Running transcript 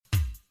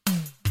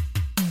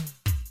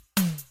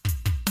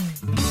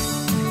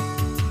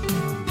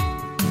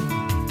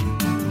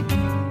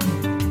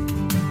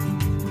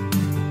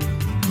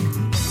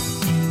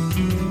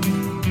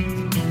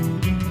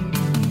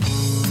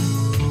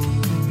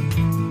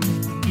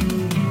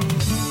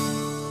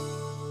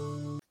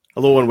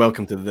Hello and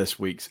welcome to this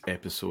week's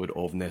episode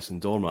of Nessun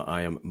Dorma.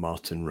 I am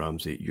Martin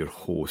Ramsey, your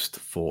host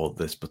for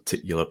this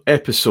particular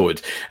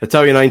episode.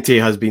 Italia 90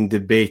 has been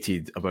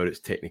debated about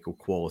its technical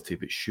quality,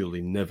 but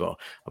surely never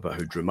about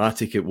how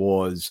dramatic it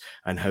was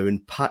and how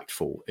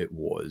impactful it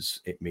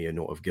was. It may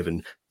not have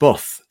given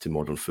birth to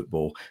modern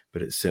football,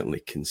 but it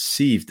certainly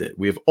conceived it.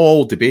 We have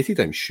all debated,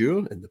 I'm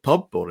sure, in the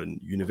pub or in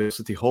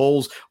university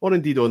halls or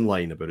indeed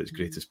online about its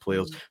greatest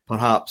players,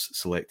 perhaps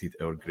selected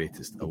our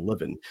greatest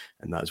 11.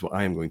 And that's what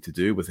I am going to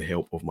do with the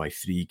help of my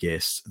three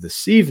guests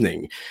this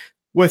evening,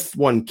 with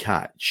one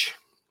catch.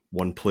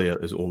 One player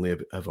is only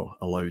ever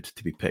allowed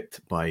to be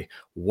picked by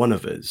one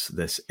of us.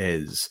 This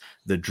is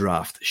the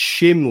draft,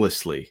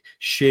 shamelessly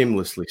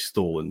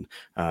stolen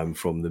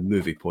from the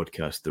movie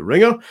podcast The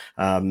Ringer,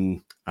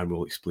 and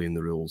we'll explain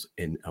the rules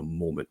in a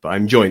moment. But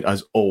I'm joined,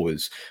 as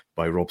always,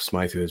 by Rob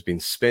Smythe, who has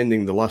been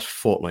spending the last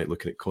fortnight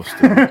looking at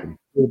costumes and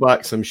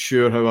throwbacks, I'm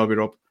sure. How are we,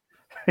 Rob?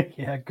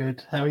 Yeah,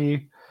 good. How are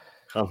you?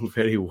 I'm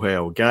very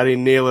well. Gary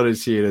Naylor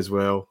is here as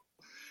well.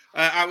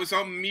 I was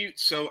on mute,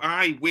 so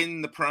I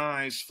win the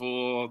prize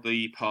for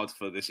the pod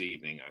for this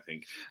evening, I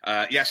think.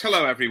 Yes,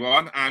 hello,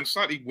 everyone. I'm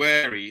slightly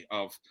wary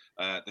of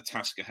the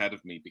task ahead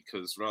of me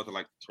because, rather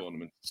like the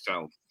tournament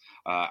itself,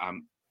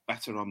 I'm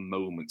better on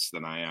moments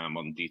than I am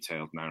on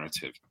detailed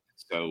narrative.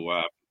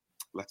 So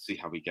let's see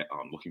how we get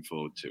on. Looking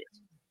forward to it.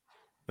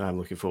 I'm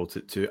looking forward to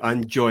it too.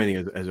 And joining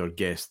us as our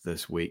guest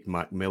this week,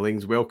 Mac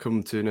Millings.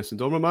 Welcome to Nessun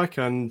Dorma, Mac,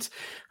 and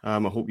I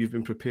hope you've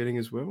been preparing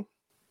as well.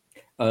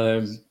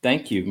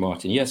 Thank you,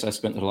 Martin. Yes, I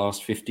spent the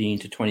last 15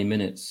 to 20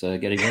 minutes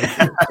getting ready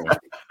for it.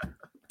 So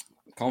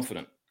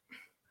confident.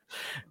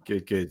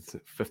 Good.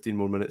 15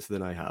 more minutes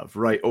than I have.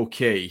 Right,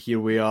 okay, here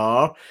we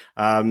are.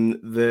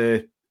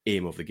 The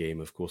aim of the game,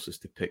 of course, is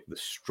to pick the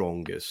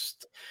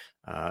strongest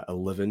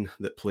 11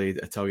 that played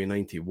Italia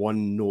 90.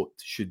 One note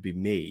should be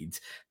made.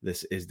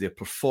 This is their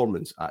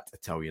performance at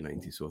Italia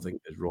 90. So I think,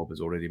 as Rob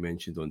has already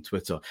mentioned on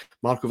Twitter,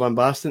 Marco van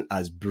Basten,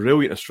 as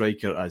brilliant a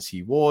striker as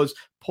he was,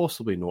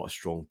 possibly not a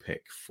strong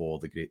pick for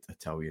the great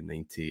Italia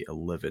 90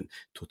 11.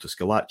 Toto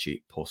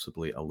Scalacci,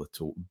 possibly a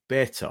little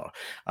better.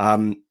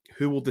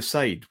 Who will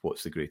decide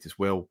what's the greatest?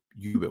 Well,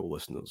 you will,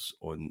 listeners,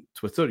 on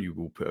Twitter. You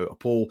will put out a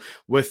poll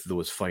with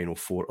those final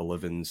 4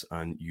 11s,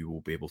 and you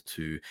will be able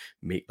to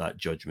make that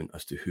judgment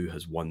as to who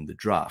has won the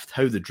draft.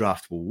 How the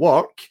draft will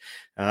work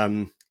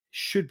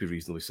should be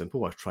reasonably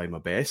simple. I've tried my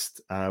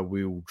best.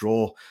 We'll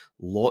draw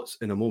lots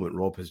in a moment.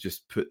 Rob has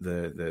just put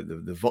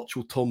the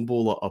virtual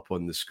tombola up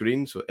on the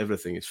screen, so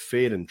everything is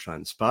fair and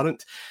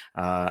transparent.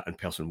 And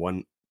person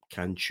one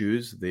can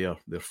choose their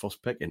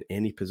first pick in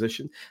any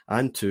position,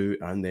 and 2,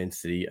 and then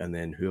 3, and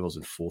then whoever's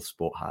in 4th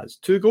spot has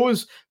 2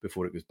 goes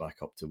before it goes back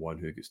up to 1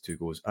 who gets 2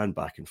 goes, and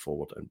back and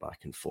forward and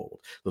back and forward.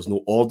 There's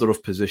no order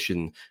of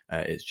position.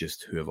 It's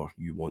just whoever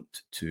you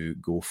want to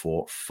go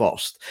for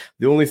first.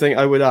 The only thing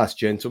I would ask,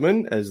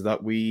 gentlemen, is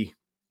that we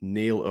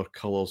nail our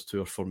colours to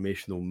our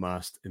formational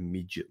mast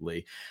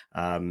immediately.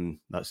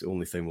 That's the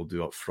only thing we'll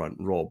do up front.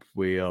 Rob,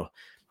 how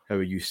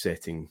are you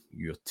setting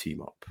your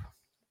team up?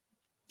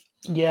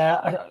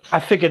 Yeah, I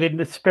figured in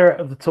the spirit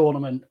of the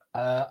tournament,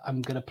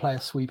 I'm going to play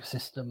a sweeper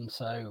system.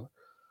 So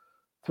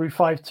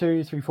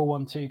 3-5-2,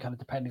 3-4-1-2, kind of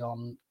depending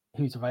on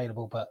who's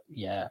available. But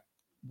yeah,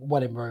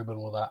 when in Rome and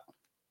all that.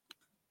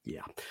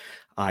 Yeah,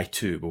 I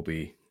too will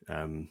be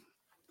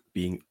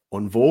being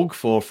on vogue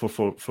for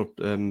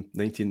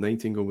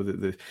 1919, going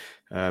with the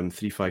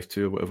 3-5-2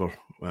 or whatever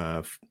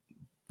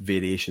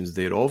variations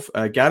thereof.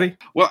 Gary?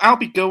 Well, I'll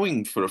be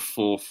going for a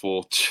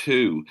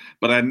 4-4-2,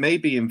 but I may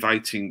be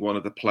inviting one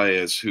of the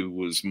players who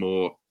was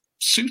more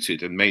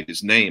suited and made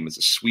his name as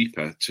a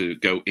sweeper to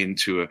go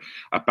into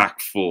a back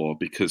 4,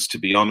 because, to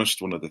be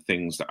honest, one of the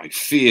things that I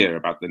fear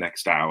about the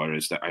next hour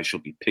is that I shall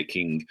be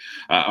picking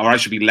or I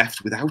shall be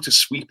left without a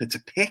sweeper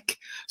to pick.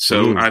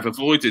 So I've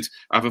avoided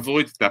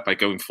that by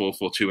going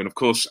 4-4-2. And of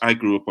course, I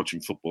grew up watching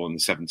football in the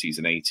 70s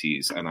and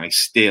 80s, and I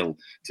still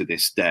to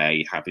this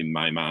day have in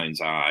my mind's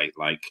eye,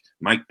 like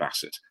Mike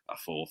Bassett, a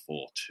 4-4-2.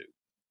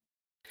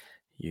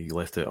 You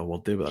left out a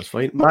word there, but that's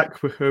fine. Mac,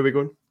 how are we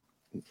going?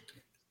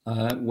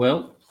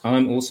 Well,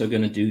 I'm also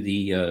going to do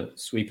the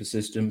sweeper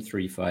system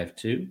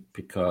 3-5-2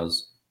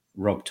 because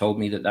Rob told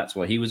me that that's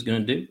what he was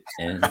going to do,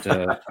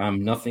 and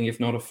I'm nothing if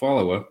not a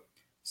follower,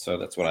 so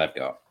that's what I've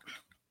got.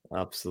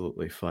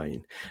 Absolutely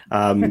fine.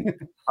 And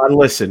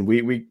listen,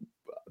 we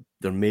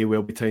there may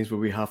well be times where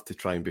we have to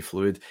try and be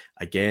fluid.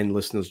 Again,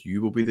 listeners,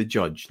 you will be the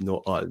judge,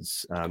 not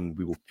us.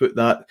 We will put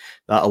that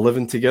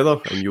 11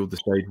 together, and you'll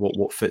decide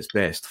what fits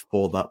best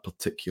for that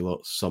particular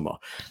summer.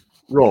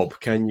 Rob,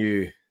 can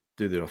you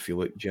do there? I feel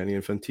like Gianni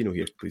Infantino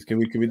here. Please, can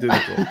we do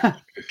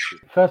that?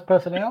 First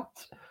person out.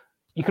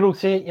 You can all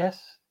see it.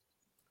 Yes.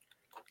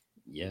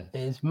 Yeah.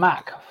 Is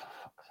Mac.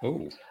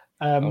 Oh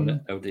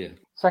dear.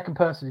 Second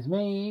person is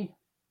me.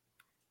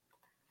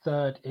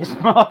 Third is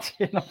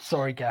Martin. I'm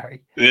sorry,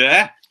 Gary.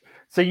 Yeah.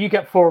 So you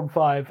get 4 and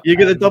 5. You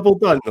get a double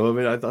done. No, I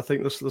mean, I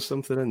think there's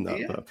something in that.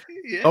 Yeah, but...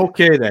 yeah.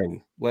 Okay,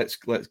 then let's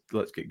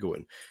get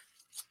going.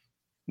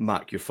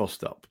 Mac, you're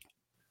first up.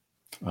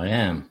 I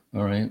am.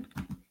 All right.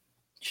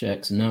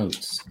 Checks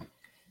notes.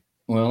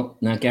 Well,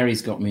 now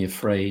Gary's got me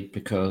afraid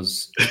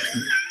because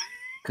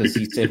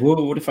he said,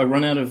 well, what if I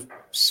run out of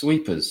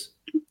sweepers?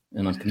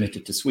 And I'm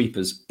committed to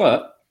sweepers.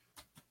 But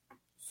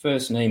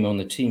first name on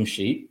the team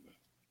sheet,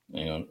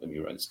 hang on, let me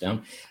write this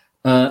down.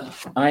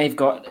 I've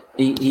got,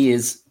 he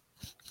is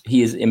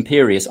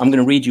imperious. I'm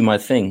going to read you my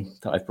thing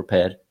that I've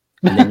prepared,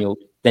 and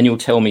then you'll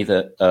tell me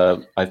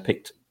that I've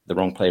picked the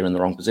wrong player in the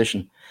wrong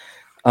position.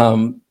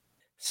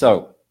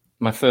 So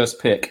my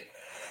first pick,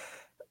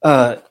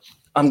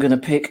 I'm going to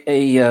pick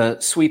a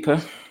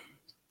sweeper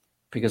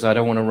because I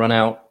don't want to run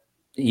out.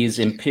 He is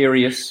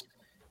imperious.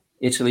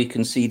 Italy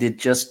conceded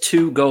just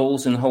 2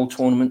 goals in the whole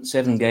tournament,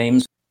 7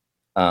 games.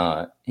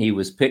 He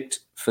was picked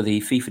for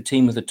the FIFA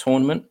team of the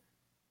tournament,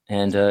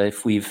 and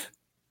if we've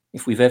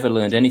ever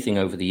learned anything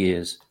over the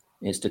years,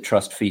 it's to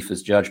trust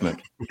FIFA's judgment.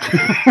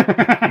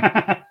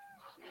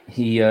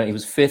 He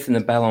was 5th in the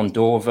Ballon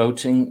d'Or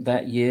voting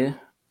that year.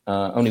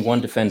 Only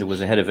one defender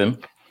was ahead of him,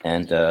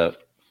 and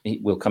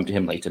we'll come to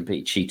him later, but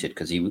he cheated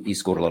because he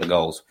scored a lot of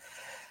goals.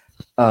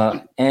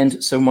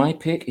 And so my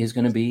pick is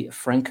going to be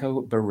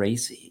Franco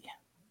Baresi.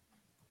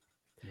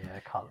 Yeah, I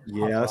can't.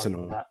 Yeah, that's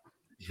an that.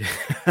 Yeah,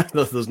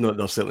 there's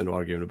certainly no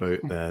arguing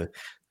about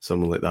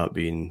someone like that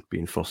being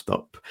fussed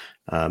up.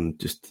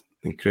 Just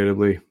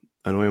incredibly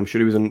annoying. I'm sure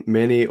he was in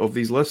many of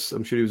these lists.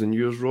 I'm sure he was in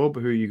yours, Rob.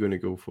 Who are you going to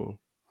go for?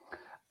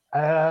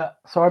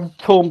 So I'm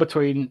torn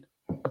between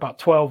about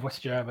 12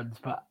 West Germans,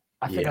 but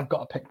I think I've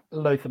got to pick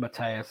Lothar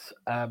Matthäus,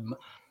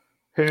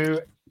 who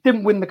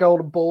didn't win the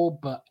Golden Ball,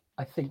 but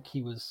I think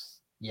he was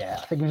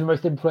the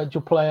most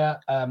influential player.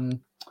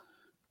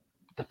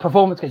 The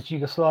performance against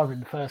Yugoslavia in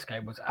the first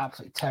game was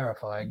absolutely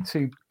terrifying.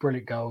 2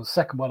 brilliant goals.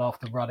 Second one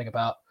after running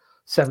about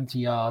 70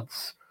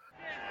 yards.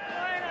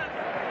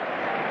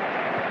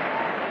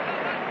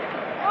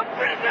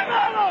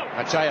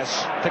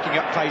 Matthäus picking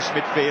up pace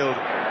midfield.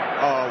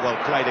 Oh, well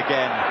played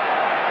again.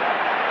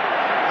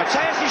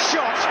 Matthäus'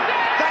 shot.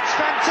 That's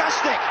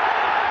fantastic.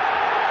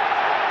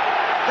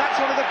 That's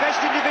one of the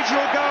best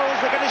individual goals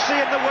we're going to see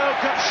in the World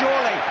Cup,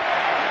 surely.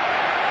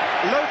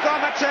 Lothar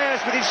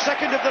Matthäus with his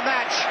second of the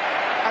match,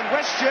 and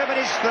West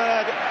Germany's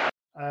third.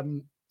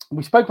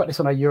 We spoke about this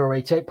on our Euro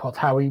 88 pod,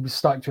 how he was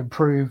starting to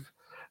improve.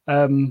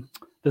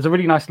 There's a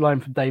really nice line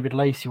from David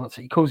Lacey.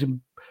 He calls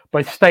him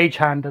both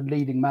stagehand and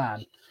leading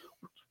man.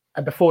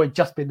 And before he'd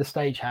just been the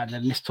stagehand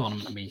in this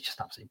tournament, I mean, he's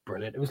just absolutely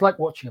brilliant. It was like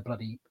watching a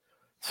bloody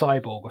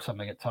cyborg or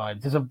something at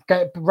times. There's a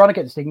run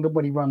against England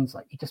when he runs,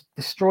 he just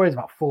destroys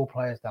about 4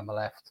 players down the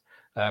left.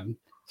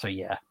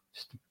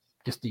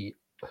 Just the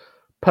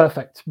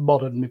perfect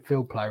modern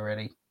midfield player,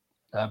 really,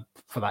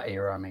 for that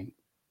era, I mean.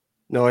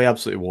 No, he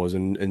absolutely was.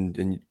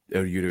 In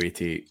our Euro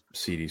 88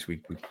 series,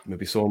 we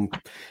maybe saw him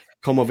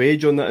come of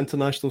age on that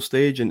international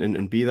stage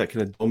and be that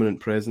kind of dominant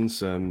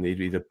presence. He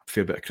had a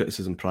fair bit of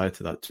criticism prior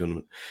to that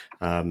tournament,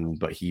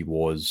 but he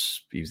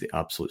was the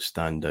absolute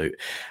standout.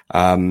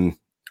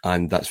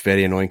 And that's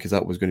very annoying because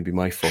that was going to be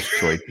my first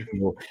choice.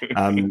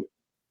 Now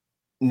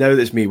that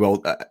it's me,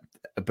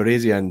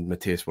 Baresi and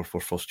Matthäus were for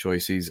first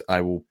choices.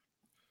 I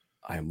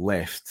am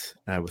left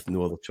with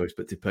no other choice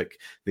but to pick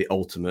the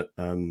ultimate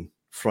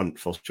front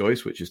first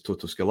choice, which is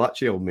Toto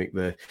Schillaci. I'll make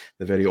the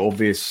very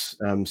obvious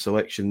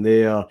selection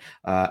there.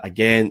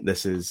 Again,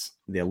 this is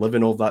the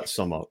 11 of that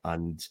summer,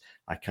 and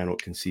I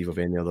cannot conceive of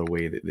any other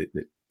way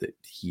that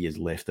he is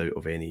left out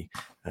of any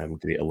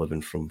great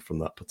 11 from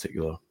that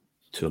particular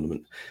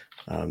tournament.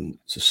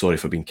 So sorry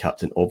for being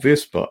Captain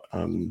Obvious, but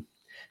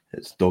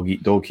it's dog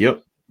eat dog here.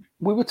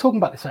 We were talking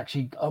about this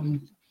actually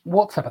on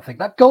WhatsApp, I think.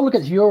 That goal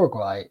against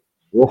Uruguay,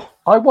 oh.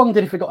 I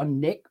wondered if it got a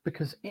nick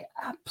because it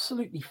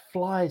absolutely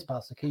flies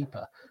past the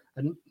keeper.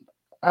 And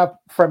our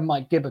friend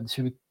Mike Gibbons,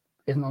 who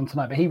isn't on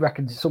tonight, but he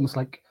reckons it's almost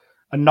like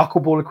a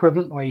knuckleball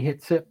equivalent the way he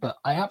hits it. But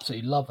I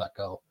absolutely love that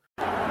goal.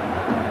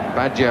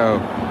 Baggio,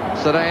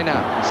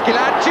 Serena,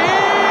 Schillaci!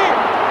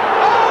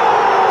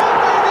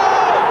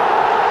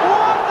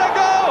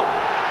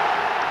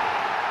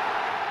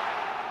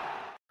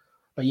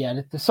 But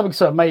yeah, there's something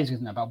so amazing,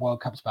 isn't it, about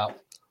World Cups, about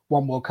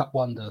one World Cup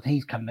wonder.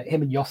 He's kind of,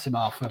 him and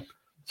Josimar,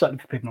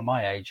 certainly for people of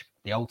my age,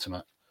 the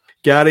ultimate.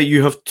 Gary,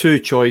 you have 2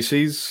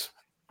 choices.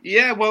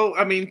 Yeah, well,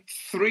 I mean,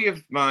 3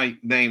 of my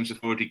names have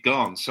already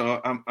gone, so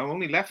I'm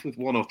only left with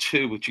 1 or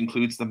 2, which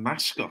includes the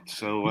mascot.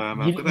 So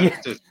I'm going to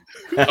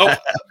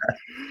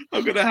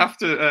have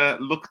to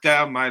look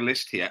down my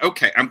list here.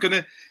 Okay, I'm going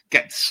to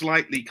get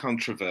slightly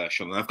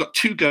controversial, and I've got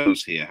 2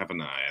 goes here,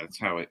 haven't I? That's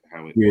how it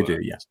You works. do,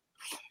 yes.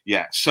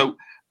 Yeah. So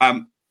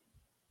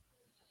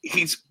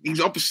he's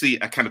obviously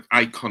a kind of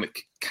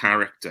iconic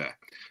character,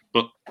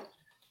 but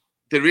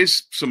there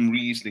is some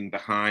reasoning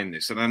behind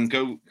this, and I'm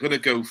going to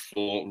go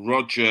for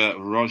Roger,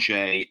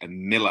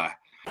 and Miller.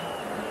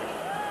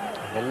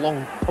 A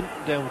long pump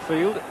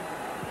downfield.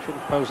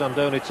 Shouldn't pose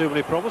Andoni too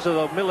many problems,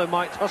 although Miller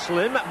might hustle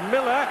him.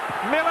 Miller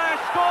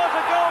scores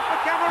a goal for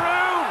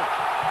Cameroon!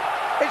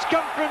 It's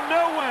come from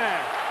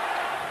nowhere!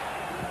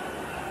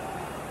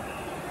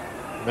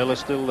 Miller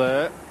still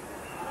there.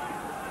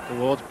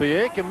 Towards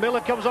Biek, and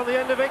Miller comes on the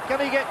end of it. Can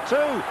he get 2?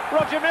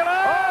 Roger Miller!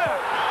 Oh!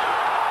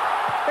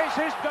 It's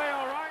his day,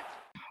 all right.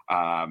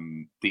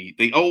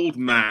 the old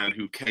man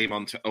who came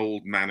on to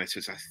Old Man It,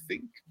 as I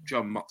think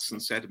John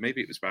Motson said,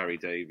 maybe it was Barry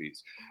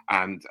Davies,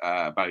 and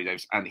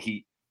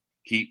he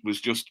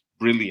was just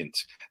brilliant.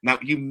 Now,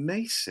 you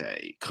may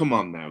say, come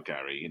on now,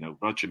 Gary,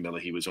 Roger Miller,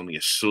 he was only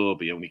a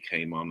sub, he only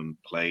came on and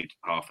played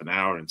half an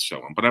hour and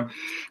so on. But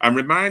I'm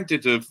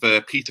reminded of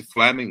Peter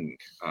Fleming,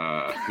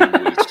 who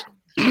was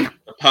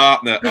a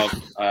partner of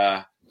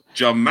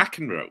John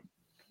McEnroe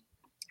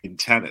in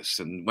tennis.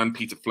 And when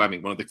Peter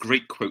Fleming, one of the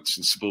great quotes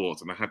in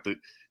sport, and I had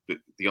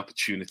the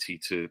opportunity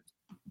to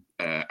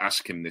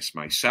ask him this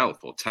myself,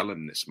 or tell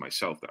him this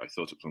myself, that I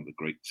thought it was one of the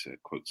great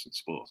quotes in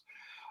sport.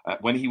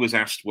 When he was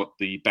asked what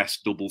the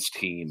best doubles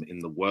team in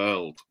the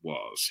world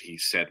was, he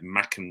said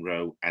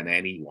McEnroe and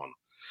anyone.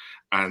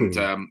 And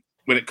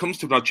when it comes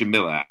to Roger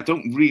Miller, I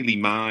don't really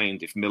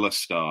mind if Miller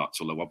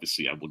starts, although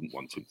obviously I wouldn't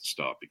want him to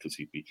start because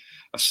he'd be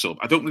a sub.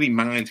 I don't really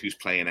mind who's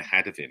playing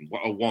ahead of him.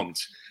 What I want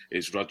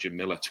is Roger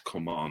Miller to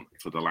come on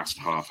for the last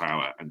half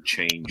hour and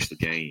change the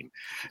game.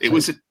 It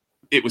was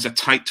a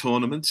tight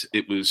tournament.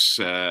 It was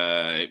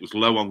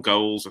low on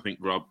goals. I think,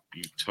 Rob,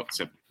 you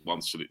said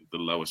once the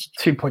lowest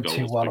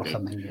 2.21 or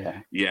something.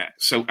 Yeah.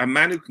 So a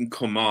man who can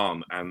come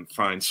on and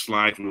find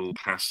slide rule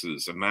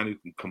passes, a man who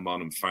can come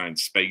on and find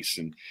space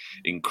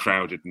in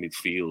crowded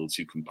midfields,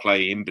 who can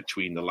play in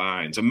between the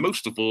lines, and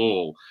most of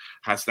all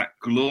has that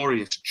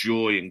glorious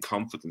joy and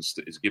confidence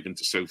that is given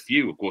to so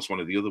few. Of course, one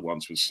of the other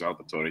ones was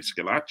Salvatore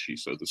Schillaci,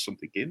 so there's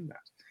something in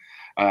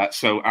that.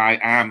 So I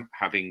am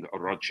having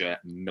Roger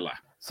Miller.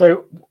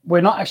 So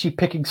we're not actually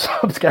picking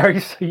subs,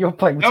 Gary. So you're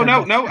playing. With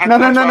No. No.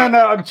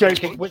 I'm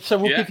joking. So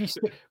we'll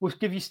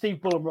give you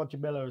Steve Bull and Roger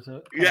Miller as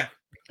a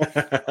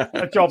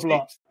job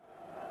lot.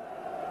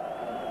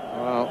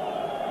 Well,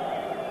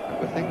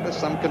 I think there's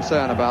some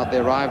concern about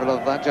the arrival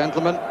of that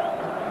gentleman.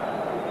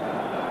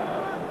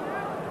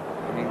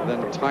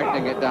 England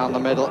tightening it down the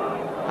middle,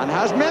 and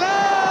has Miller,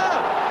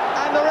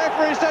 and the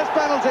referee says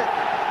penalty.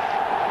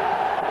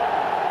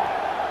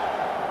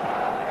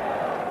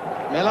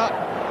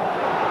 Miller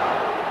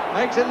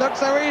makes it look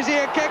so easy,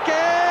 a kick in,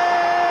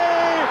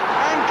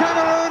 and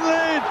Cameroon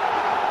lead.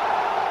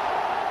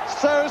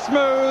 So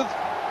smooth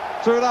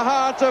through the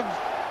heart of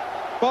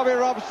Bobby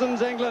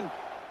Robson's England.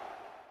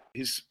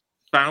 His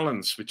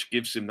balance, which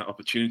gives him that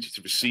opportunity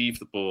to receive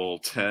the ball,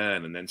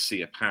 turn, and then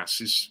see a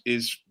pass,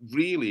 is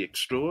really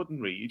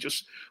extraordinary. You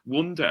just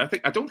wonder. I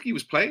don't think he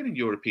was playing in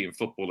European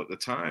football at the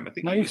time. I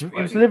think he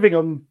was living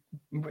on,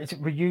 is it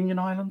Reunion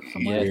Island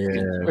somewhere?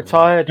 Yeah.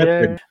 Retired,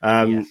 yeah.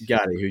 Yes.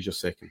 Gary, who's your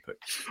second pick?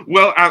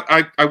 Well,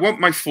 I want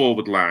my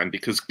forward line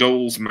because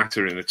goals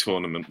matter in a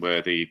tournament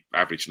where the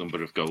average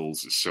number of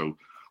goals is so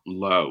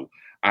low.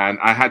 And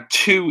I had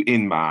two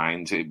in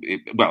mind.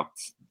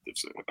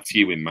 There's a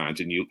few in mind,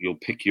 and you'll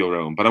pick your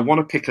own. But I want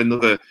to pick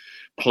another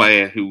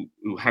player who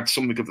had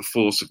something of the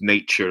force of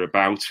nature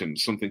about him,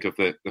 something of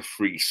the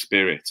free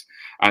spirit,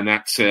 and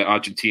that's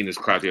Argentina's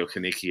Claudio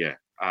Canigia.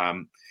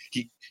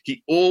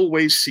 He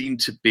always seemed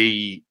to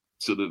be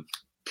sort of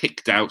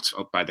picked out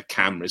by the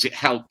cameras. It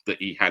helped that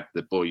he had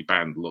the boy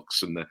band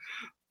looks and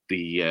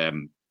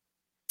the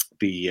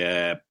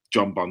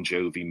John Bon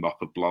Jovi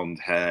mop of blonde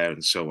hair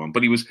and so on.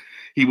 But he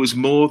was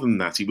more than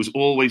that. He was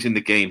always in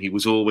the game. He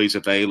was always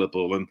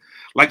available. And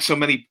like so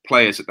many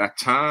players at that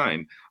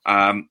time,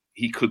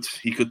 he could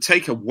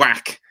take a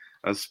whack,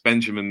 as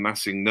Benjamin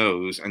Massing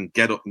knows, and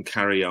get up and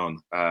carry on.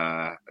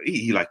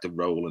 He liked a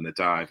roll and a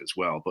dive as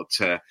well.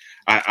 But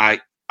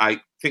I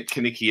think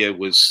Canigia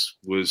was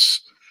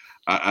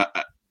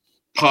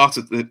part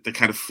of the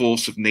kind of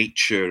force of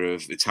nature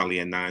of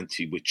Italia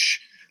 90,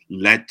 which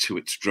led to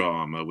its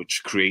drama,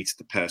 which created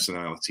the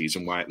personalities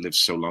and why it lives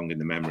so long in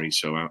the memory.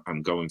 So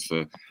I'm going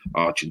for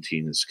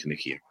Argentina's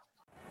Canigia.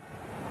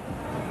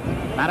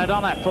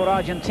 Maradona for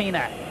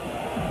Argentina.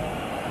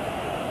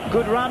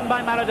 Good run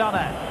by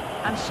Maradona.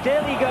 And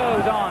still he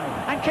goes on.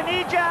 And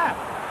Canigia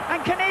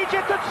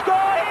could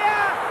score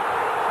here.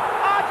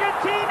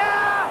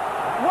 Argentina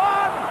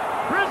 1,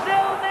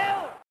 Brazil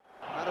 0.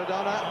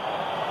 Maradona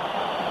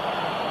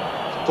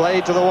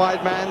played to the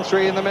wide man,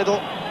 3 in the middle.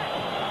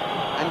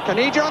 And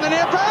Canigia on the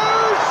near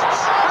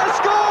post has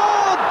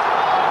scored!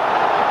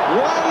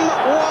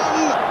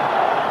 1-1.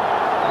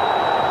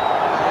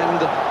 And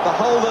the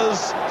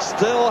holders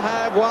still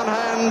have one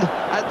hand,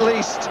 at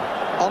least,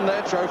 on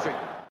their trophy.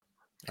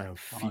 I am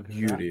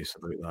furious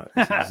about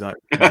that. That's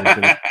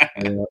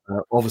exactly.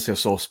 Obviously, a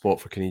soft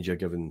spot for Canigia,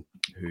 given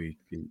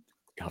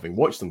having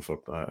watched them for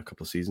a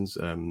couple of seasons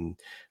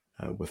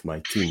with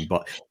my team.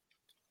 But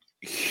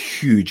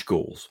huge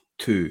goals,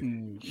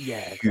 2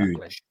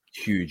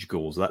 huge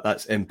goals.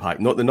 That's impact,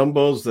 not the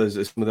numbers. There's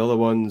some of the other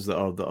ones that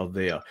are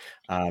there,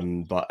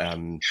 but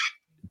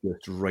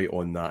just right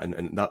on that,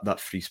 and that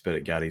free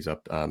spirit, Gary's a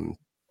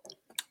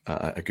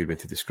good way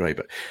to describe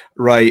it.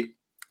 Right?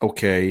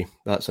 Okay,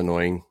 that's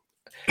annoying.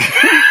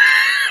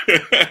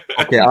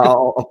 Okay,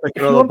 I'll pick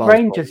if you want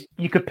Rangers,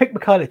 you could pick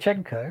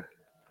Mikhailichenko.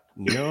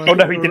 No,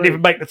 he didn't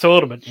even make the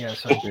tournament. Yeah,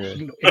 so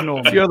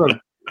ignore me.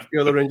 A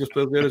few other Rangers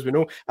players there, as we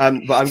know.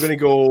 But I'm going to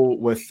go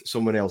with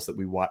someone else that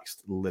we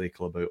waxed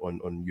lyrical about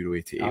on Euro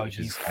 88, which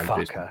is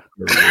fucker.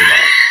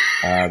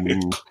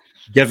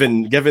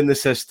 Given the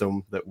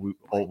system that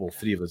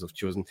three of us have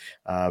chosen,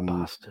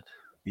 Bastard.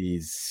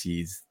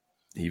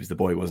 He was the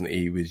boy, wasn't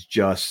he? He was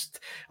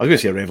just, I was going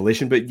to say a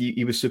revelation, but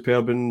he was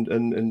superb in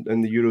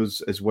the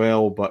Euros as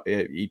well. But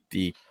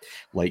he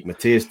like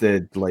Mateus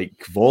did, like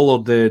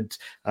Voller did,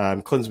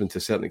 Klinsmann to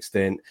a certain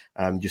extent,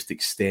 just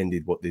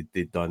extended what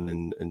they'd done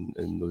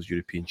in those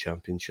European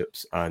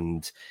Championships.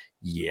 And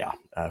yeah,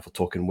 if we're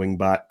talking wing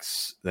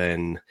backs,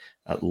 then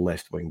at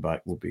left wing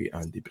back will be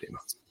Andy Bremer.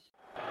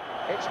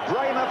 It's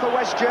Bremer for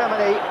West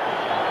Germany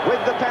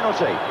with the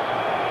penalty.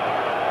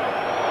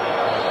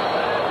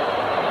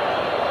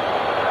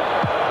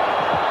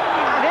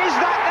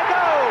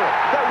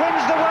 That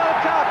wins the World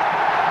Cup.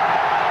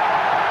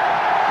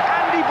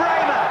 Andy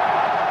Bremer.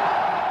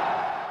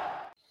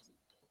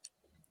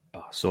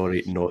 Oh,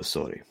 sorry, not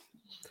sorry.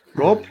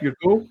 Rob, your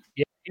go?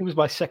 Yeah, he was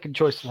my second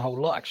choice of the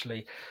whole lot,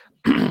 actually.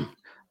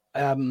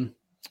 I'm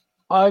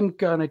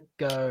going to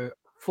go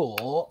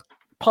for,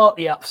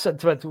 partly out of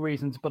sentimental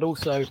reasons, but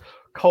also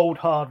cold,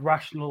 hard,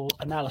 rational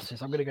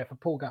analysis. I'm going to go for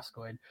Paul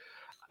Gascoigne,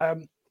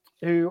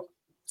 who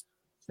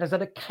there's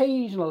an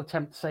occasional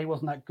attempt to say he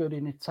wasn't that good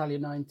in Italia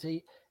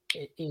 90.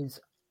 It is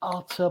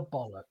utter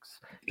bollocks.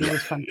 He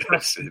was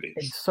fantastic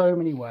in so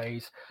many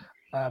ways.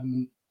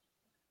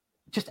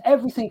 Just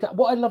everything.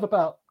 What I love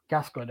about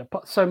Gascoigne,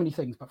 so many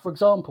things. But for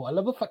example, I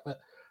love the fact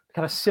that the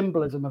kind of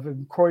symbolism of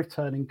him Cruyff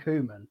turning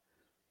Koeman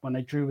when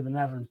they drew with the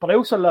Netherlands. But I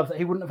also love that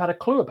he wouldn't have had a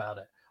clue about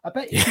it. I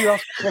bet if you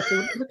asked him, he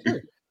wouldn't have a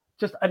clue.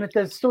 And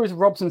there's stories of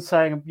Robson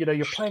saying,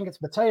 you're playing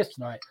against Mateus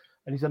tonight,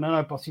 and he said,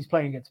 no, boss, he's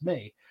playing against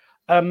me.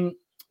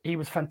 He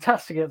was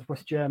fantastic against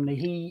West Germany.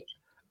 He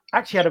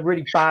actually had a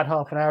really bad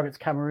half an hour against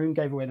Cameroon,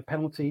 gave away the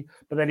penalty,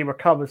 but then he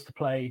recovers to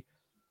play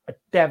a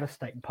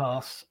devastating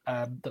pass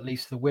that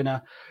leads to the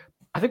winner.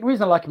 I think the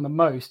reason I like him the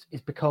most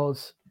is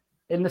because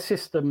in the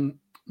system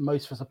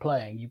most of us are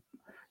playing,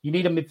 you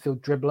need a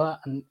midfield dribbler,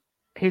 and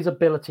his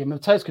ability,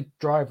 Mateus could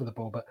drive with the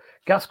ball, but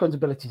Gascoigne's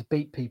ability to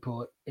beat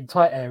people in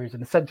tight areas in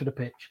the centre of the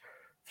pitch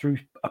through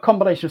a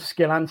combination of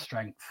skill and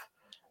strength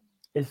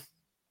is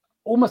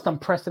almost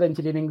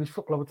unprecedented in English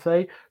football, I would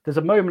say. There's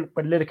a moment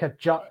when Lineker,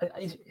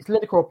 it's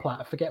Lineker or Platt,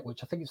 I forget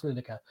which, I think it's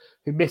Lineker,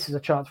 who misses a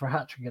chance for a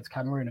hat-trick against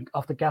Cameroon, and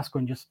after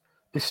Gascoigne just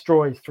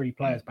destroys three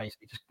players,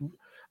 basically.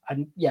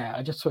 I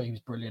just thought he was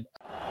brilliant.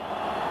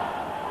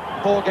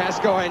 Paul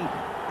Gascoigne.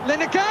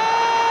 Lineker!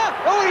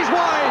 Oh, he's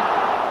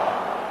wide!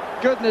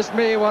 Goodness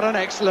me, what an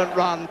excellent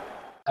run.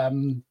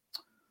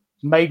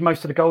 Made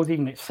most of the goals,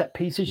 even at set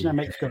pieces.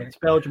 Makes a goal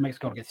against Belgium, makes a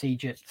goal against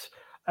Egypt.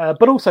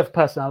 But also for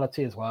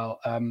personality as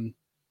well. And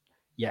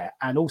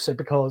also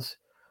because,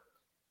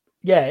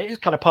 it's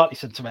kind of partly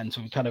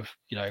sentimental. Kind of,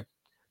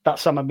 that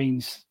summer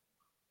means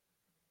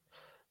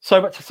so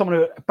much to someone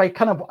who, I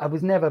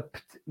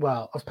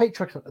was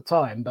patriotic at the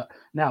time, but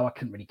now I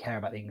couldn't really care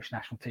about the English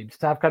national team. Just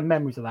to have kind of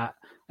memories of that,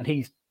 and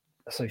he's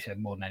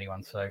associated more than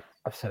anyone. So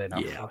I've said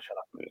enough. Yeah. I'll shut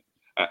up.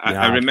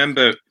 I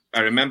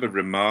remember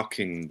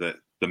remarking that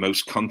the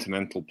most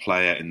continental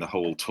player in the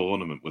whole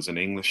tournament was an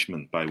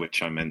Englishman, by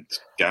which I meant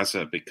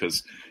Gaza,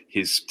 because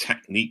his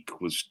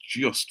technique was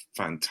just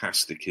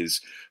fantastic.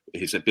 His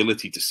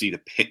ability to see the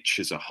pitch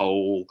as a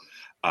whole,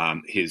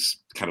 his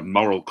kind of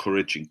moral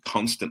courage in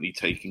constantly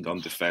taking on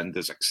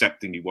defenders,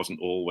 accepting he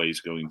wasn't always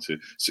going to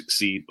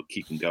succeed, but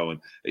keeping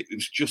going. It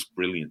was just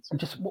brilliant. And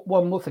just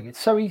one more thing, it's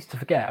so easy to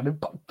forget. I mean,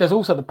 there's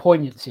also the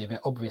poignancy of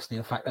it, obviously,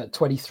 the fact that at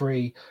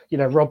 23,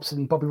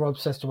 Bobby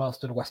Robson says to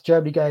us at a West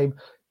Germany game,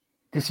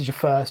 this is your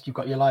first, you've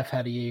got your life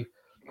ahead of you,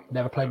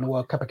 never played in the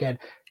World Cup again.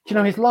 Do you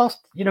know his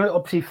last,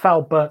 obviously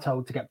fouled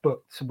Berthold to get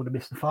booked and would have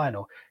missed the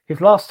final.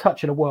 His last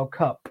touch in a World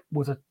Cup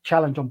was a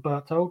challenge on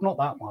Berthold, not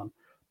that one,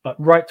 but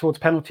right towards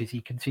penalties, he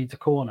concedes a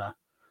corner,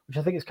 which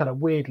I think is kind of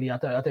weirdly, I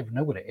don't even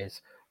know what it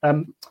is.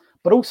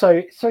 But also,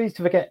 it's so easy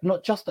to forget,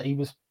 not just that he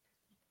was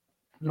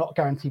not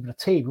guaranteed for the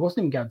team, he wasn't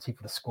even guaranteed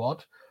for the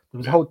squad. There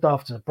was a whole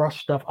daft of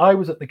brush stuff. I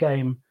was at the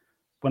game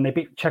when they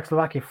beat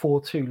Czechoslovakia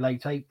 4-2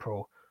 late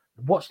April.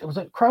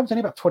 The crowd was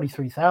only about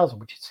 23,000,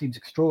 which seems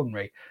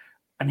extraordinary.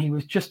 And he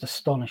was just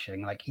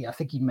astonishing. I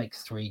think he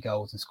makes 3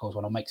 goals and scores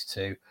 1 or makes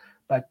 2.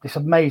 But this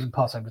amazing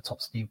pass over the top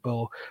of Steve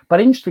Bull. But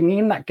interestingly,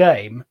 in that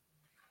game,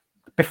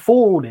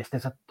 before all this,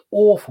 there's an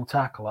awful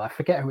tackle. I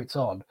forget who it's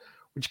on,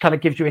 which kind of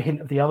gives you a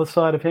hint of the other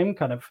side of him,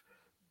 kind of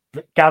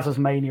Gaza's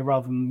mania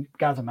rather than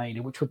Gaza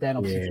mania, which would then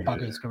obviously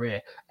bugger his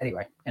career.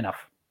 Anyway,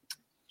 enough.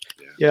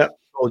 Yeah,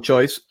 solid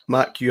choice.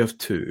 Mac, you have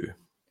 2.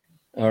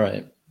 All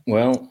right.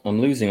 Well,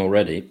 I'm losing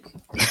already.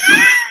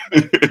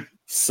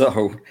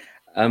 So,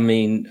 I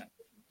mean,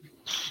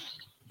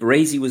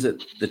 Brazy was at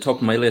the top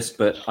of my list,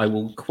 but I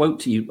will quote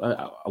to you.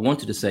 I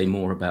wanted to say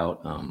more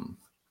about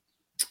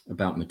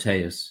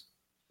Mateus,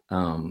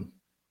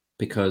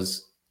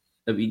 because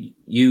I mean,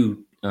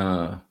 you,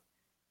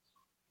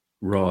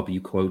 Rob, you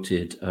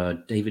quoted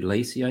David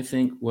Lacey, I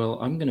think. Well,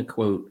 I'm going to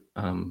quote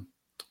a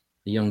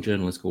young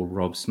journalist called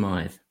Rob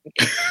Smythe.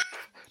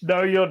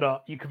 No, you're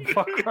not. You can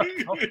fuck up.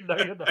 No,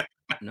 you're not.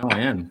 No,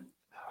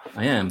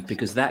 I am,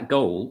 because that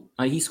goal,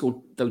 he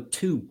scored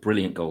two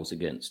brilliant goals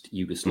against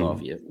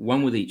Yugoslavia,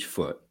 one with each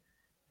foot.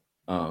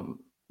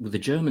 With the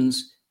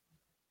Germans,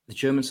 the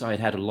German side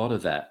had a lot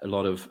of that, a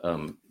lot of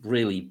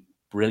really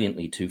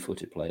brilliantly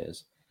two-footed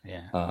players.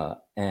 Yeah.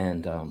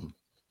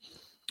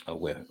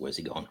 Where's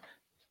he gone?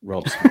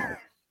 Rob Smythe.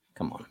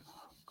 Come on.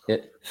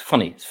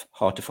 Funny, it's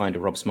hard to find a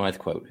Rob Smythe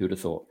quote. Who'd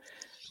have thought?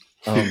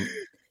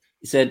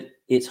 He said,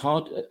 it's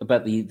hard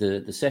about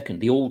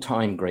the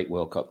all-time great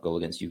World Cup goal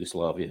against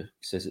Yugoslavia. He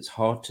says, it's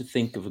hard to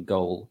think of a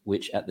goal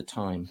which at the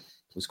time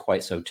was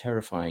quite so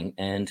terrifying.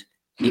 And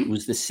it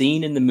was the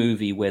scene in the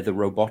movie where the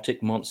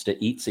robotic monster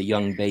eats a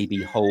young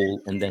baby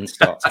whole and then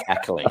starts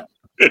cackling.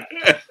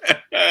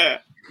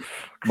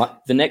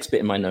 The next bit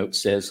in my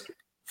notes says,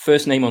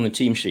 first name on the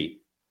team sheet.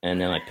 And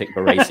then I picked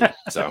Baresi.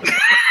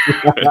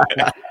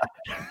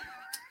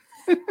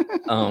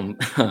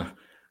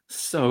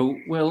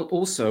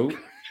 Also,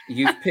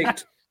 you've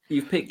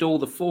picked all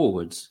the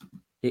forwards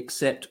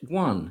except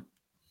one.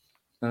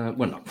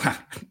 No,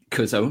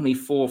 because only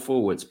 4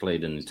 forwards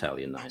played in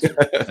Italian night.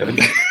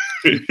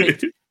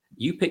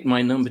 You picked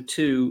my number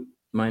 2,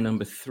 my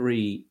number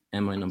 3,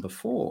 and my number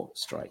 4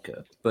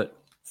 striker. But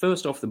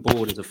first off the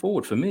board as a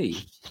forward for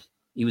me,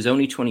 he was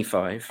only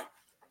 25,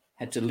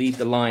 had to lead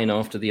the line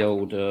after the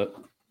old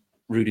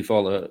Rudi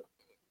Voller,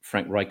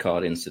 Frank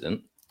Rijkaard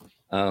incident.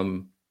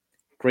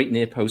 Great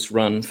near post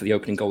run for the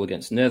opening goal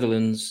against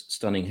Netherlands,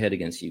 stunning head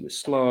against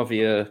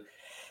Yugoslavia.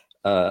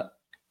 He had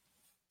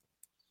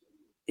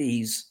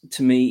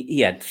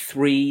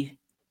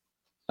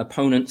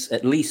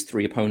at least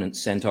three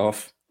opponents sent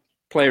off.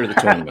 Player of the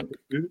tournament.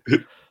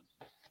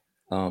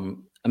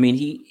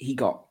 He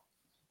got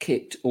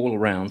kicked all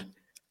around.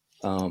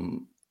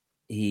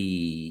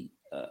 He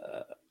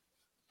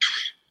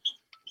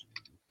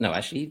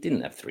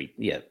didn't have 3.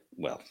 Yeah,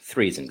 well,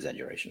 3 is an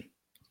exaggeration.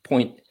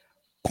 Point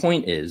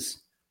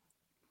is,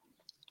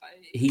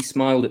 he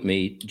smiled at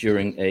me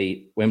during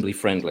a Wembley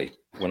friendly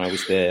when I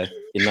was there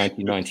in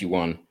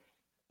 1991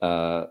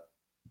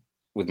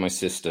 with my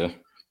sister.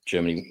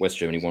 West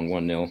Germany won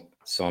 1-0.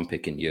 So I'm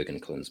picking Jurgen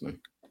Klinsmann.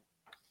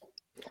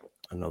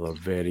 Another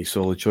very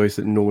solid choice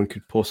that no one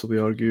could possibly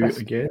argue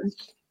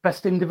against.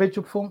 Best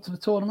individual performance of the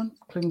tournament,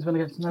 Klinsmann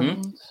against the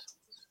Netherlands.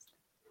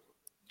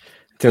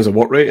 In terms of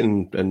work rate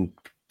and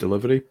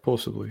delivery,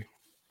 possibly.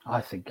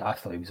 I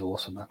thought he was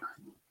awesome. That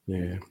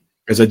yeah,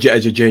 as a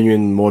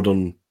genuine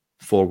modern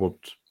forward.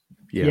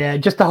 Yeah,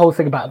 just the whole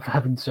thing about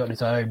having to on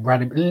his own,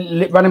 ran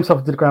himself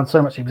into the ground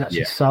so much he was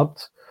actually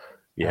subbed.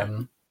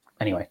 Yeah.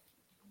 Anyway.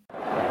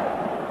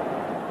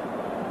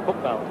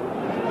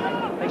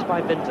 Hookbell, faced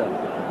by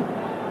Winter.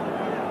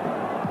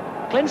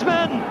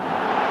 Klinsmann!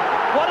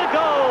 What a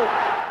goal!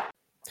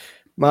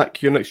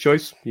 Mac, your next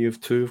choice. You have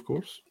 2, of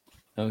course.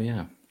 Oh,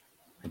 yeah,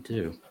 I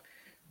do.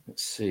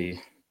 Let's see.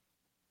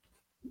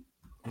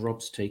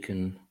 Rob's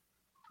taken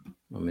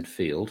my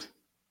midfield.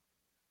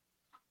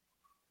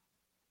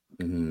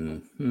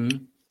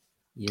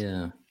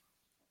 Yeah.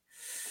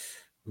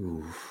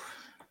 Ooh.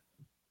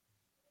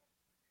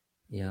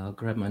 Yeah, I'll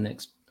grab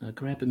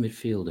grab a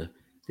midfielder.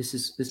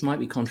 This might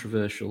be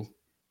controversial.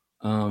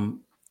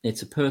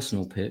 It's a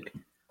personal pick.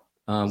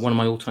 One of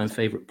my all-time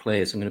favorite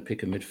players. I'm going to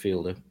pick a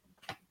midfielder.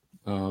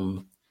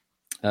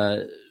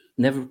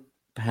 Never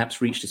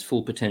perhaps reached his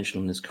full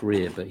potential in his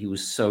career, but he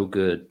was so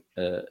good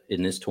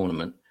in this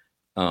tournament.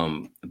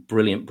 A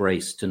brilliant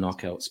brace to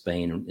knock out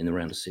Spain in the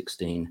round of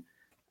 16.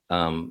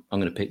 I'm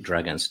going to pick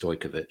Dragan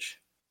Stojkovic.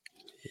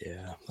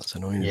 Yeah, that's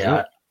annoying.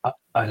 Yeah,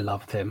 I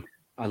loved him.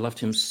 I loved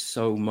him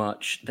so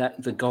much.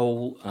 That the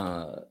goal,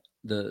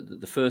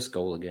 the first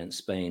goal against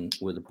Spain,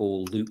 where the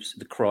ball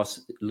the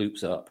cross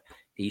loops up.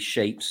 He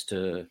shapes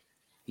to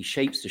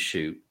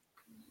shoot,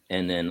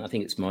 and then I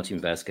think it's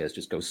Martin Vasquez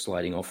just goes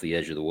sliding off the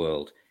edge of the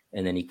world,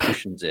 and then he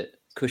cushions it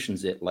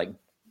like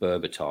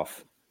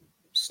Berbatov,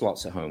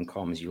 slots it home,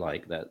 calm as you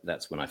like.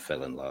 That's when I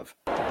fell in love.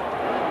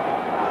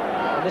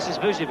 And this is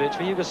Vucevic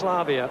for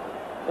Yugoslavia.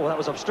 Oh, that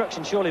was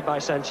obstruction surely by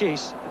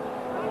Sanchez.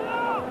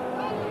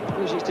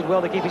 Vucevic did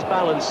well to keep his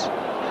balance.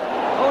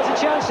 Oh, there's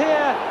a chance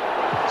here.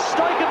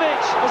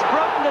 Stojkovic has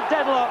broken the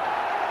deadlock.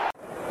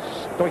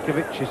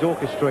 Stojkovic is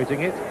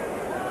orchestrating it.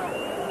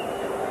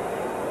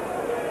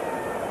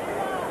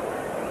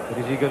 But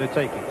is he going to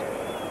take it?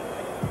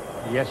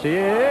 Yes, he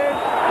is.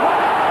 It's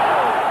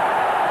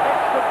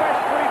the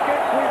best free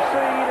kick we've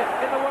seen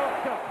in the World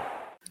Cup.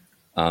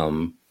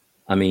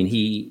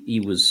 He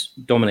was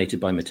dominated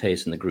by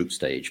Mateus in the group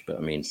stage,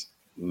 but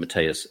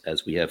Mateus,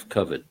 as we have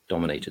covered,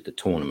 dominated the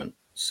tournament.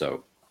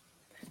 So,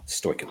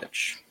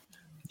 Stojkovic.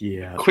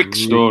 Yeah. Quick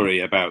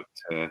story about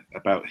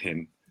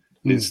him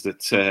is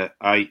that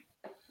I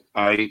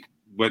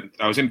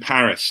was in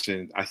Paris,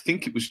 and I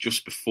think it was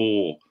just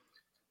before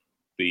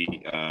the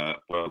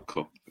World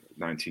Cup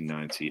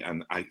 1990,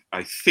 and I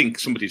think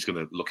somebody's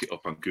going to look it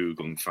up on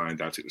Google and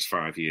find out it was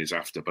 5 years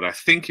after, but I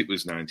think it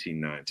was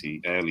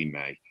 1990, early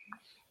May,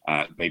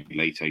 maybe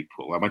late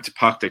April. I went to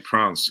Parc des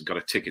Princes and got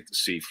a ticket to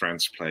see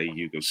France play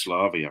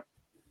Yugoslavia,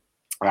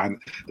 and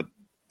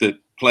the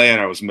player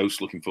I was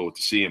most looking forward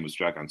to seeing was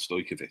Dragan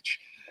Stojkovic,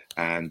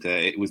 and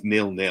it was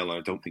 0-0, and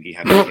I don't think he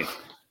had a hit.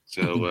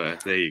 So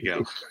there you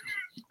go.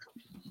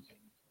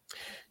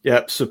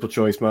 Yep, super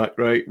choice, Matt.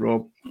 Right,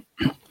 Rob?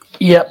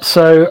 Yep,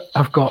 so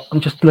I'm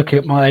just looking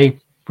at my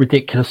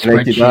ridiculous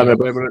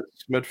spreadsheet.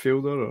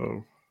 Midfielder,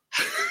 or?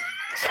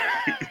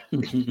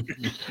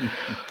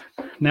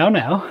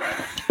 Now.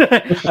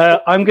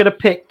 I'm going to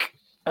pick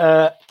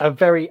a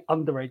very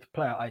underrated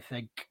player, I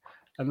think,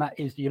 and that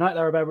is the United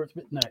Arab Emirates.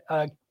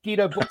 No,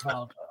 Guido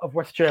Buchwald of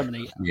West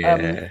Germany,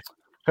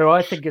 who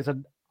I think is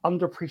an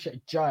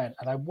underappreciated giant,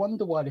 and I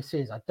wonder why this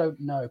is. I don't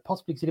know.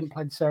 Possibly because he didn't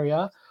play in Serie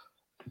A,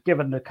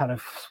 given the kind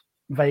of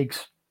vague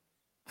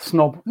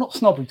not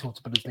snobbery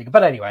towards the Bundesliga,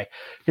 but anyway,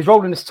 his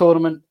role in this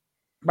tournament.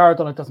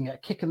 Maradona doesn't get a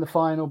kick in the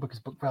final because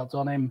Buchwald's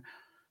on him,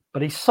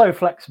 but he's so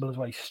flexible as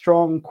well. He's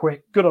strong,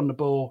 quick, good on the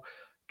ball.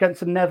 Against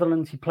the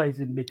Netherlands, he plays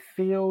in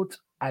midfield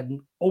and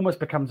almost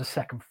becomes a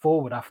second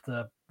forward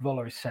after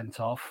Voller is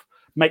sent off.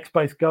 Makes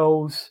both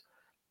goals.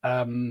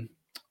 One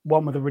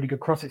with a really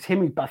good cross. It's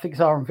him. I think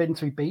it's Aaron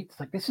Winter he beats.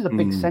 Like, this is a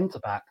big centre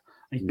back.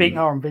 And he's beating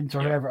Aaron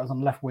Winter, whoever it was on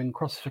the left wing,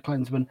 crosses for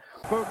Klinsmann.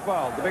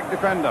 Buchwald, the big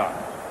defender,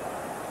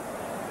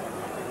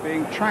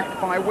 being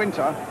tracked by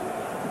Winter.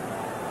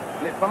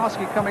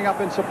 Litbarski coming up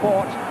in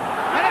support.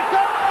 And it's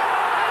gone!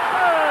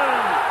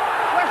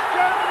 West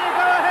Germany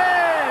go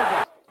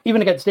ahead!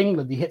 Even against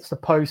England, he hits the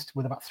post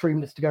with about 3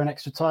 minutes to go in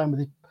extra time with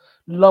a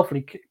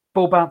lovely kick.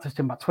 Ball bounces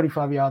to him about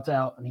 25 yards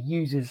out, and he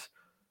uses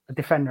a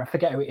defender, I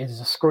forget who it is,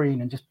 as a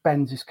screen and just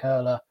bends his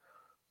curler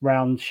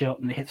round shot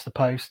and it hits the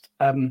post.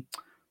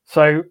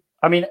 So,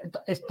 I mean,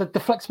 it's the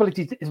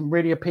flexibility isn't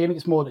really appealing.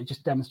 It's more that it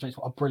just demonstrates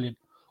what a brilliant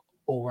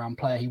all-round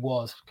player he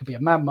was. Could be a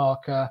man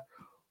marker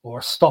or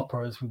a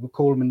stopper, as we would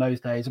call him in those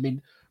days. I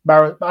mean,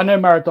 I know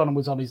Maradona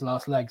was on his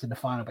last legs in the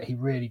final, but he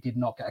really did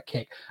not get a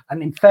kick.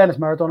 And in fairness,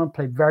 Maradona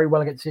played very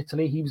well against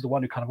Italy. He was the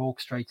one who kind of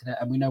orchestrated it,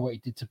 and we know what he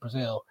did to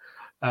Brazil.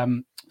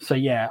 So,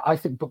 yeah, I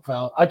think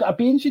Buchwald... I'd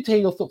be interested to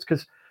hear your thoughts,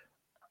 because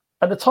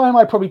at the time,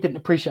 I probably didn't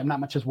appreciate him that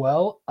much as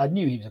well. I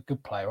knew he was a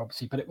good player,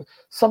 obviously, but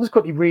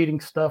subsequently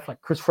reading stuff like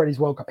Chris Freddy's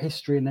World Cup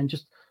history and then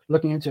just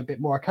looking into it a bit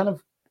more,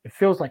 it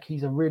feels like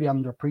he's a really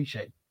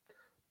underappreciated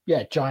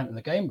giant in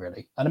the game,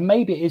 really. And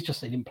maybe it is just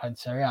that he didn't play in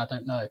Serie A, I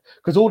don't know.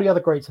 Because all the other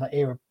greats in that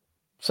era,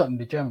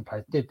 certainly the German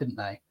players did, didn't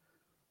they?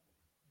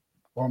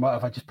 Or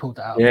have I just pulled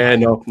it out? Yeah,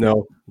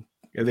 no.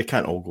 Yeah, they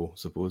can't all go, I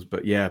suppose.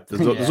 But yeah,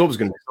 there's always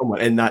going to be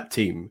someone in that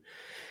team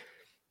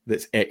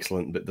that's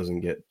excellent but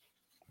doesn't get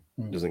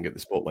the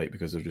spotlight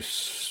because they're just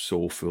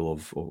so full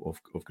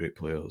of great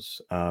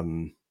players.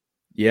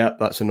 Yeah,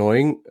 that's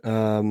annoying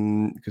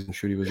because I'm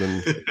sure he was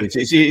in...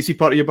 Is he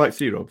part of your back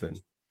three, Rob,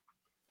 then?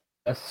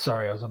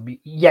 Sorry, I was on mute.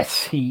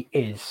 Yes, he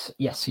is.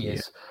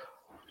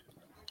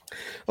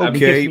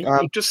 Okay.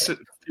 Just a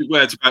few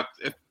words about...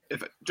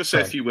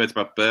 Say a few words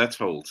about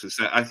Berthold. Is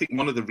that I think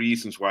one of the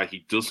reasons why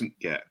he doesn't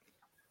get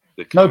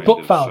the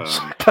Buchwald.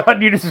 I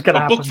knew this was going to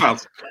happen.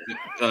 Buchwald.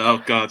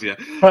 Oh God, yeah.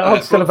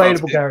 It's still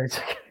available, Gary.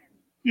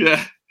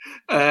 Yeah.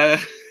 The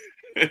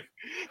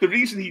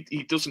reason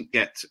he doesn't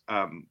get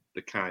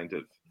the kind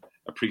of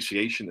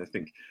appreciation, I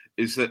think,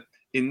 is that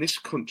in this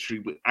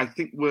country, I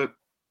think we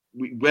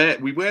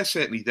were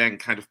certainly then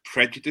kind of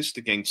prejudiced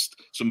against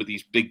some of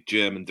these big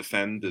German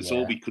defenders. Yeah.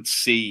 All we could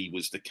see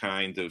was the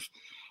kind of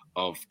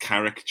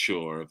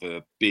caricature of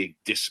a big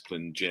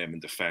disciplined German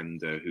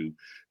defender who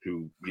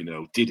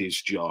did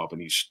his job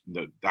and he's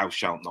thou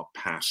shalt not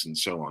pass and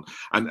so on.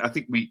 And I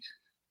think we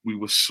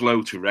were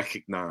slow to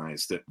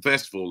recognise that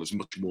first of all there's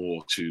much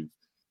more to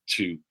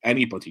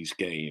anybody's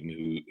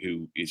game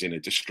who is in a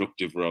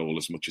destructive role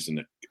as much as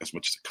a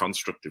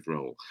constructive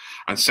role.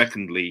 And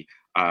secondly,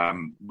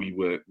 we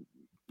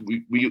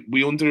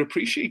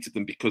underappreciated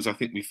them because I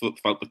think we felt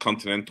the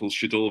Continentals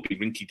should all be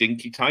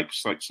rinky-dinky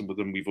types, like some of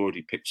them we've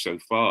already picked so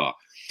far,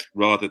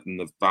 rather than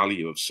the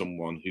value of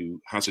someone who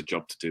has a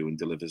job to do and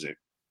delivers it.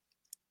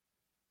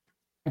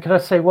 Can I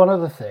say one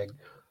other thing?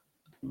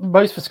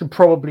 Most of us can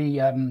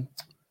probably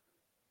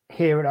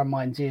hear in our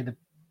mind's ear the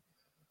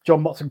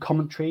John Motson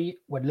commentary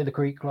when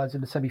Lineker equalised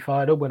in the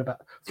semi-final, when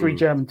about 3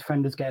 German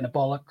defenders getting a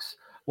bollocks.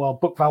 Well,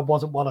 Buchwald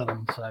wasn't one of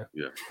them, so...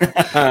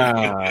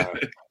 Yeah.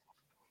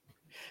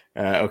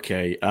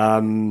 Okay.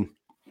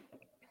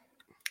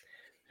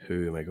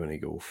 Who am I going to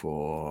go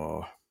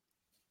for?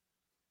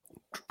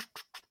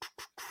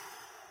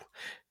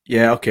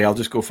 Yeah, okay. I'll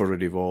just go for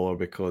Rudi Voller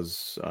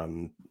because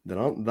there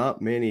aren't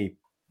that many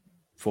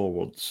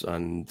forwards,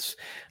 and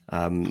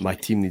my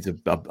team needs a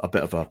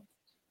bit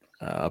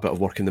of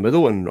work in the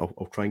middle, and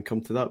I'll try and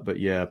come to that. But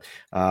yeah,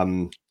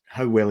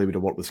 how well he would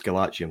have worked with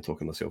Scalacci. I'm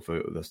talking myself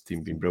out of this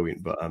team being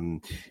brilliant, but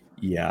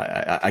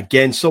yeah,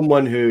 again,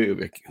 someone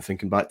who,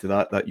 thinking back to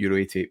that Euro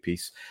 88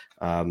 piece,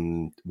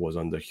 was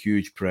under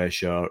huge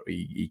pressure.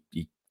 He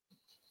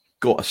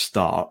got a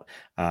start,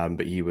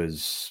 but he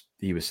was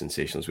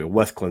sensational as well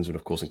with Klinsmann,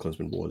 of course, and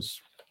Klinsmann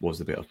was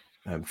the better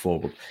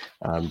forward,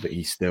 but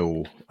he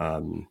still,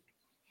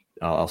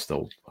 I'll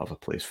still have a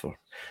place for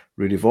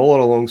Rudi Voller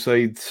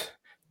alongside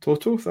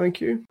Toto. Thank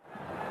you.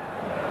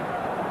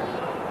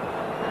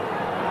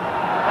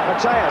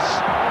 Mateus.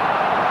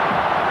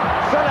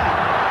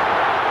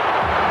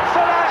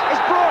 Fuller is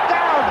brought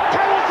down.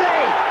 Penalty!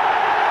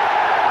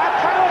 A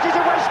penalty to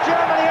West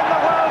Germany in the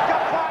World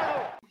Cup final.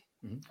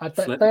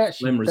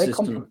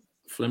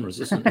 Phlegm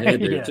resistant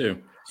hairdo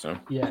too. So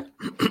yeah,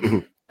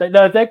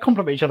 they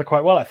complement each other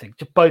quite well. I think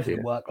just both of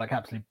them work like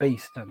absolute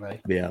beasts, don't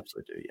they? They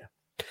absolutely do. Yeah.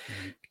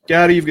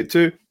 Gary, you've got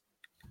 2.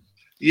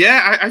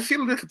 Yeah, I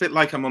feel a little bit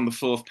like I'm on the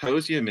 4th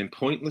podium in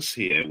Pointless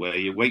here, where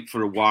you wait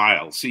for a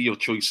while, see your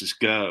choices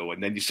go,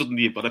 and then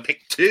you've got to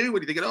pick 2, and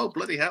you're thinking, oh,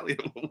 bloody hell,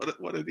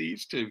 what are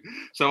these 2?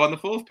 So on the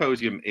 4th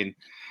podium in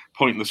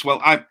Pointless,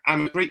 well,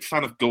 I'm a great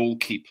fan of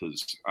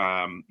goalkeepers.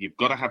 You've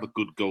got to have a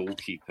good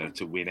goalkeeper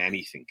to win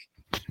anything.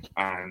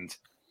 And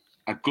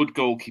a good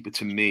goalkeeper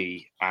to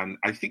me, and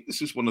I think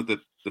this is one of the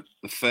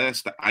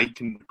first that I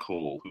can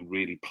recall who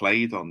really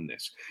played on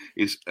this,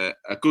 is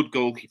a good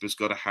goalkeeper's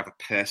got to have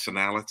a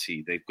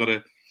personality. They've got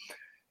to,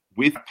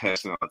 with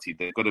personality,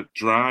 they've got to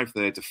drive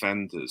their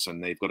defenders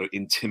and they've got to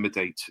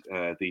intimidate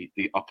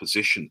the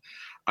opposition.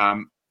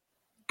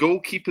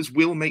 Goalkeepers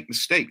will make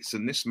mistakes,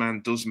 and this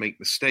man does make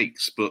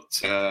mistakes, but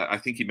I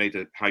think he made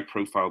a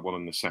high-profile one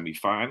in the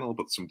semi-final,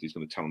 but somebody's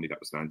going to tell me that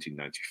was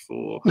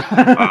 1994.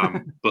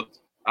 But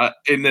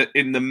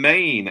in the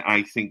main,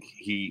 I think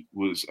he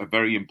was a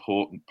very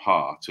important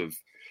part of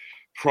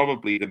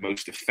probably the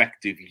most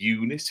effective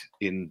unit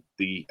in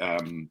the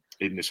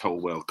in this whole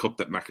World Cup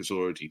that Mac has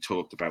already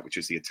talked about, which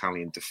is the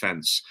Italian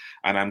defence.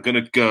 And I'm going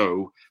to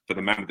go for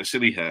the man with the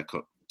silly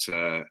haircut,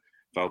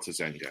 Walter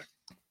Zenga.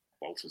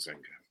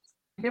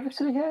 You have a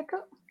silly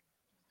haircut?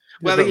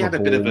 Well, he had a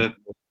bit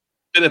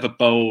of a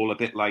bowl, a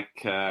bit like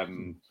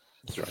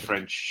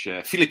French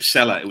Philippe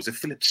Sella. It was a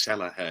Philippe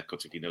Sella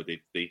haircut, if you know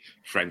the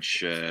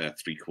French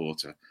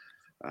 3/4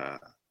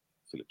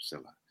 Philippe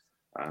Sella.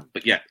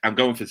 But yeah, I'm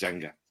going for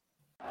Zenga.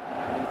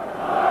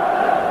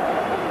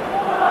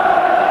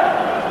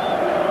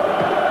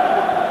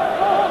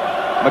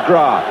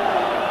 McGrath.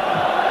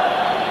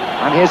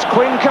 And here's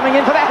Quinn coming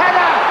in for the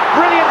header.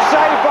 Brilliant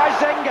save by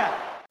Zenga.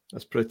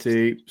 That's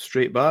pretty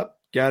straight back.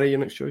 Gary, your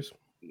next choice.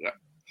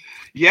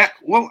 Yeah.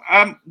 Well,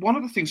 one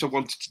of the things I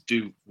wanted to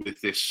do with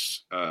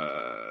this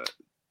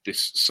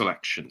this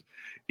selection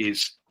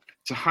is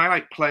to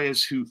highlight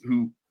players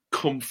who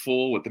come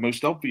forward. The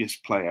most obvious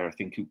player, I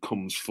think, who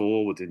comes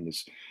forward in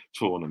this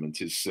tournament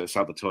is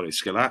Salvatore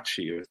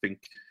Schillaci, who I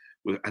think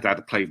had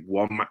either played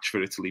one match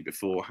for Italy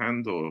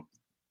beforehand or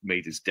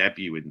made his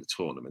debut in the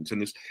tournament. And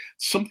there's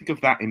something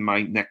of that in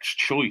my next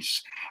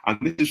choice. And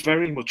this is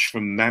very much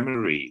from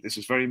memory. This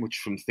is very much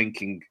from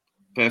thinking,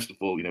 first of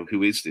all,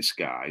 who is this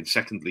guy? And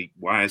secondly,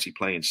 why is he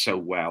playing so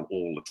well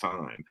all the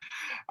time?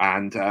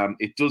 And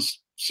it does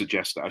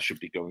suggest that I should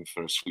be going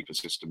for a sweeper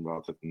system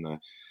rather than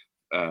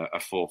a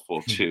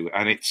 4-4-2.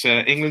 And it's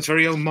England's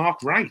very own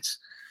Mark Wright,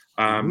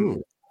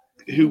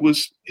 who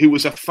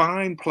was a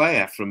fine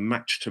player from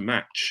match to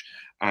match.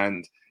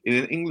 And in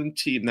an England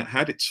team that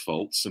had its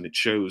faults, and it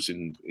shows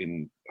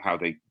in how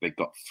they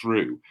got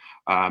through,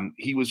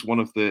 he was one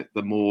of the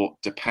more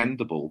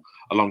dependable,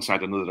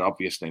 alongside another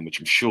obvious name, which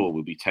I'm sure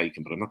will be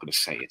taken, but I'm not going to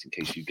say it in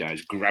case you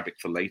guys grab it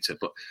for later.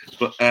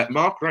 But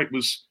Mark Wright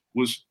was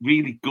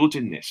really good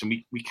in this, and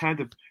we kind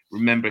of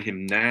remember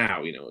him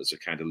now, as a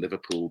kind of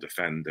Liverpool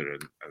defender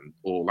and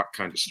all that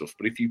kind of stuff.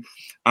 But if you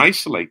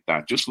isolate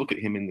that, just look at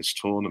him in this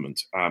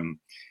tournament.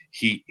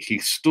 He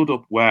stood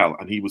up well,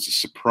 and he was a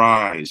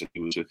surprise.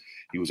 He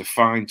was a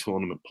fine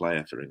tournament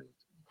player for England.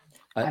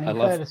 I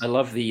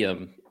love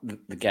the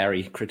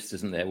Gary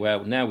criticism there.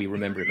 Well, now we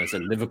remember him as a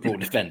Liverpool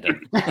defender.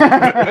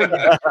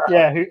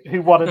 Yeah,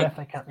 who won an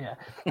FA Cup. Yeah,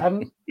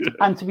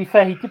 and to be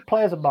fair, he did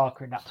play as a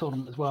marker in that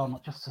tournament as well,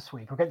 not just a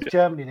sweeper. Against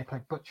Germany, they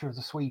played Butcher as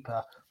a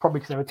sweeper,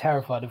 probably because they were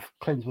terrified of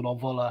Klinsmann or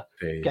Voller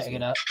getting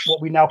in what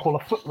we now call a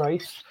foot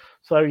race.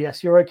 So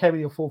yes, you're okay with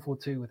your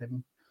 4-4-2 with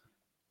him.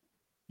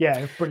 Yeah,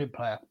 a brilliant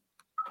player.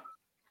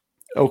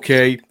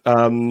 Okay.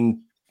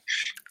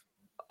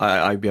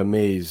 I'd be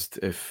amazed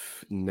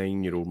if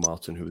 9-year-old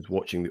Martin, who was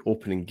watching the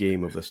opening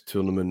game of this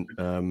tournament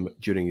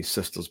during his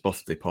sister's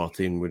birthday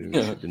party and would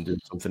have been doing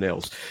something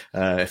else,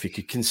 if he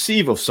could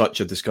conceive of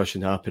such a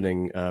discussion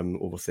happening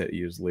over 30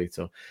 years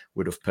later,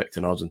 would have picked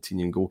an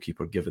Argentinian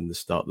goalkeeper given the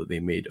start that they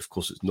made. Of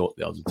course, it's not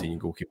the Argentinian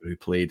goalkeeper who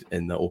played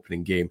in that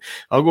opening game.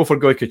 I'll go for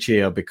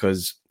Goycochea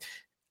because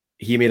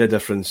he made a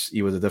difference.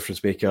 He was a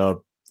difference maker.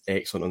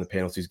 Excellent on the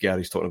penalties.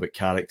 Gary's talking about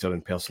character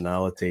and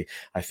personality.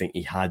 I think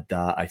he had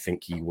that. I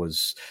think he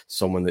was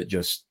someone that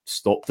just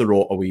stopped the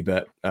rot a wee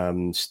bit,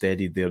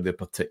 steadied their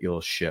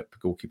particular ship.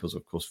 Goalkeepers,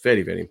 of course,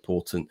 very, very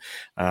important.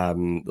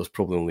 There's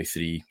probably only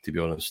 3, to be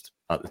honest,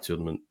 at the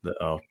tournament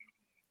that are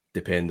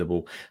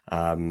dependable.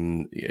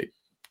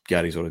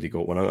 Gary's already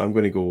got one. I'm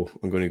going to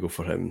go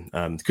for him.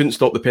 Couldn't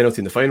stop the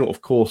penalty in the final,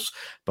 of course,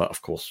 but of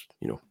course,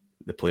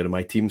 the player of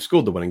my team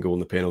scored the winning goal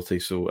in the penalty,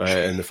 so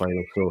in the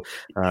final. So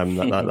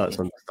that's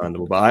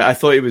understandable. But I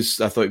thought he was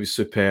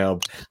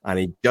superb, and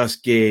he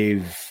just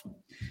gave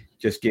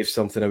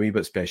something a wee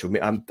bit special.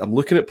 I'm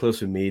looking at players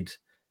who made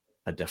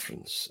a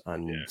difference,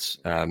 and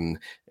in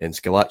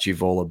Schillaci,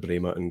 Voller,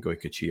 Bremer, and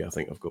Goycochea, I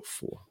think I've got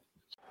 4.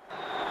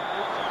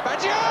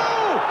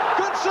 Badiou!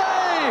 Good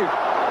save!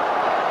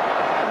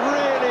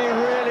 Really,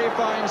 really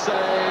fine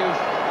save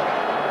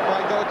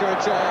by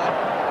Gokocha.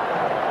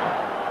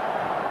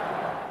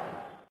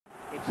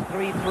 It's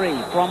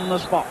 3-3 from the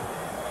spot.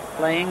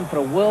 Playing for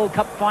a World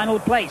Cup final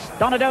place.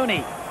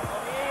 Donadoni.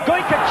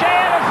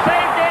 Goikoetxea has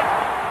saved it.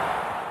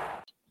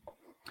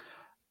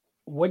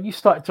 When you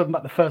started talking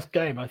about the first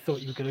game, I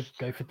thought you were going to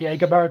go for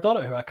Diego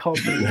Maradona, who I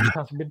can't believe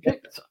hasn't been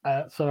picked.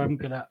 So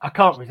I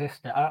can't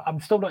resist it. I'm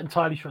still not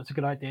entirely sure it's a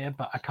good idea,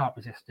 but I can't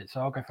resist it.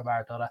 So I'll go for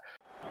Maradona.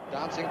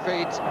 Dancing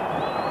feet.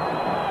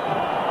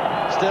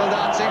 Still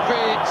dancing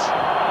feet.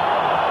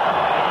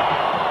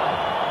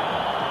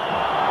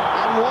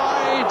 And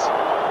wide.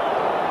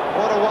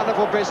 What a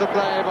wonderful piece of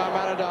play by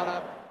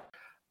Maradona.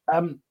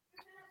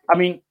 I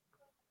mean,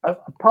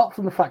 apart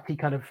from the fact he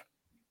kind of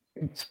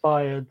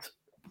inspired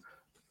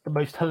the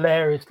most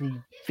hilariously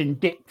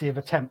vindictive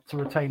attempt to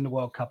retain the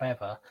World Cup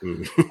ever.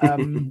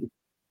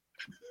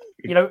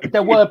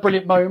 There were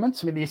brilliant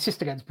moments. I mean, the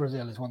assist against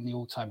Brazil is one of the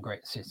all-time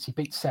great assists. He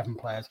beat 7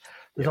 players.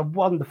 There's a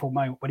wonderful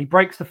moment when he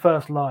breaks the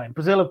first line.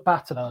 Brazil have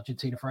battered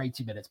Argentina for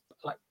 80 minutes,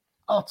 like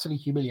utterly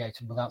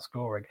humiliated without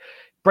scoring.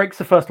 Breaks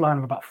the first line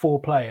of about 4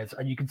 players,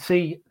 and you can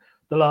see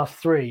the last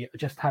 3 are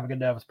just having a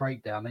nervous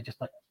breakdown. They're just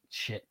like,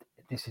 shit,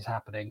 this is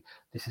happening.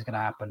 This is going to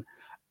happen.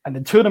 And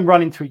then 2 of them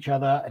run into each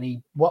other,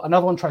 and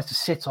another one tries to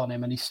sit on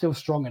him, and he's still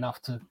strong enough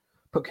to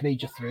put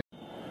Caniggia through.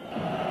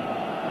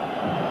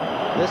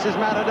 This is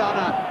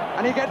Maradona,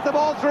 and he gets the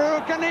ball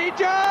through.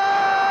 Caniggia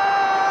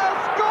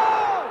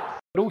scores!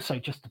 But also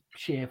just the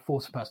sheer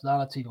force of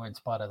personality, the way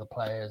inspired other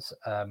players.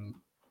 And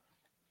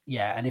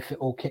if it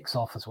all kicks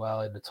off as well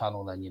in the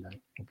tunnel, then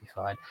he'll be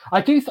fine. I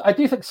do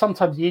think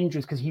sometimes the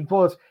injuries, because he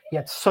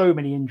had so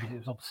many injuries, it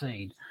was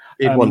obscene.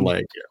 He had one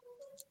leg,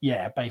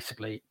 yeah,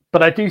 basically.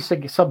 But I do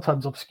think it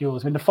sometimes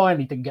obscures. I mean, the final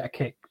he didn't get a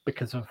kick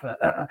because of.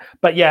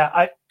 But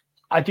yeah,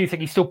 I do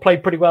think he still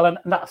played pretty well, and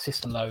that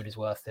assist alone is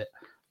worth it.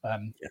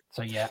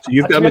 So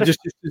you've got just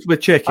we're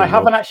checking. I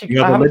haven't actually.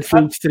 You have a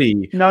midfield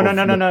 3. No.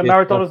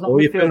 Maradona's not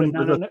midfield.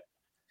 No.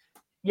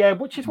 Yeah,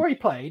 which is where he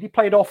played. He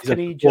played off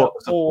Caniggia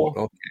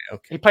or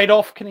he played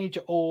off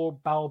Caniggia or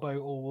Balbo,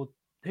 or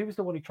who was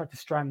the one who tried to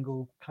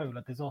strangle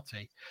Cola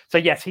Dezzotti. So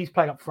yes, he's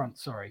playing up front.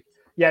 Sorry.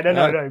 Yeah,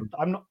 no.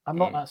 I'm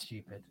not that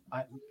stupid.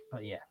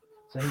 But yeah.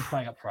 So he's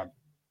playing up front,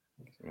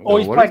 or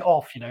he's playing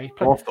off. He's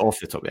playing off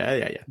the top.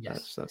 Yeah.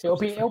 Yes, it'll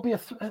be a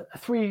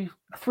 3-1,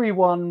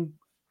 4-1-1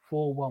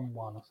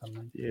 or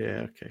something.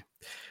 Yeah. Okay.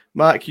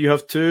 Mark, you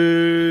have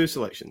 2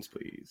 selections,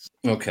 please.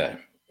 Okay.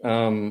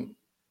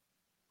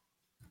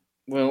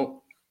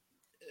 Well,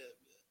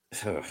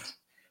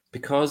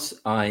 because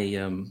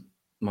I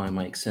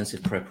my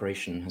extensive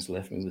preparation has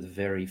left me with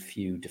very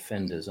few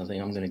defenders, I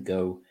think I'm going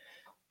to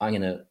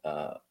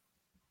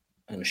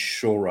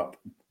shore up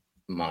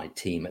my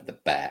team at the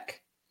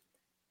back,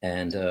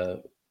 and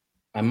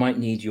I might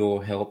need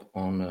your help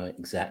on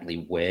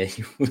exactly where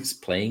he was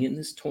playing in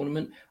this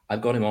tournament.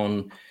 I've got him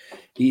on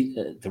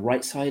the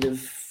right side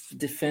of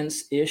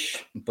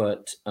defense-ish,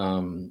 but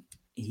I'm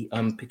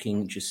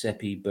picking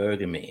Giuseppe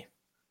Bergami.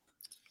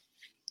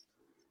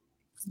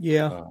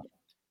 Yeah,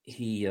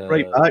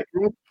 right back.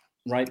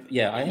 Right,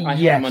 yeah, I have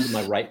him under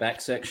my right back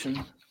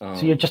section.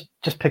 So you're just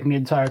picking the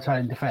entire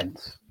Italian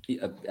defense,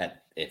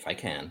 if I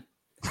can.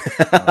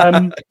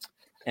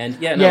 And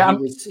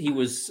he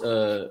was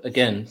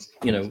again,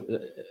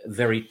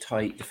 very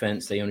tight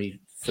defense.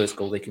 First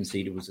goal they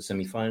conceded was a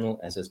semi-final,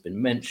 as has been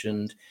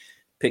mentioned.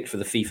 Picked for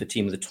the FIFA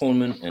team of the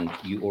tournament, and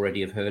you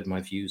already have heard my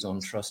views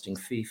on trusting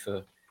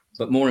FIFA.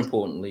 But more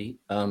importantly,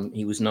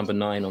 he was number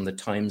 9 on the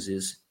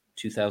Times'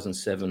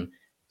 2007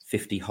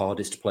 50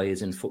 hardest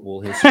players in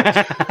football history.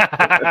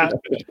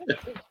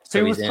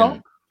 So he's top?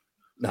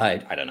 I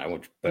don't know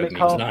what Bergami's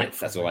 9th.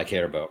 That's all I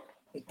care about.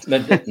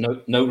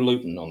 No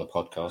Luton on the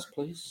podcast,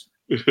 please.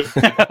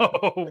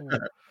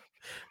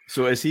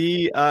 So is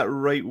he at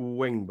right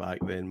wing back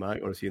then,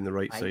 Mac, or is he in the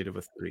right side of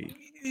a 3?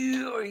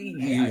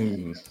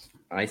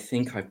 I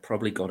think I've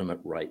probably got him at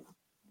right.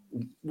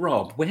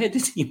 Rob, where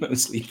did he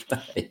mostly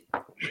play?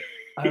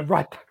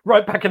 Right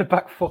back in the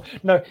back 4.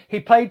 No, he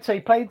played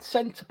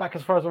centre back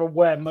as far as I'm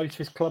aware most of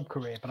his club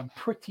career, but I'm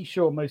pretty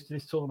sure most of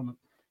this tournament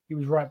he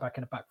was right back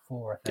in the back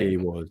 4. I think he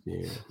was.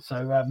 Yeah.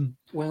 So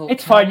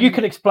it's fine. You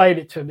can explain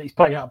it to him that he's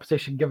playing out of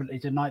position, given that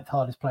he's the 9th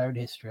hardest player in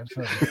history. I'm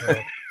sure.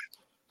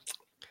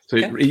 So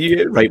are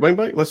you right wing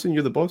back? Listen,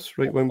 you're the boss.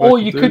 Right wing back. Or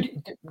you could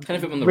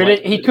kind of on the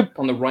right. He could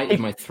on the right of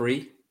my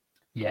 3.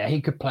 Yeah, he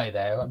could play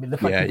there. I mean, the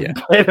fact he didn't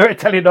play there at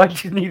Italian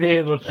 90s is neither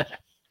here nor there.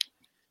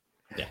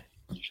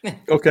 Yeah.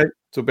 Okay,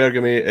 so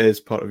Bergami is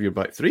part of your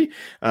back 3,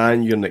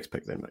 and your next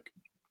pick then, Mick.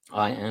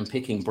 I am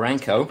picking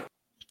Branco.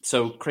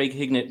 So Craig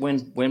Hignett,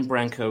 when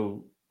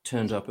Branco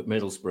turned up at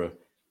Middlesbrough,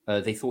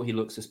 they thought he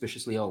looked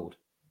suspiciously old.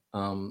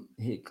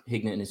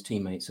 Hignett and his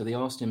teammates. So they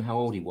asked him how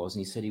old he was,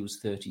 and he said he was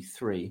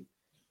 33.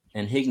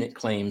 And Hignett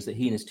claims that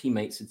he and his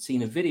teammates had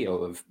seen a video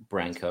of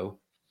Branco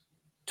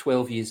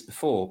 12 years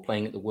before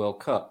playing at the World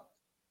Cup,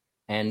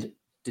 and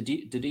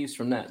deduced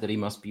from that he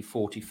must be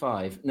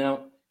 45.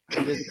 Now,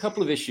 there's a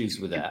couple of issues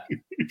with that.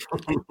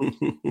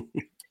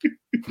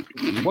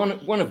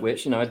 One of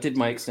which, I did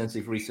my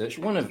extensive research.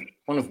 One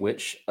of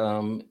which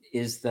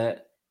is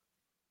that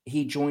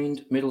he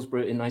joined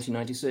Middlesbrough in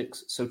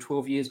 1996. So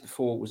 12 years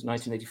before was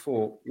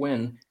 1984,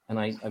 when, and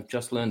I've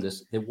just learned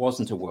this, there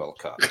wasn't a World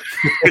Cup.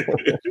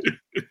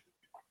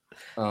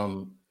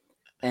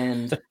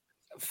 And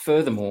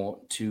furthermore,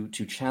 to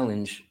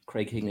challenge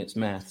Craig Hignett's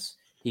maths,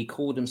 he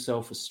called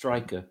himself a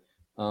striker,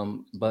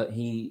 but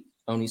he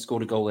only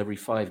scored a goal every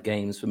 5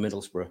 games for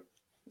Middlesbrough.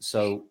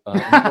 So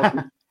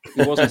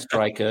he wasn't a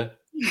striker.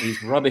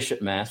 He's rubbish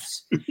at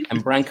maths.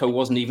 And Branco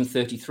wasn't even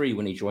 33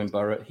 when he joined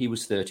Borough. He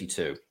was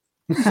 32.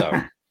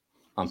 So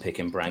I'm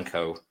picking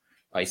Branco,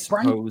 I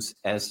suppose,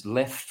 as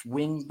left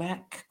wing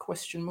back, ?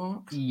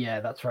 Yeah,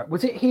 that's right.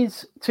 Was it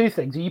his two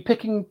things? Are you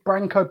picking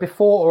Branco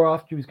before or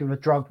after he was given a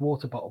drugged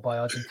water bottle by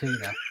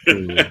Argentina?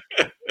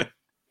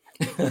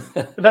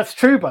 That's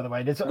true, by the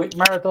way. There's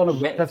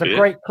Maradona. There's a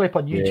great clip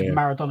on YouTube. Yeah.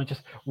 Maradona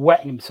just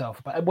wetting himself.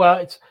 But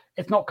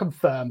it's not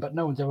confirmed, but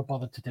no one's ever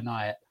bothered to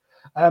deny it.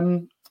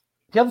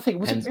 The other thing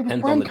was it was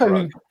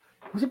Branco.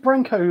 Was it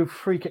Branco who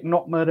free kick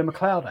knocked Murdo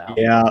McLeod out?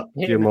 Yeah,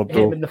 hit him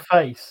in the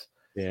face.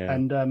 Yeah,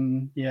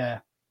 and yeah.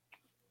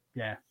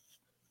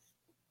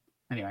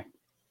 Anyway,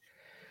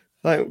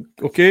 right,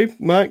 okay,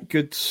 Matt,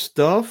 good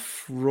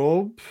stuff.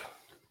 Rob,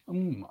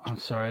 I'm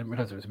sorry, I didn't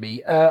realize it was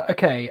me.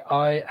 Okay,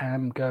 I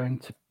am going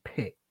to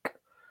pick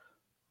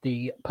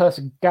the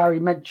person Gary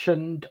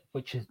mentioned,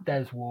 which is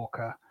Des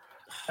Walker,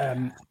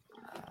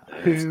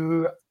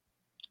 who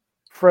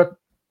for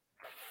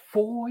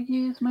 4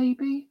 years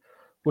maybe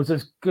was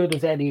as good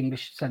as any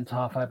English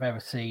centre-half I've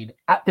ever seen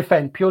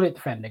purely at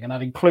defending, and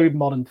I'd include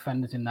modern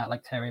defenders in that,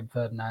 like Terry and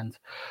Ferdinand.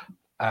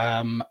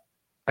 I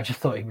just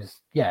thought he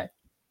was,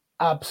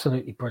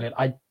 absolutely brilliant.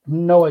 I had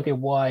no idea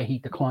why he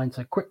declined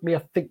so quickly.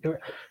 I think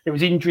it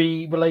was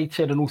injury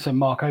related and also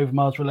Mark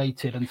Overmars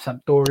related and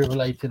Sampdoria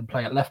related and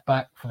playing at left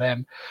back for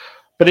them.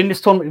 But in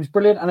this tournament, he was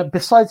brilliant. And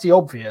besides the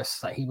obvious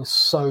that he was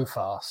so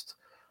fast,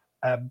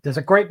 there's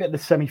a great bit in the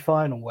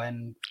semi-final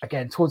when,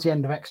 again, towards the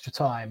end of extra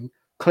time,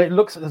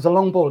 there's a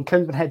long ball and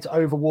Klinsmann heads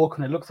over Walker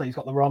and it looks like he's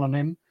got the run on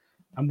him.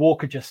 And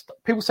Walker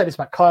people say this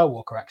about Kyle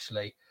Walker,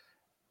 actually,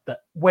 that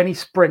when he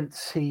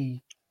sprints,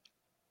 he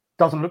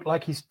doesn't look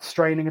like he's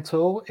straining at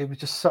all. It was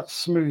just such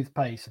smooth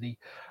pace and he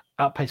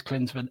outpaced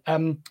Klinsmann.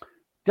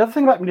 The other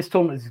thing about this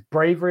tournament is his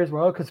bravery as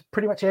well, because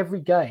pretty much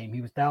every game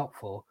he was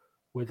doubtful.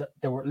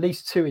 There were at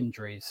least 2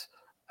 injuries.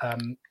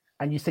 And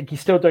you think he's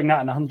still doing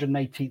that in the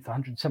 118th,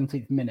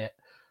 117th minute.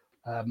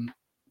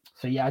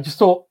 I just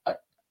thought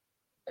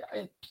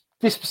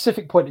this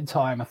specific point in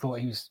time, I thought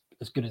he was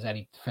as good as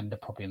any defender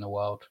probably in the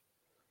world.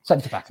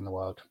 Centre-back in the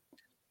world.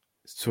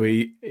 So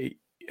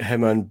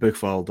him and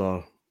Buchwald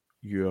are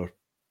your...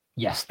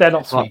 Yes, they're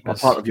not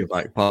sweepers. Part of your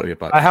back.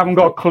 I haven't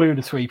got a clue who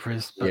the sweeper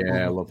is.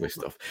 Yeah, lovely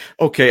stuff.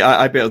 Okay,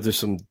 I better do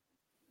some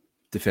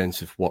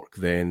defensive work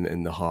then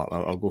in the heart.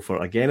 I'll go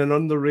for, again, an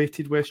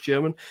underrated West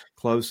German,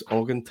 Klaus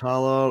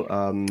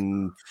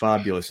Augenthaler.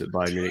 Fabulous at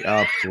Bayern Munich.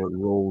 Absolute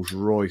Rolls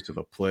Royce of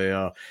a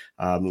player.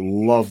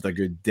 Loved a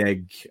good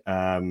dig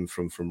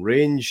from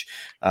range.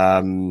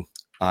 So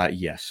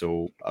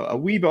a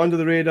wee bit under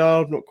the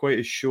radar, not quite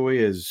as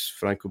showy as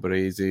Franco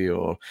Baresi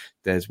or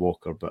Des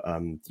Walker, but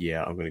I'm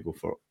going to go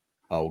for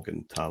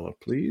Augenthaler,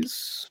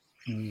 please.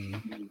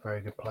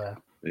 Very good player.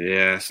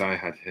 Yes, I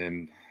had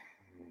him.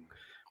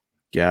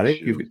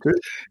 Gary, you've got 2?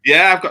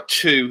 Yeah, I've got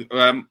 2.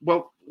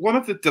 Well, one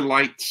of the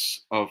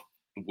delights of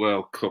the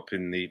World Cup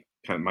in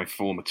my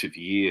formative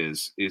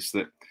years is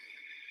that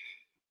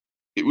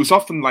it was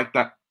often like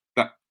that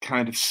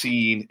kind of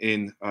scene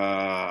in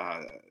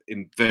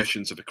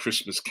versions of A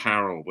Christmas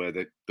Carol where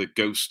the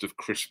ghost of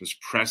Christmas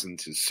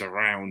present is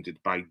surrounded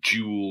by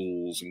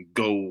jewels and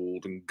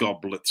gold and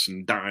goblets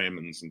and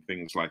diamonds and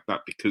things like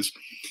that, because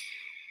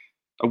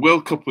a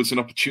World Cup was an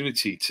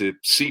opportunity to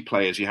see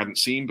players you hadn't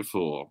seen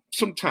before.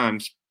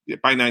 Sometimes,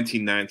 by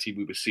 1990,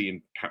 we were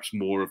seeing perhaps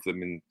more of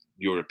them in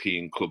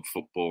European club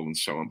football and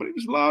so on, but it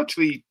was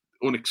largely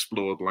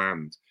unexplored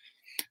land.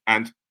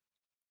 And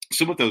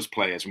some of those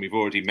players, and we've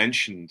already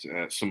mentioned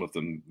some of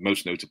them,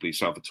 most notably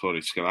Salvatore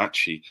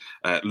Schillaci,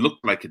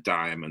 looked like a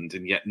diamond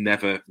and yet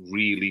never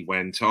really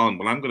went on.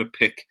 Well, I'm going to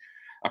pick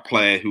a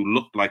player who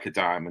looked like a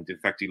diamond. In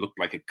fact, he looked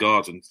like a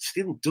god and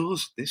still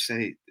does at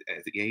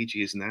the age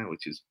he is now,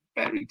 which is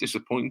very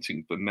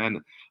disappointing for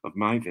men of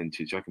my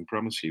vintage, I can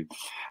promise you.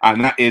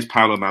 And that is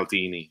Paolo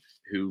Maldini,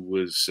 who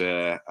was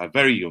a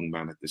very young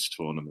man at this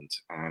tournament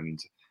and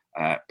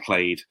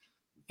played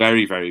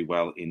very, very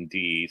well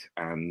indeed,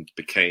 and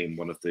became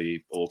one of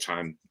the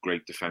all-time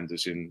great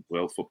defenders in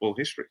world football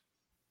history.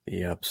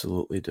 He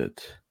absolutely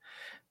did.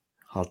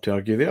 Hard to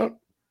argue there.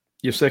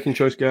 Your second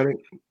choice, Gary?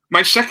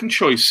 My second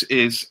choice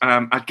is,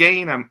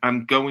 again,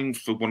 I'm going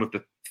for one of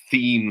the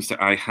themes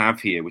that I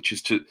have here, which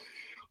is to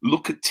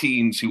look at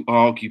teams who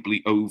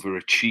arguably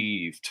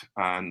overachieved,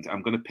 and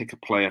I'm going to pick a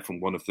player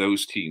from one of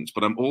those teams,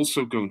 but I'm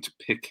also going to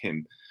pick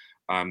him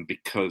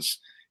because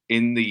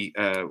in the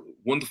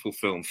wonderful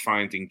film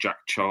Finding Jack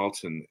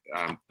Charlton,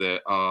 there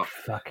are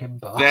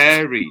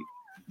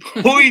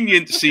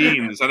poignant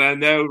scenes. And I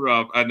know,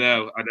 Rob, I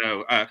know.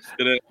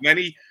 There are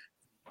many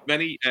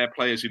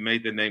players who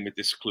made their name with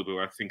this club who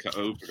I think are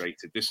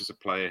overrated. This is a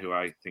player who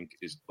I think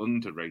is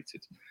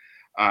underrated.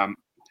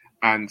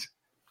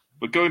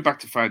 But going back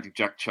to Finding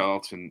Jack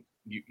Charlton,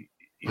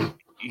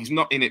 he's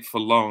not in it for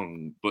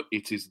long, but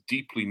it is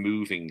deeply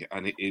moving,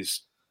 and it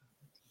is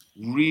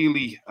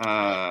really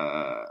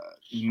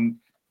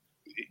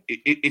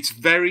it's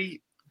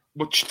very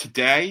much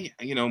today.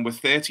 And we're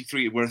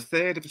 33, we're a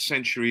third of a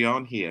century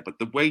on here, but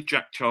the way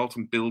Jack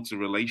Charlton builds a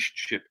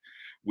relationship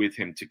with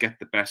him to get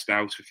the best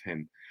out of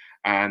him,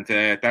 and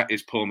that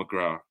is Paul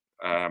McGrath,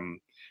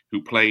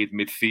 who played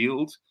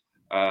midfield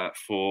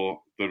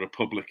for the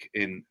Republic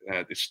in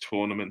this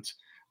tournament.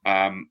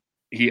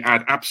 He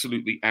had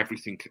absolutely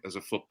everything as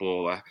a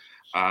footballer.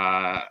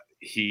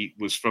 He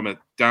was from a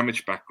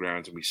damaged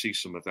background, and we see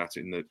some of that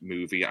in the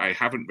movie. I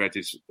haven't read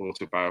his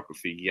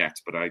autobiography yet,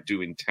 but I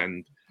do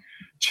intend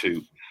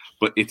to.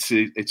 But it's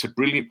a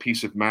brilliant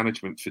piece of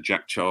management for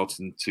Jack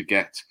Charlton to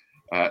get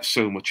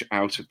so much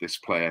out of this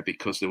player,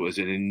 because there was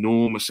an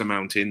enormous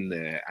amount in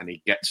there, and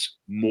he gets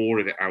more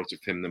of it out of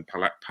him than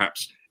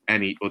perhaps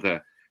any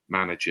other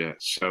manager.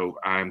 So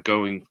I'm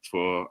going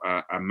for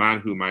a man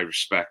whom I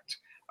respect,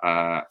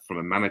 from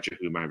a manager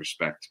whom I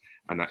respect,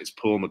 and that is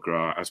Paul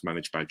McGrath, as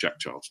managed by Jack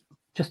Charlton.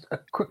 Just a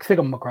quick thing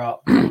on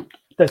McGrath.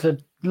 There's a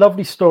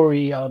lovely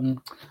story. I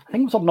think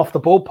it was on Off the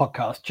Ball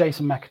podcast.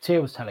 Jason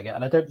McAteer was telling it,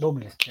 and I don't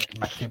normally listen to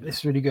Jason McAteer, but this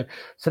is really good.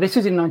 So this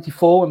is in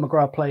 '94 when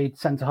McGrath played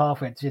centre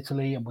half, went to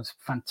Italy, and was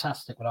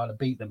fantastic when Ireland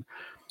beat them.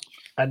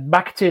 And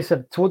McAteer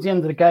said towards the end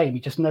of the game, he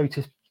just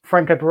noticed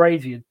Franco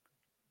Baresi had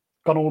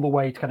gone all the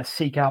way to kind of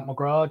seek out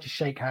McGrath, just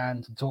shake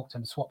hands and talk to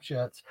him, swap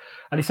shirts.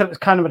 And he said it was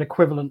kind of an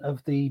equivalent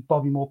of the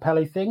Bobby Moore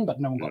Pele thing, but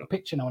no one got a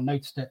picture, no one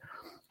noticed it.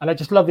 And I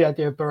just love the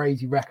idea of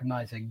Baresi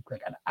recognising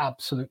like an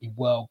absolutely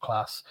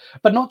world-class,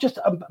 but not just,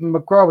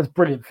 McGrath was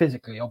brilliant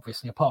physically,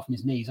 obviously, apart from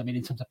his knees, I mean,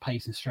 in terms of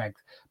pace and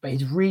strength, but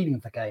his reading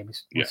of the game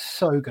was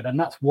so good. And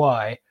that's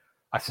why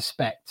I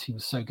suspect he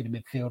was so good in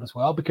midfield as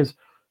well, because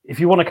if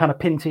you want to kind of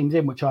pin teams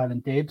in, which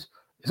Ireland did,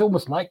 it's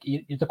almost like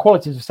the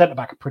qualities of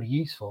centre-back are pretty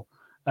useful.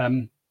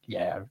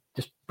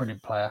 Just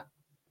brilliant player.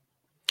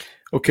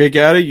 Okay,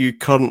 Gary, you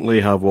currently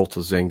have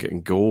Walter Zengat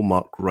in goal,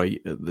 Mark Wright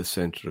at the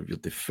centre of your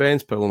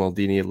defence, Paolo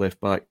Maldini at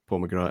left back,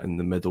 Paul McGrath in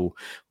the middle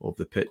of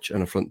the pitch,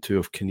 and a front two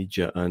of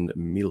Caniggia and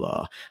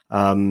Mila.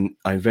 I'm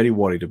very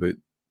worried about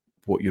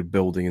what you're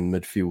building in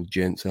midfield,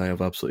 gents. I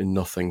have absolutely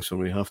nothing, so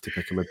we have to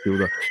pick a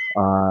midfielder.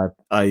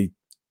 I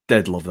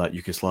did love that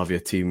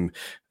Yugoslavia team.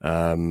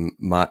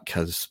 Mac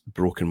has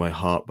broken my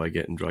heart by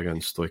getting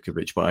Dragan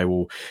Stojkovic, but I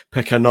will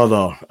pick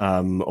another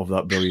of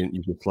that brilliant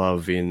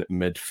Yugoslavian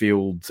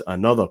midfield,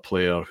 another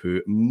player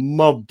who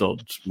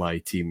murdered my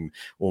team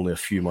only a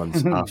few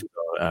months after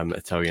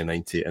Italia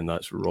 90, and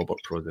that's Robert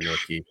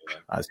Prozinecki.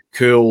 As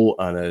cool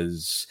and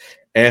as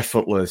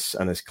effortless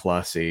and as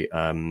classy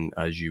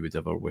as you would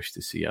ever wish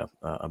to see a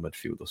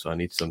midfielder. So I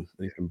need some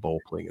ball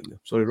playing in there.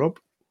 Sorry, Rob?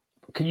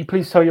 Can you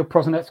please tell your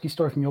Prozinecki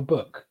story from your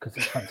book? Because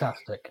it's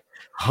fantastic.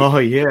 Oh,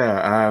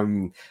 yeah.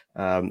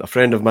 A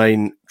friend of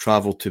mine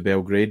travelled to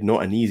Belgrade,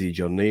 not an easy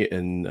journey,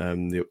 in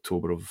the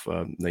October of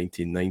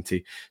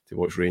 1990 to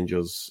watch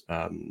Rangers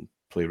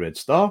play Red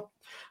Star,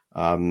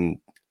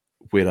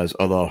 whereas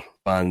other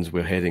fans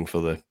were heading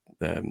for the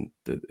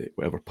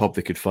whatever pub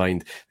they could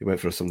find. They went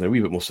for something a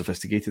wee bit more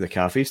sophisticated, a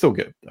cafe. Still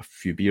get a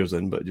few beers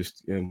in, but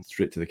just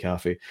straight to the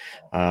cafe.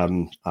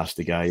 Asked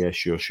the guy,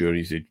 sure.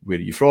 He said, where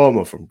are you from?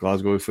 Or from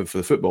Glasgow for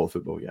the football.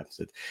 Yeah. I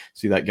said,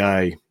 see that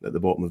guy at the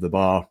bottom of the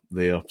bar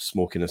there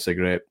smoking a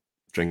cigarette,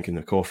 drinking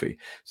a coffee?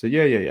 So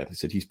yeah. He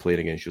said, he's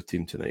playing against your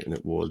team tonight. And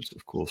it was,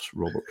 of course,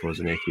 Robert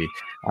Prozinecki,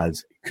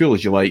 as cool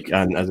as you like.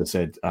 And as I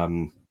said,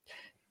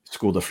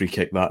 scored a free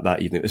kick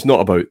that evening. It's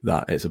not about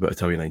that. It's about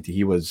Italia 90.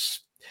 He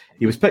was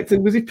picked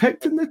in. Was he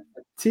picked in the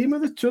team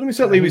of the tournament?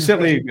 He was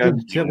certainly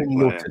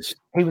noticed.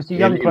 He was the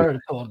young player of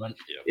the tournament.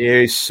 Yeah,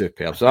 he's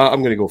superb. So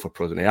I'm going to go for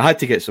Prozinecki. I had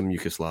to get some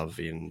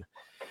Yugoslavian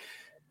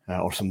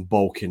or some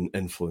Balkan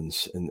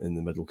influence in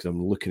the middle, because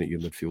I'm looking at your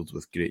midfields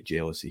with great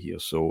jealousy here.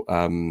 So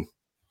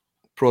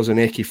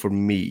Prozinecki for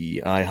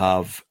me. I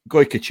have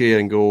Gojkovic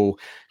in goal,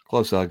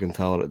 Klaus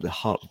Argenthaler at the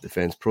heart of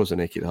defence,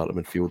 Prozinecki at the heart of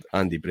midfield,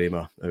 Andy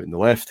Brema out in the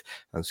left,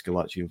 and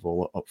Schillaci and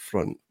Vola up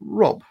front.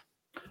 Rob?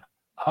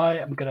 I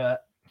am going to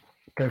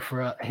go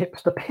for a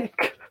hipster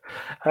pick.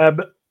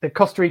 The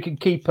Costa Rican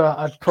keeper,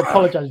 I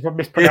apologise for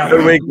mispronouncing.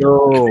 Here we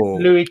go.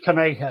 Luis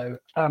Conejo,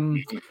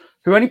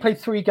 who only played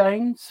 3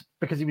 games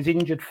because he was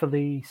injured for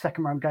the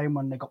second round game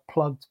when they got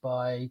plugged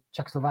by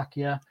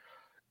Czechoslovakia.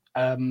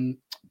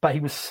 But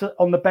he was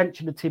on the bench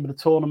in the team of the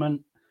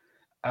tournament.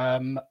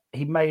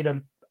 He made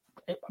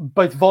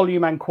both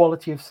volume and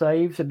quality of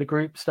saves in the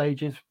group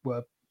stages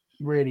were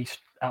really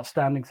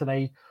outstanding. So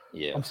they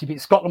obviously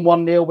beat Scotland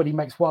 1-0 when he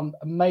makes one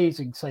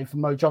amazing save for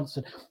Mo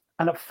Johnston.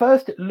 And at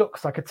first it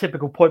looks like a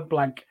typical point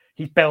blank.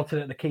 He's belted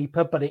at the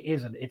keeper, but it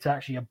isn't. It's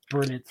actually a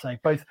brilliant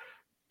save, both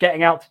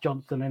getting out to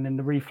Johnston and then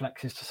the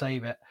reflexes to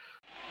save it.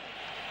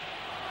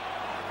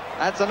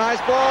 That's a nice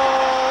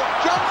ball.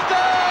 Johnston!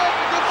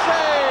 Good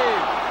save!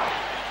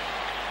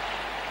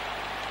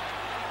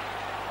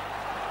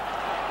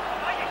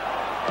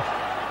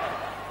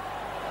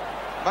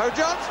 Mo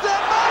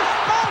Johnston,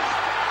 post!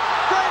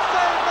 Great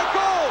save,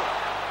 McCall!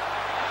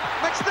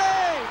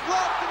 McStay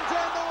blocked and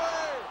turned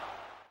away.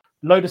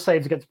 Load of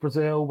saves against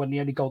Brazil when the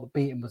only goal that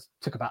beat him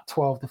took about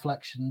 12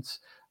 deflections.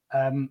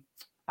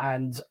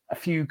 And a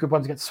few good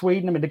ones against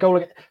Sweden. I mean, the goal,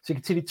 so he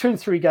conceded 2 in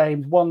 3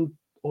 games, 1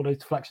 all those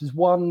deflections.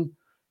 1,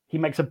 he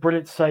makes a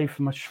brilliant save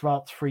from a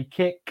Schwarz free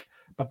kick,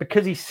 but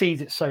because he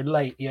sees it so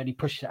late, he only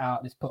pushes it out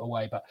and it's put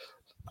away. But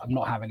I'm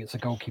not having it's a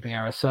goalkeeping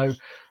error. So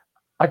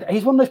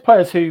he's one of those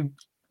players who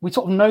we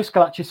sort of know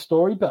Scalacci's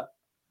story, but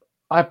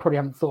I probably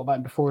haven't thought about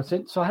him before or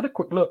since. So I had a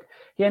quick look.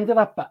 He ended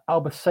up at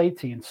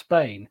Albacete in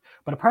Spain,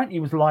 but apparently he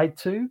was lied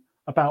to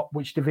about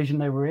which division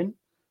they were in.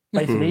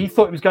 Basically, he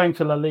thought he was going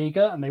to La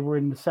Liga, and they were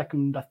in the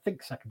second.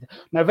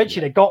 Now,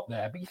 eventually they got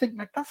there, but you think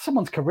that's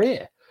someone's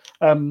career.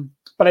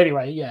 But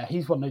anyway, yeah,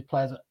 he's one of those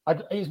players.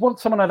 He's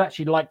someone I'd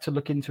actually like to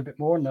look into a bit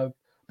more and know a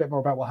bit more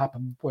about what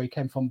happened, where he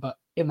came from. But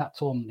in that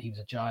tournament, he was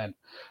a giant.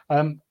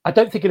 I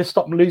don't think it'd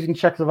stop them losing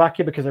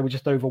Czechoslovakia because they were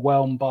just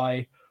overwhelmed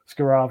by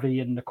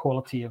Skaravi and the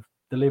quality of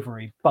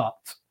delivery. But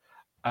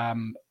I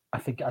don't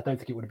think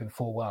it would have been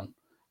 4-1.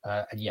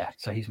 And yeah,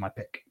 so he's my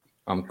pick.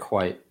 I'm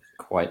quite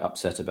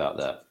upset about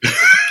that.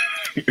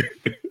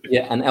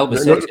 Yeah, and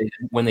Albacete,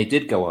 when they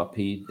did go up,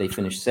 they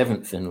finished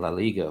 7th in La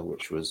Liga,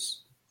 which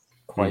was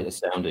quite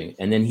astounding.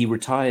 And then he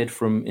retired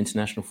from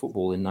international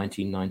football in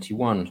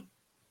 1991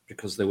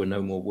 because there were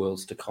no more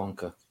worlds to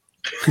conquer.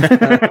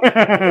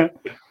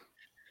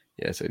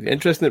 Yeah, so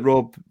interesting that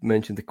Rob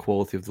mentioned the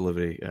quality of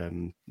delivery.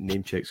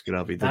 Name check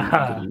Scaravi,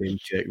 didn't name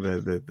check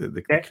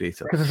the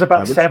creator. Because it's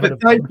about 7 of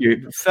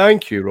them.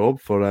 Thank you,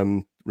 Rob, for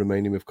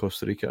reminding me of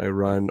Costa Rica. I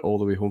ran all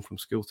the way home from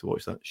school to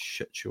watch that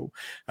shit show.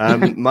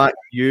 Matt,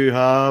 you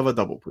have a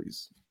double,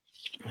 please.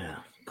 Yeah,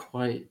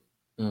 quite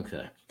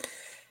okay.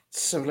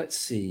 So let's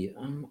see.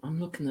 I'm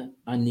looking at.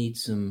 I need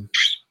some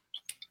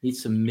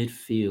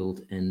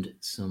midfield and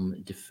some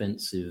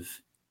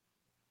defensive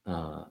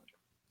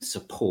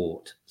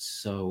support.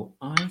 So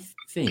I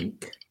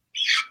think.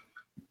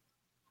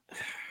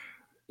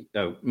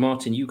 Oh,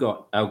 Martin, you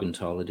got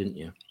Augenthaler, didn't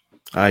you?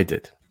 I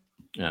did.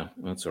 Yeah,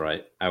 that's all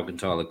right.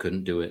 Augenthaler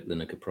couldn't do it.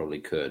 Lineker probably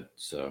could.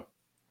 So,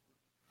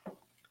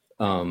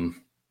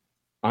 I'm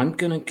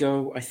gonna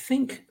go. I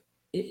think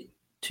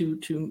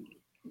to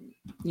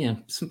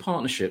some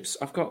partnerships.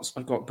 I've got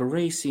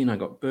Baresi and I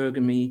got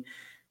Bergamy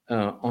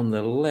on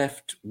the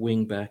left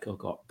wing back. I've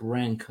got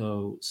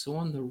Branco. So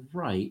on the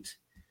right,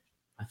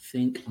 I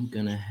think I'm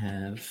gonna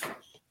have.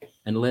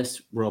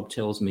 Unless Rob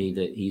tells me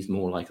that he's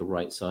more like a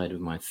right side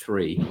of my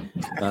 3,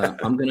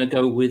 I'm gonna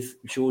go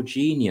with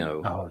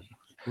Jorginho. Oh.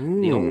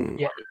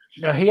 Yeah,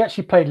 no, he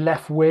actually played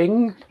left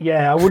wing.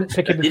 Yeah, I wouldn't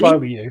pick him if I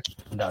were you.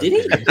 No, did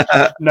he?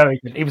 No, he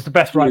didn't. He was the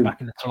best right back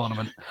in the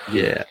tournament.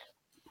 Yeah,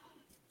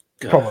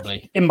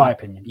 probably, in my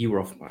opinion. You were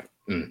off my.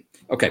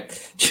 Okay,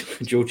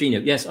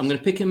 Jorginho. Yes, I'm going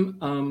to pick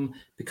him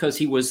because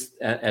he was,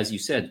 as you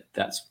said,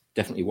 that's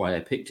definitely why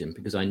I picked him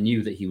because I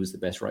knew that he was the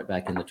best right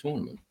back in the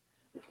tournament.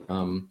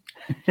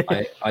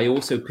 I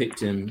also picked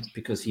him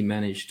because he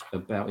managed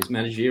about his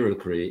managerial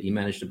career. He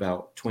managed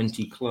about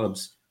 20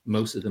 clubs.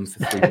 Most of them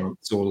for 3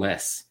 months or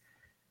less.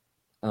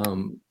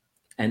 And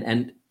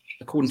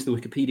according to the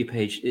Wikipedia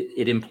page,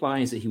 it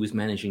implies that he was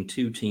managing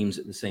 2 teams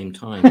at the same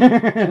time.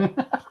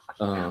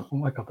 Oh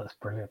my God, that's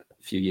brilliant.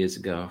 A few years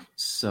ago.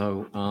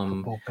 So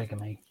football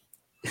bigamy.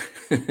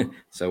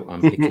 So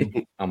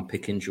I'm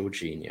picking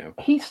Jorginho.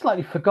 He's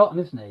slightly forgotten,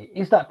 isn't he?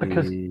 Is that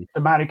because the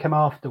man who came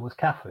after was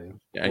Cafu?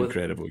 Yeah,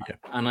 incredible. Yeah.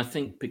 And I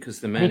think because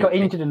the man he got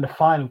injured in the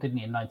final, didn't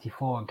he, in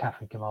 '94, and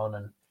Cafu came on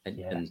and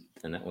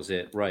that was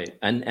it, right?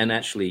 And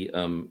actually,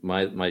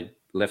 my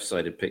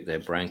left-sided pick there,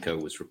 Branco,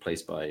 was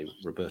replaced by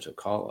Roberto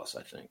Carlos,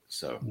 I think.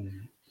 So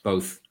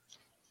both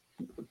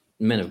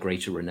men of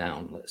greater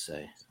renown, let's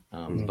say,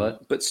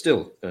 but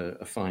still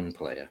a fine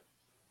player.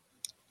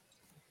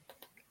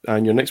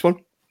 And your next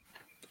one?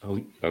 Oh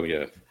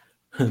yeah.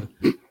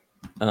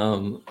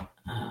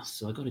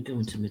 So I got to go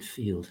into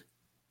midfield,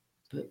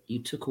 but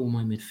you took all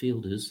my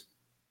midfielders.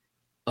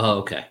 Oh,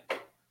 okay.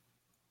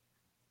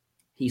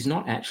 He's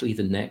not actually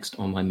the next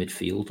on my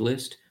midfield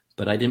list,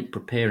 but I didn't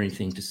prepare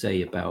anything to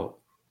say about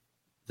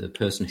the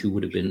person who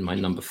would have been my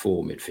number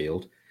 4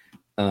 midfield.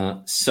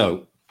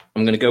 So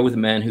I'm going to go with a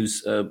man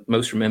who's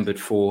most remembered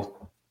for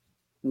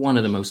one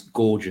of the most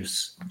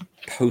gorgeous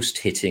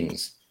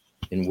post-hittings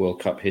in World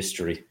Cup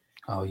history.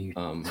 Oh, you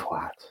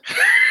twat.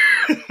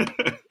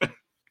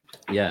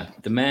 Yeah,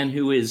 the man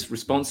who is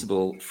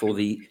responsible for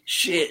the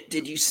shit,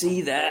 did you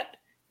see that?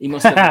 He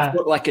must have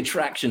looked like a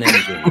traction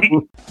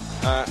engine.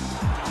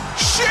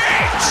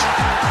 Shit!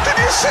 Did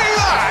you see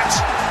that?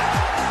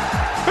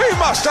 He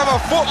must have a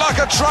foot like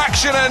a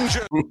traction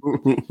engine.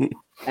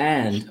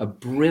 And a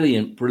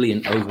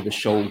brilliant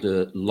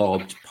over-the-shoulder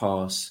lobbed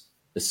pass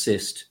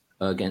assist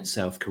against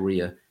South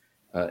Korea.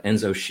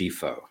 Enzo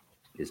Schifo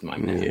is my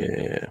man.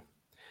 Yeah,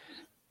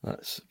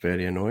 that's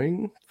very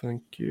annoying.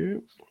 Thank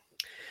you.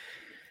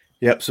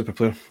 Yep, super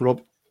player.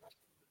 Rob?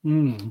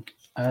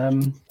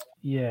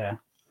 Yeah,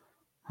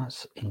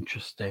 that's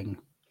interesting.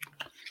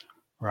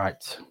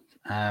 Right.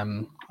 I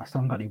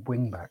still haven't got any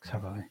wing backs,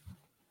 have I?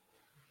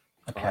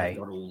 Okay. I've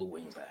got all the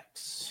wing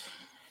backs.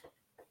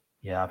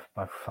 Yeah,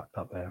 I've fucked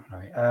up there.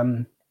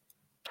 Right.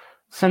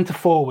 Centre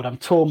forward, I'm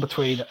torn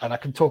between, and I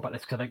can talk about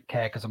this because I don't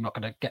care because I'm not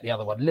going to get the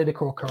other one,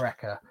 Lineker or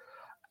Koreka.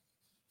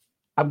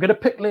 I'm going to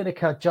pick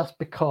Lineker just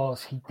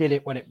because he did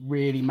it when it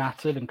really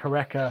mattered, and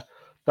Koreka,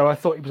 though I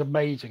thought he was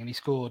amazing and he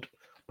scored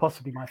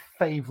possibly my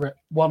favourite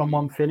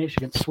one-on-one finish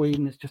against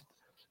Sweden. It's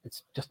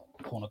just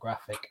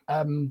pornographic.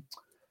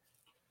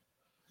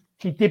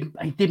 He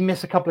did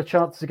miss a couple of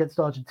chances against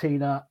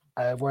Argentina,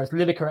 whereas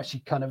Lineker actually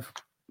kind of,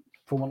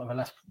 for want of a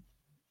less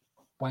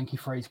wanky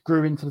phrase,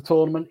 grew into the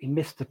tournament. He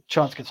missed a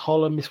chance against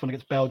Holland, missed one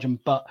against Belgium,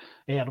 but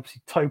he had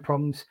obviously toe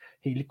problems.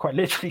 He quite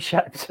literally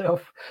shat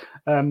himself.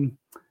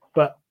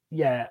 But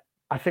yeah,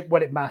 I think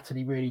when it mattered,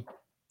 he really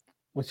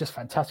was just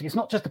fantastic. It's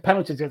not just the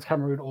penalties against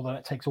Cameroon, although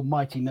it takes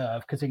almighty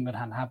nerve because England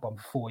hadn't had one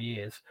for 4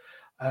 years.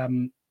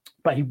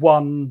 But he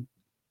won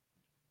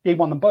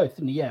them both,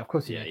 didn't he? Yeah, of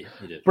course he did.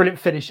 He did. Brilliant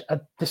finish,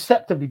 a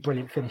deceptively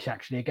brilliant finish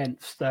actually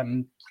against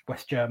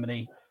West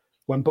Germany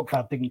when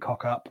Buchwald didn't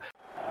cock up.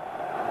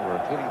 We're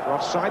appealing for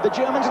offside. The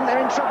Germans, and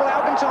they're in trouble.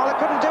 Augenthaler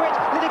couldn't do it.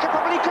 Lineker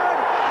probably could.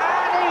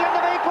 And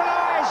England have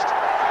equalised.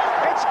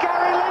 It's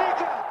Gary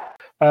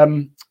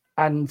Lineker.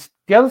 And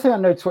the other thing I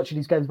noticed watching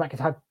these games back is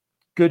how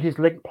good his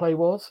link play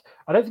was.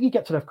 I don't think he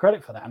gets enough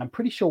credit for that. And I'm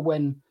pretty sure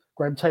when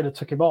Graham Taylor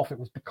took him off, it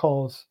was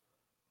because,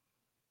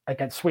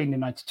 against Sweden in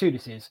 92,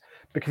 this is,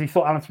 because he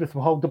thought Alan Smith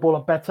would hold the ball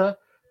up better.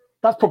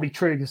 That's probably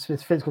true because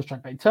his physical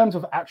strength. But in terms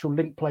of actual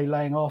link play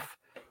laying off,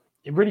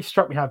 it really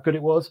struck me how good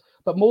it was.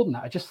 But more than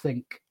that, I just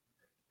think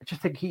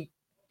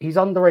he's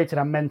underrated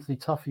how mentally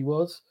tough he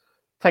was.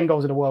 10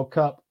 goals in a World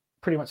Cup,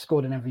 pretty much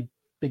scored in every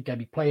big game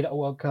he played at a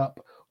World Cup,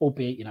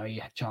 albeit, he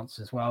had chances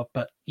as well.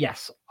 But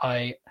yes,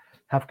 I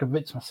have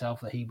convinced myself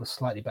that he was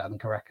slightly better than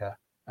Koreka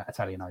at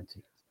Italia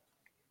 90.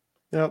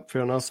 Yeah,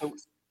 fair enough.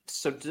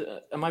 So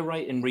am I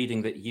right in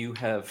reading that you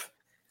have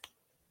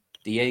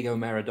Diego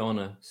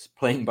Maradona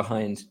playing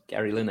behind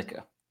Gary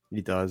Lineker? He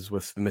does,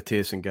 with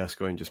Matthias and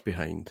Gascoigne just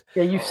behind.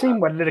 Yeah, you've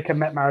seen when Lineker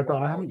met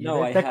Maradona, haven't you?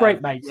 No, they're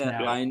great mates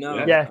now. I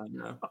know. Yeah. I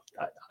know.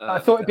 I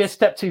thought it'd be a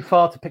step too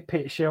far to pick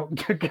Peter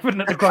Shilton, given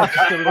that the guys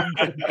are still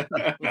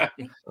in.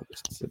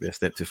 It'd be a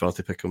step too far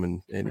to pick him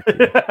in any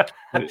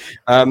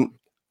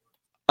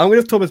I'm going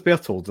to have Thomas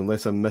Berthold,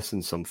 unless I'm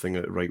missing something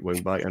at right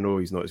wing back. I know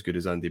he's not as good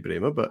as Andy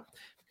Bremer, but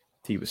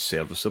he was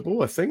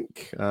serviceable, I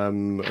think,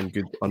 and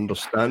good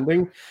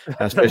understanding.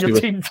 Especially your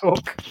with team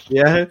talk.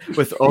 Yeah,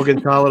 with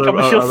Augenthaler.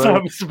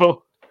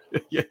 Serviceable.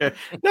 Yeah.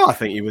 No, I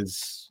think he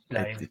was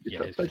a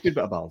good bit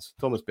of balance.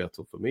 Thomas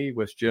Berthold for me,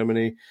 West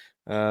Germany.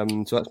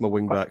 So that's my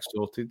wing back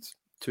sorted.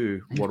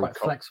 Two He's World quite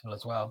Cup. flexible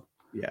as well.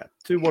 Yeah,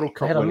 2 World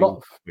Cup had a winning lot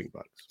of wing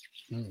backs.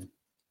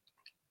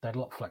 They had a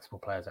lot of flexible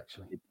players,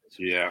 actually.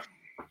 Yeah.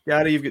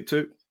 Gary, you've got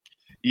 2.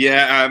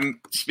 Yeah,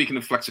 speaking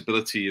of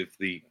flexibility of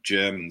the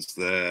Germans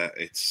there,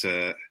 it's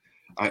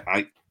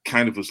I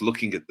kind of was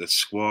looking at the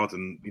squad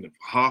and,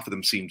 half of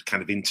them seemed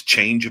kind of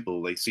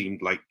interchangeable. They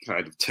seemed like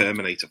kind of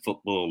Terminator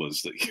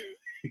footballers that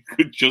you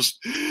could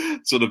just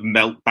sort of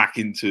melt back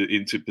into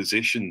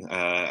position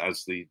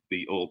as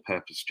the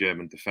all-purpose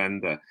German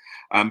defender.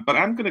 But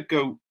I'm going to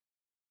go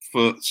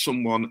for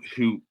someone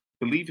who,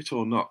 believe it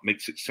or not,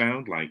 makes it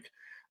sound like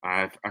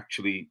I've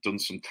actually done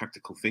some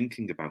tactical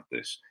thinking about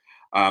this.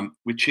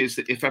 Which is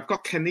that if I've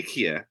got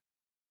Kanikia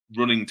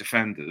running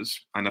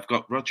defenders and I've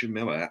got Roger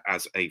Miller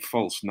as a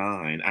false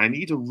 9, I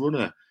need a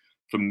runner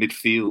from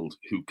midfield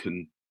who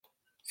can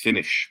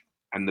finish.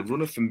 And the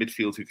runner from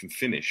midfield who can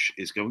finish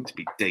is going to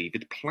be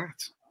David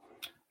Platt.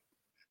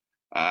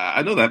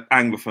 Another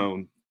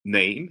Anglophone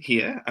name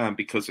here,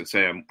 because I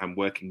say I'm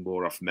working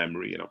more off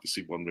memory, and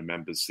obviously one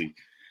remembers the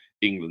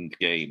England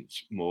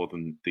games more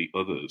than the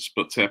others.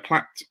 But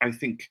Platt, I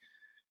think,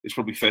 it's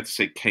probably fair to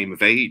say, came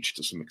of age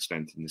to some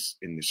extent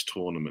in this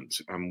tournament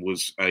and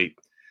was a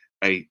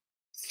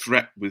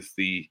threat with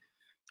the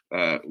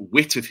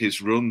wit of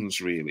his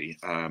runs, really,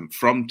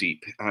 from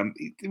deep.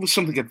 It was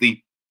something of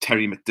the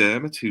Terry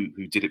McDermott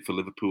who did it for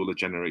Liverpool a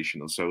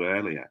generation or so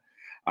earlier.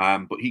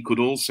 But he could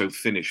also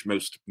finish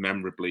most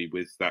memorably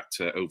with that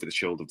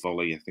over-the-shoulder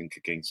volley, I think,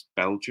 against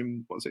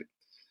Belgium, was it?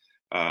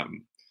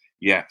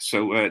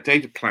 So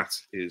David Platt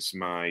is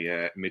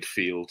my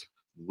midfield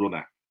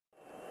runner.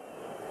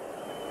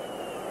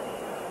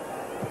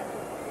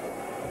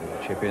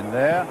 Chip in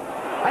there.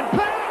 And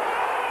Platt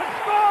has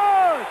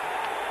scored!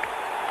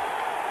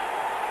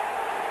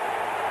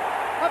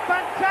 A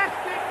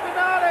fantastic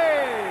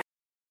finale!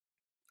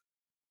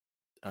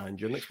 And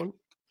your next one?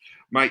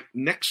 My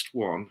next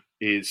one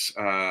is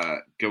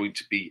going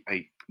to be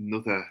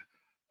another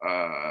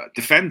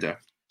defender,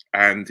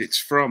 and it's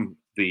from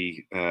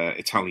the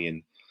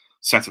Italian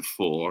set of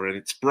 4, and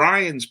it's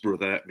Brian's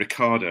brother,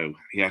 Riccardo.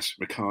 Yes,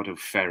 Riccardo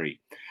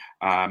Ferri.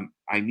 I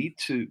need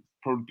to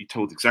probably be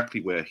told exactly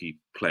where he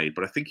played,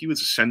 but I think he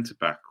was a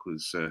centre-back,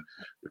 was Riccardo.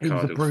 He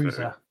was a bruiser.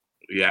 Ferri.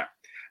 Yeah,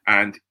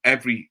 and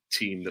every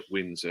team that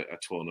wins a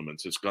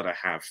tournament has got to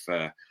have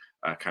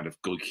a kind of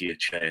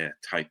Goicoechea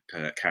type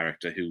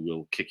character who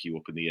will kick you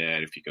up in the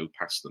air if you go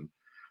past them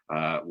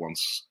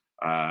once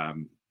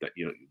that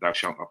thou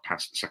shalt not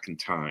pass the second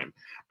time.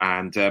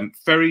 And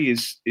Ferry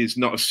is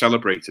not as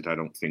celebrated, I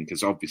don't think,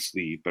 as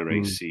obviously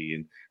Baresi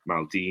and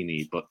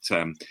Maldini, but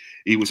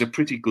he was a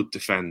pretty good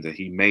defender.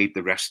 He made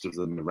the rest of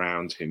them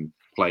around him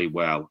play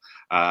well.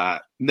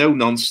 No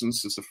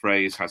nonsense, as the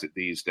phrase has it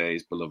these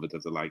days, beloved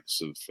of the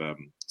likes of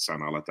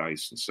Sam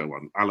Allardyce and so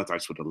on.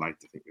 Allardyce would have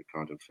liked, I think,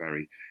 Ricardo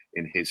Ferri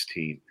in his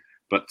team.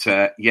 But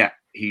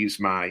he's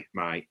my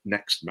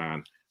next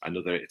man,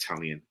 another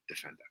Italian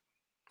defender.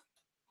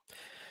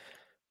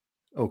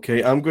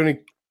 Okay, I'm going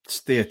to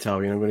stay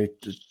Italian. I'm going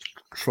to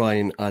try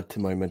and add to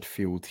my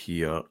midfield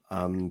here.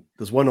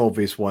 There's one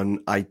obvious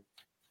one.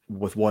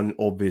 With one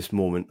obvious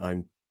moment,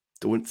 I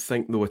don't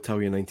think, though,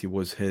 Italia 90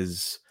 was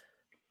his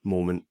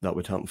moment. That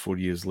would happen 4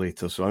 years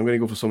later. So I'm going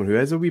to go for someone who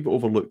is a wee bit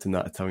overlooked in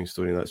that Italian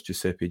story, and that's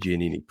Giuseppe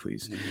Giannini,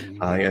 please.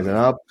 I think he's an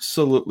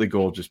absolutely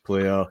gorgeous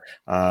player.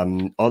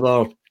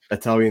 Other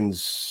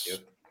Italians... Yep.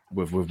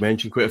 We've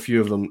mentioned quite a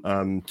few of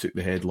them took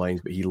the headlines,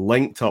 but he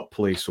linked up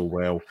play so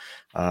well.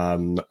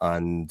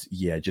 And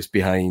just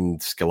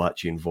behind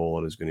Schillaci and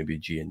Voller is going to be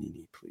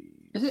Giannini,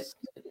 please. Is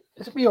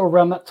it me or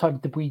around that time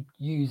did we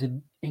use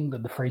in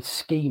England the phrase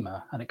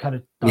schema and it kind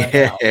of died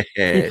out?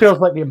 He feels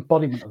like the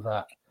embodiment of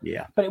that.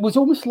 Yeah. But it was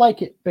almost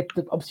like it,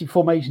 obviously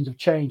formations have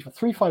changed, but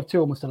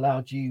 3-5-2 almost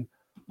allowed you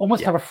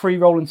have a free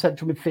role in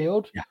central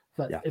midfield. Yeah.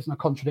 That isn't a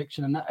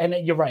contradiction.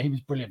 And you're right, he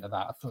was brilliant at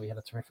that. I thought he had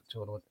a terrific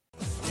tournament.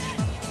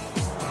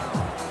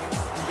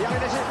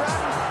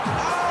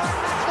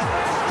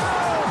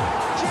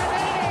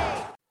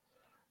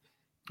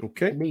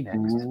 Okay, me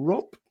next.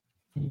 Rob.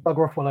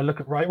 Bugger off while I look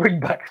at right wing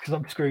backs because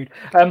I'm screwed.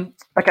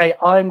 Okay,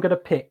 I'm going to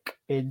pick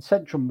in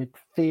central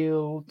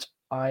midfield.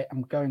 I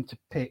am going to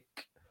pick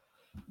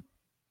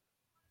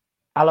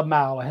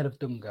Alamau ahead of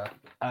Dunga.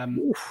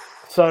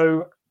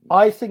 So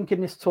I think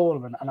in this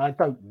tournament, and I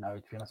don't know,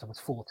 to be honest, I was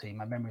 14,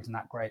 my memory isn't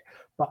that great,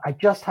 but I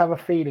just have a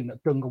feeling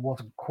that Dunga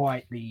wasn't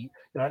quite the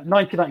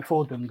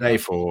 1994 Dunga.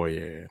 94,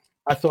 yeah.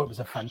 I thought it was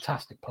a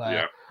fantastic player.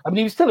 Yeah. I mean,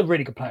 he was still a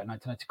really good player in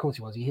 1990. Of course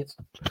he was. He hits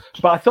them.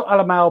 But I thought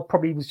Alamau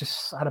probably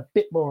had a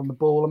bit more on the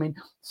ball. I mean,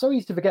 so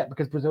easy to forget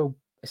because Brazil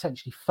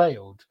essentially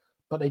failed,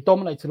 but they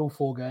dominated all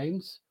 4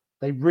 games.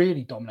 They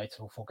really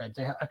dominated all 4 games.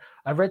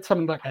 I read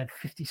something like they had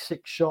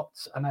 56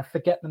 shots, and I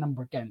forget the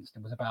number against.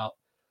 It was about,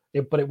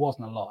 but it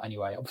wasn't a lot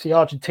anyway. Obviously,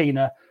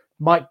 Argentina,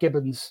 Mike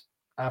Gibbons,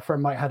 our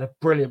friend Mike, had a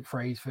brilliant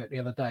phrase for it the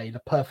other day, the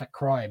perfect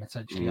crime,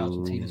 essentially,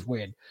 Argentina's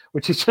win,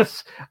 which is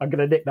just, I'm going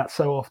to nick that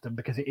so often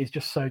because it is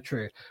just so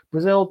true.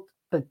 Brazil,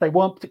 they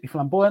weren't particularly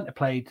flamboyant. They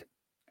played,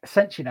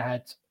 essentially, they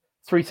had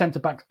 3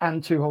 centre-backs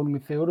and 2 holding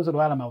midfielders, although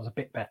Alamau was a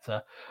bit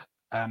better.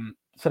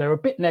 So they were a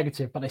bit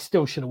negative, but they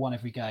still should have won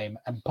every game.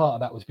 And part of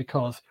that was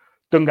because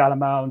Dunga,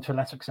 Alamau, and to a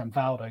lesser extent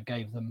Valdo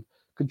gave them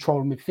control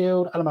of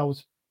midfield. Alamau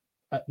was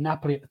at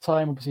Napoli at the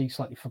time, obviously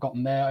slightly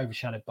forgotten there,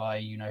 overshadowed by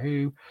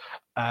you-know-who.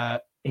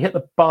 He hit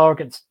the bar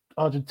against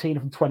Argentina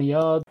from 20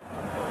 yards.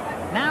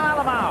 Now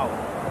Alamau.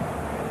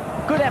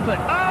 Good effort.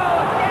 Oh,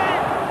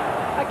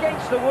 again!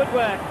 Against the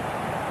woodwork.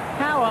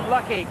 How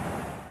unlucky.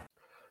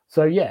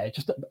 So, yeah,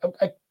 just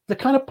the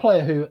kind of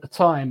player who at the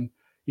time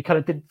you kind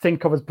of didn't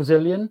think of as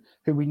Brazilian,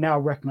 who we now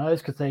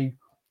recognise because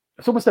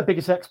it's almost their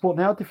biggest export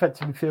now,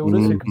 defensive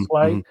midfielders who can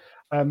play.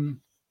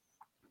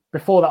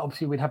 Before that,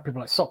 obviously, we'd have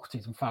people like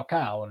Socrates and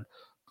Falcao. And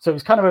so it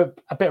was kind of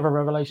a bit of a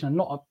revelation and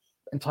not an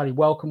entirely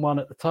welcome one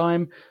at the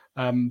time.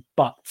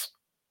 But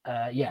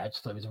I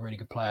just thought he was a really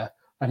good player.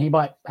 And he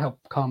might help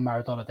calm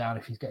Maradona down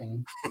if he's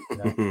getting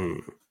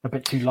a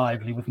bit too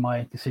lively with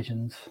my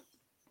decisions.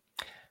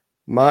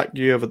 Mark,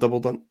 do you have a double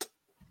dunt?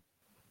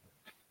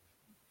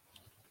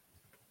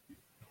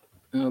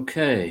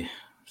 Okay.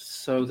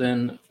 So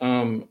then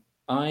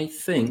I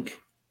think,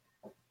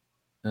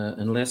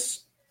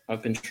 unless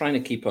I've been trying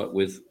to keep up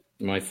with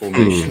my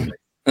formation,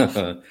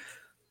 but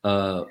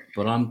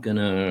I'm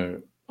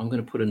gonna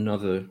put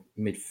another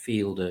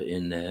midfielder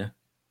in there,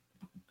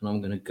 and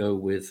I'm gonna go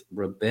with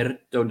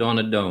Roberto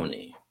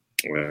Donadoni.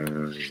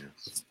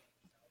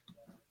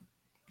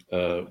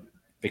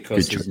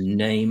 Because his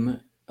name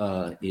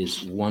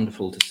is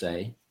wonderful to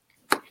say.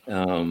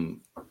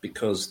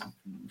 Because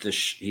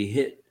he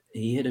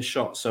hit a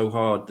shot so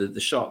hard that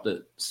the shot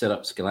that set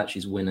up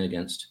Schillaci's win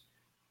against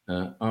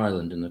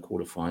Ireland in the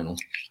quarterfinal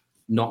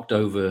knocked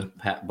over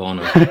Pat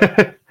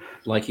Bonner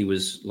like he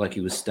was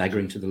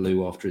staggering to the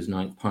loo after his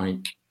 9th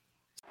pint.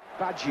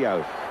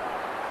 Baggio.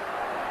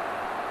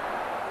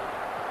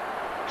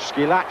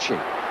 Schillaci.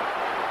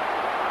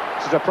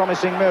 This is a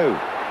promising move.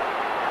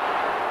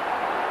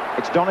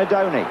 It's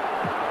Donadoni.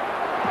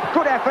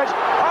 Good effort.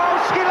 Oh,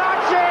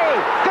 Schillaci!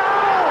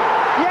 Goal!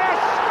 Yes!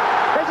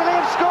 Italy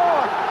have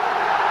scored!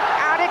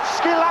 And it's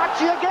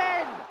Schillaci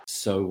again!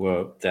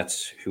 So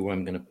that's who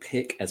I'm going to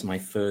pick as my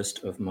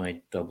first of my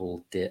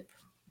double dip.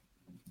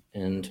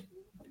 And,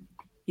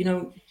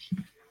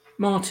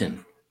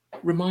 Martin,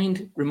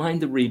 remind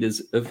the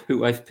readers of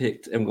who I've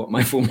picked and what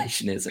my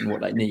formation is and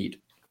what I need.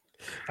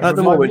 At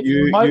the moment,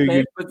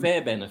 for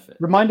their benefit.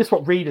 Remind us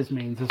what readers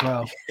means as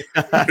well.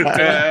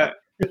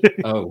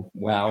 Oh,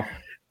 wow.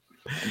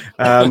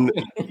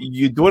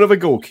 You don't have a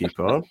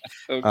goalkeeper.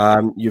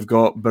 You've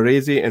got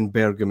Baresi and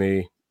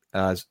Bergame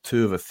as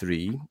 2 of a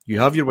 3. You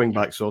have your wing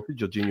back sorted,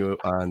 Jorginho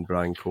and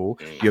Branco.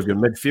 You have your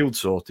midfield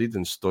sorted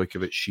in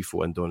Stojkovic,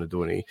 Schifo, and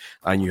Donadoni,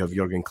 and you have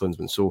Jurgen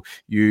Klinsmann. So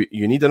you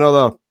need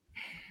another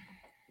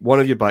one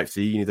of your back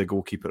 3. You need a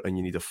goalkeeper and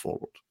you need a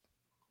forward.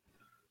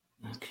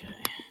 Okay.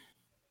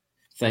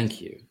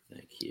 Thank you.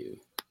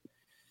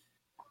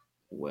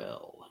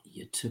 Well,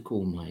 you took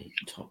all my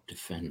top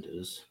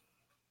defenders.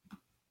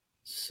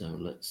 So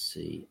let's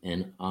see.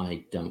 And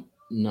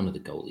none of the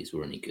goalies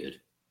were any good.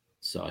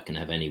 So I can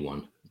have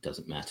anyone. It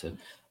doesn't matter.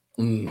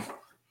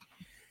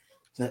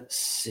 Let's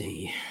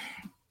see.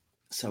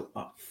 So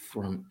up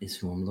front is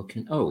who I'm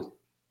looking. Oh,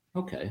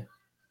 okay.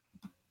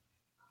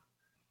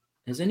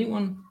 Has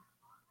anyone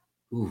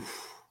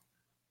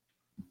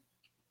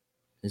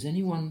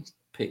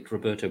picked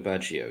Roberto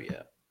Baggio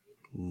yet?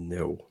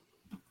 No.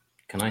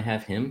 Can I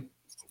have him?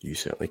 You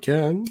certainly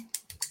can.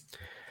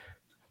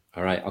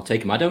 All right, I'll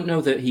take him. I don't know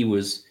that he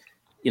was,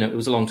 it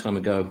was a long time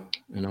ago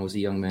and I was a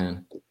young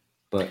man,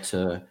 but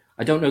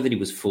I don't know that he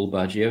was full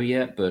Baggio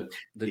yet, but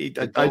I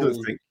don't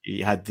think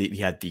he had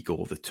the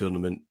goal of the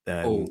tournament.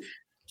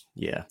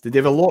 Yeah. Did they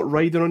have a lot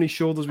riding on his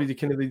shoulders with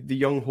the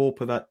young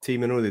hope of that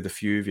team? I know they had a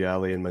few,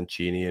 Vialli and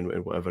Mancini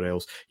and whatever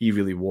else. He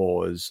really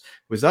was.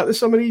 Was that the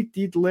summer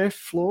he'd left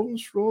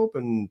Florence, Rob?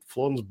 And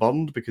Florence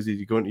burned because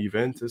he'd gone to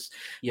Juventus?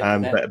 Yeah,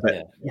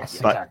 yes,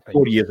 exactly.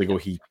 4 years ago,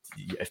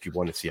 if you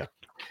want to see a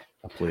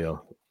player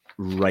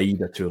ride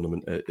a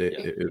tournament,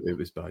 it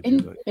was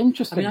Baggio.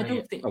 Interesting. I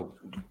don't think...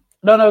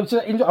 No,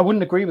 I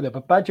wouldn't agree with it,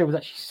 but Baggio was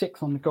actually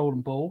 6th on the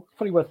Golden Ball.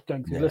 Probably worth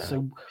going through this.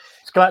 So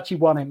Scalacci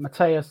won it.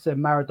 Mateus,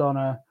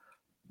 Maradona,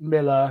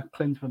 Miller,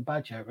 Klinsmann,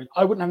 Baggio.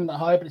 I wouldn't have him that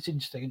high, but it's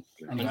interesting.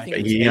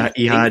 Anyway,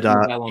 he had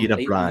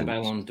a brand.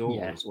 Ballon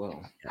d'Or as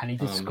well. And he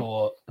did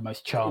score the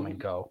most charming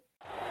goal.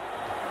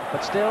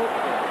 But still,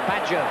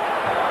 Baggio.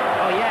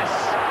 Oh,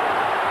 yes.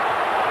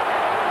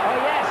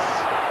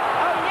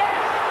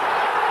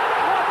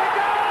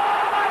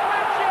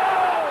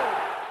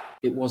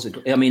 It was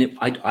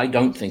I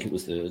don't think it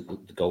was the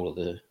goal of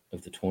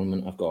the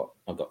tournament. I've got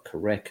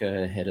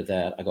Careca ahead of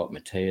that. I got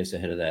Mateus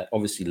ahead of that.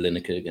 Obviously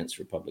Lineker against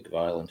Republic of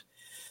Ireland.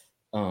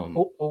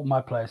 All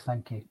my players,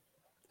 thank you.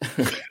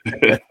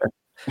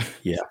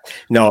 Yeah,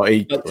 no,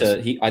 he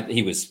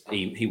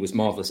was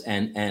marvelous,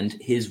 and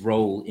his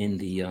role in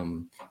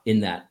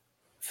that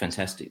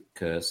fantastic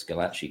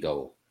Scalacci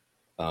goal,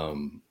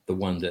 the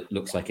one that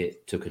looks like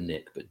it took a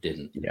nick but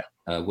didn't.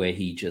 Where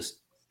he just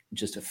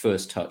a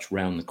first touch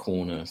round the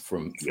corner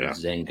from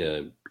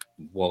Zenga,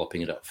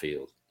 walloping it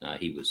upfield.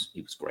 He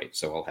was great,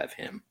 so I'll have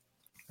him.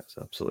 That's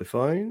absolutely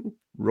fine.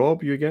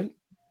 Rob, you again?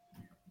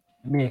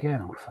 Me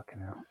again? Oh, fucking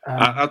hell.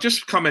 I'll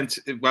just comment,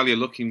 while you're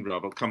looking,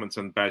 Rob, I'll comment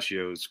on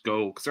Baggio's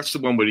goal, because that's the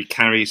one where he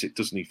carries it,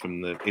 doesn't he,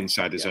 from the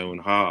inside his own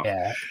half.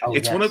 Yeah.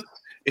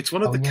 It's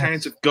one of the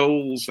kinds of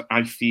goals that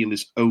I feel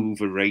is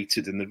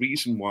overrated, and the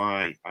reason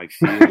why I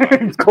feel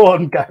like Go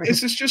on, Gary.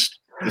 is there's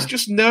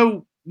just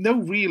no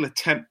real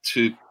attempt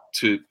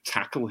to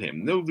tackle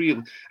him. No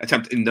real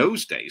attempt. In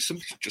those days,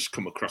 somebody would just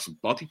come across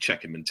and body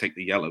check him and take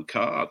the yellow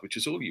card, which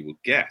is all you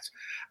would get.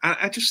 And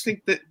I just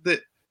think that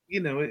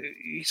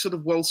he sort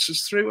of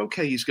waltzes through.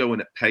 Okay, he's going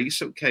at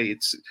pace. Okay,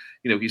 it's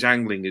he's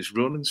angling his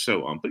run and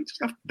so on, but he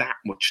doesn't have that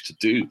much to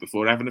do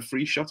before having a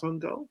free shot on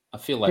goal. I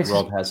feel like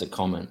Rob has a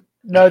comment.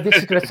 No, this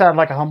is going to sound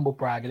like a humble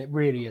brag, and it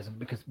really isn't,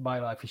 because my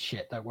life is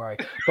shit. Don't worry.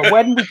 But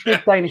when we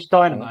did Danish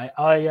Dynamite,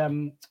 I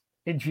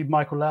interviewed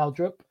Michael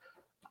Laudrup,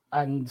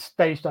 and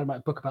Danish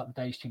Dynamite, book about the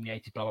Danish team in the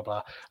 80s, blah, blah,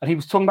 blah. And he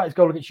was talking about his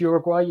goal against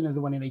Uruguay, the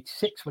one in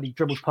 86, when he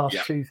dribbled past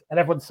Tooth, and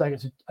everyone's saying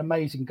it's an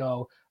amazing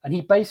goal. And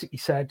he basically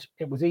said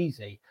it was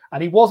easy.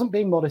 And he wasn't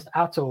being modest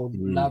at all.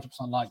 Laudrup's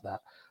not like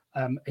that.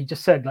 He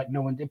just said, like,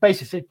 no one did.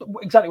 Basically said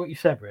exactly what you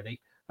said, really.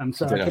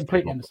 So I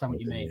completely understand what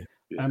you mean.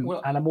 And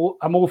I'm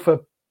all for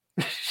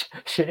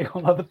shitting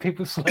on other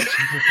people's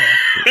selections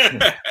as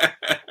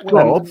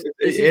well. Rob,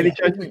 any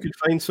chance you could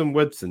find some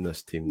width in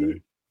this team now?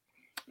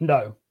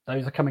 No.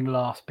 Those are coming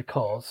last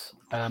because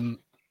I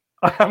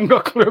haven't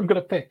got a clue I'm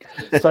going to pick.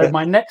 So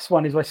my next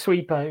one is my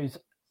sweeper, who's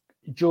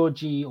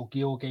Georgi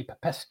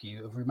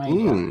Popescu of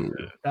Romania.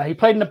 He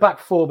played in the back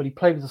 4, but he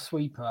played as a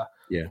sweeper.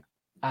 Yeah.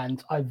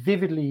 And I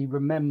vividly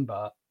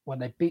remember when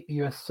they beat the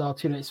USSR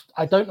team.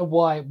 I don't know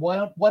why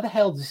the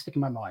hell does this stick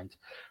in my mind?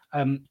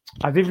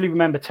 I vividly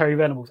remember Terry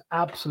Venables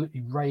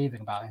absolutely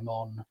raving about him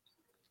on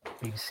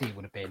BBC,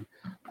 would have been.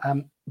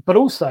 But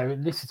also,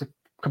 this is a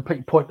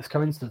completely pointless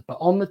coincidence, but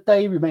on the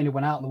day Romania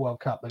went out in the World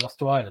Cup, they lost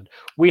to Ireland.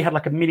 We had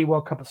like a mini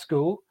World Cup at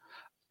school,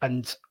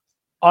 and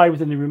I was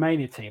in the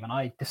Romania team, and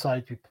I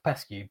decided to be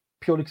Popescu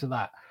purely because of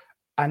that.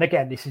 And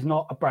again, this is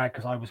not a brag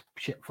because I was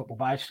shit at football,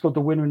 but I scored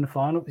the winner in the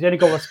final. It's the only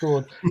goal I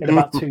scored in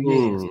about 2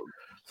 years.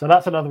 So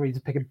that's another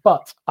reason to pick it.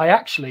 But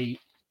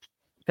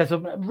there's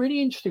a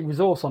really interesting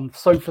resource on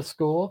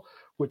SofaScore,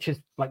 which is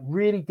like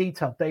really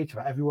detailed data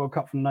about every World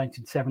Cup from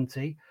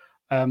 1970.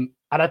 And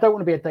I don't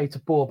want to be a data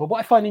bore, but what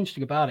I find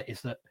interesting about it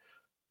is that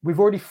we've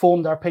already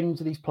formed our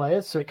opinions of these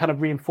players, so it kind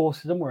of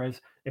reinforces them.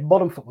 Whereas in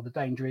modern football, the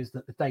danger is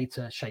that the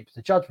data shapes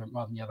the judgment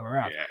rather than the other way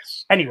around.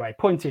 Yes. Anyway,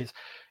 point is,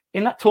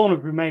 in that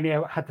tournament,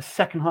 Romania had the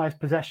second highest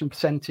possession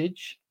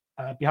percentage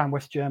behind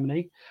West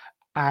Germany,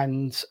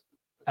 and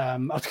I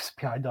was just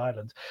behind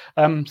Ireland.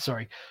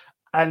 Sorry,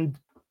 and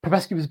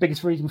Popescu was the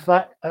biggest reason for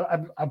that.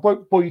 I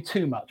won't bore you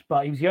too much,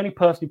 but he was the only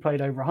person who played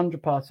over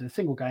 100 passes in a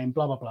single game,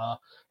 blah, blah, blah.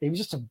 He was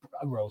just a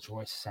Rolls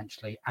Royce,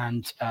 essentially.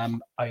 And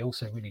I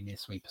also really need a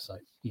sweeper, so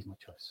he's my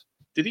choice.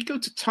 Did he go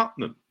to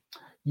Tottenham?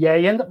 Yeah,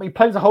 he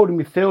plays a holding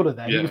midfielder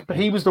there. Yeah.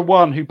 He was the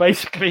one who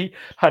basically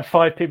had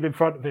 5 people in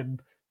front of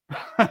him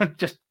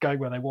just going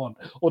where they want.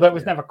 Although it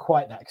was never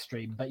quite that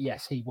extreme. But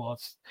yes, he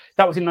was.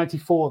 That was in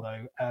 94,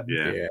 though.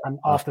 And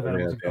after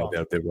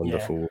that, they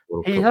wonderful.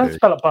 He has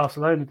spelled at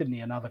Barcelona, didn't he?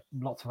 And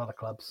lots of other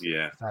clubs.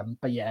 Yeah.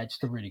 But yeah,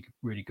 just a really,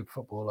 really good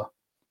footballer.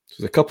 So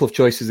there's a couple of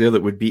choices there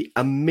that would be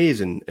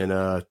amazing in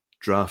a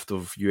draft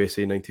of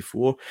USA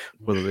 94.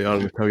 Whether they are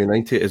in Italia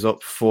 90 is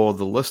up for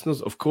the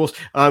listeners, of course.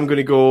 I'm going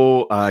to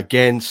go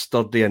again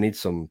sturdy. I need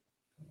some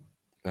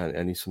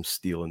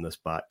steel in this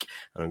back,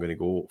 and I'm going to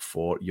go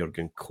for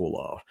Jurgen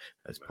Kohler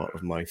as part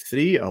of my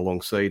 3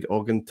 alongside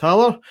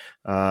Augenthaler.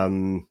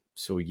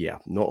 So yeah,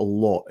 not a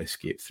lot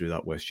escaped through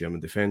that West German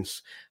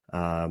defence,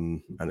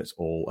 and it's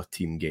all a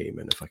team game.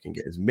 And if I can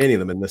get as many of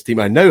them in this team,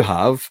 I now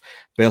have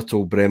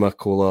Bertel, Bremer,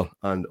 Kohler,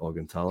 and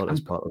Augenthaler as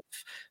part of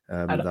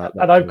that.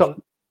 And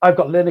I've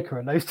got Lineker,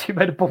 and those two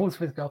made a balls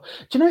with goal.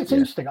 Do you know, it's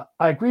interesting.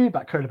 I agree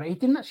about Kohler, but he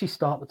didn't actually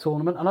start the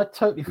tournament, and I'd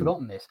totally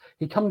forgotten this.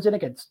 He comes in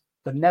against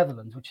the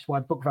Netherlands, which is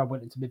why Boekvam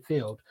went into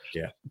midfield.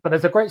 Yeah. But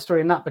there's a great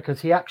story in that, because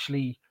he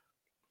actually,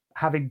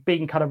 having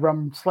been kind of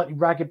run slightly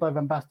ragged by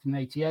Van Basten in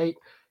 88,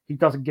 he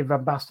doesn't give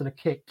Van Basten a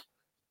kick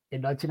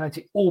in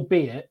 1990,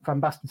 albeit Van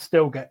Basten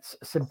still gets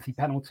a sympathy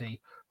penalty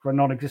for a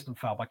non-existent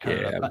foul by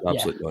Kohler. Yeah,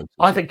 absolutely.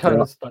 I think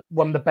Kohler's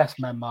one of the best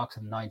men marks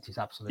in the 90s,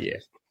 absolutely. Yeah,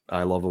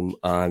 I love him.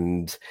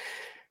 And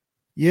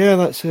yeah,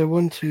 that's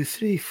 1, 2,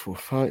 3,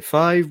 4,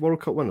 5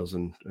 World Cup winners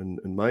in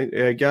mine.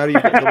 Gary,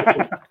 you've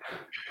got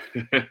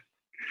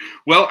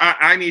Well,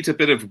 I need a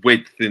bit of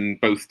width in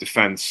both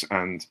defence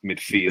and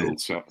midfield.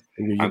 So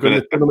you're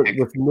going to tournament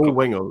with no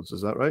wingers,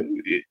 is that right?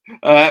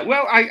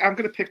 Well, I'm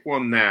going to pick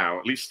one now.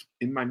 At least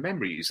in my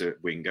memory, he's a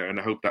winger, and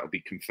I hope that will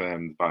be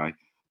confirmed by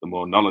the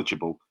more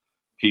knowledgeable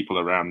people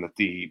around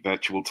the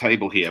virtual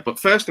table here. But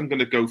first, I'm going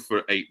to go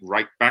for a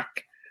right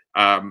back,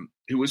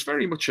 who was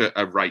very much a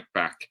right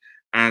back,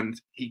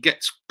 and he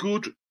gets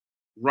good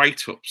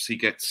write-ups. He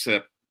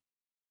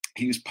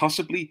was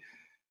possibly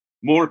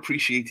more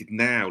appreciated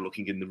now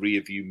looking in the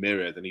rear-view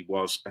mirror than he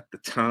was at the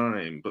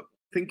time. But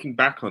thinking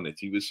back on it,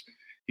 he was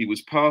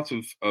part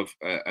of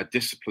a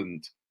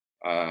disciplined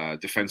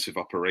defensive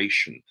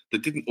operation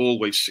that didn't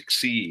always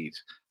succeed,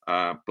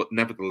 but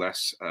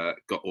nevertheless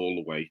got all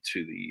the way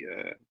to the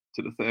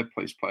third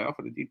place playoff,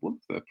 and indeed won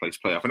the third place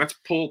playoff. And that's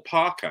Paul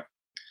Parker.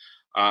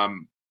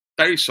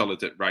 Very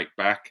solid at right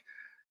back.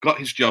 Got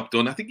his job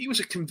done. I think he was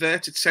a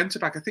converted centre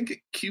back. I think at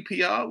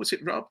QPR, was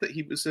it, Rob, that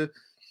he was a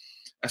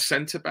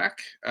centre back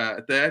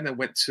there, and then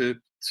went to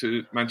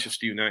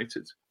Manchester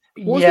United.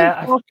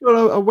 Wasn't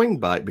Parker a wing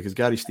back, because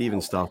Gary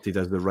Stevens started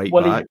as the right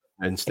back,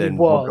 and then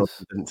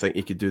didn't think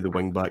he could do the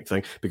wing back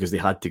thing because they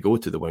had to go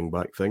to the wing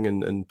back thing,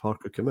 and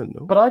Parker came in.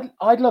 No, but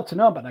I'd love to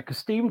know about that, because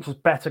Stevens was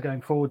better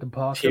going forward than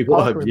Parker.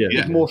 Parker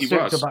was more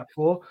suited to back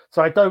four,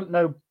 so I don't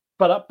know.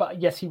 But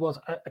yes, he was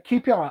at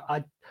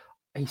QPR.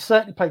 He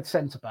certainly played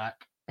centre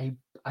back.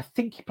 I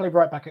think he played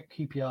right back at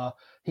QPR.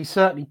 He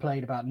certainly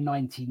played about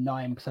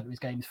 99% of his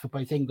games for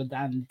both England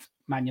and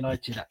Man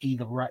United at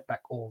either right back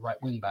or right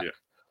wing back.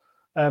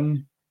 What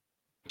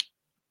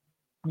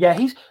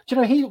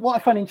I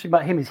find interesting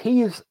about him is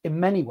he is in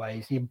many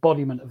ways the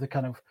embodiment of the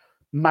kind of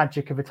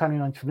magic of Italian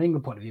United from an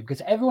England point of view,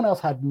 because everyone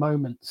else had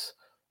moments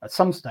at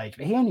some stage,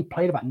 but he only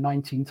played about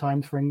 19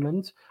 times for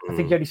England. I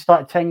think he only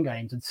started 10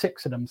 games, and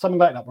 6 of them, something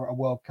like that, were at a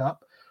World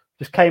Cup.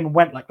 Just came and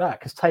went like that,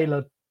 because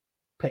Taylor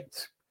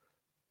picked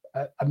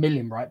a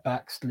million right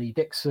backs: Lee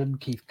Dixon,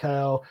 Keith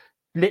Curle,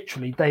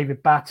 literally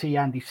David Batty,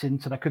 Andy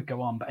Sinton. I could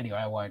go on, but anyway,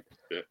 I won't.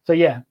 So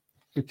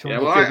good choice. Yeah,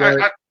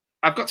 well,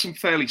 I've got some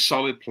fairly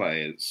solid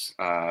players,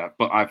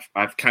 but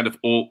I've kind of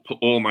put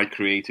all my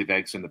creative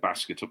eggs in the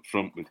basket up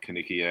front with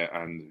Kanikia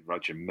and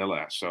Roger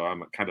Miller, so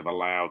I'm kind of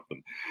allowed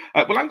them.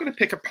 Well, I'm going to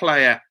pick a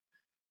player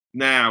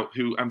now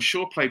who I'm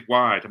sure played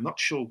wide. I'm not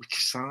sure which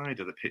side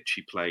of the pitch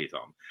he played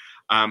on,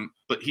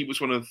 but he was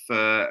one of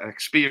an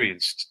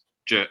experienced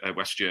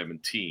West German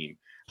team,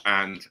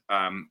 and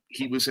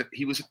he was a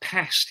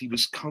pest. He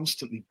was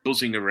constantly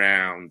buzzing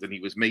around, and he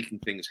was making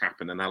things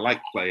happen. And I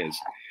like players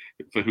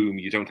for whom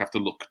you don't have to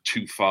look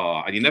too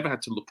far, and you never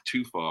had to look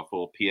too far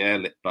for Pierre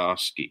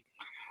Litbarski.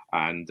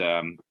 And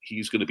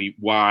he's going to be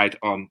wide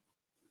on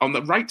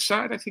the right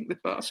side, I think,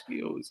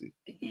 Litbarski, or is he?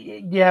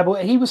 Yeah,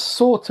 but he was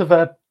sort of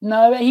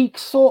he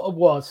sort of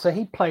was. So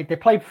they played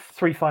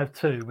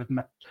 3-5-2 with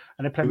and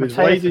they played. He was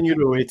wide in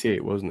Euro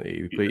 88, wasn't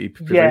he? He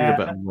provided a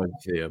bit of width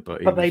there, but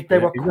they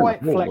were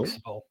quite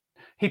flexible.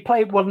 He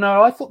played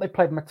I thought they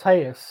played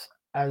Mateus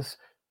as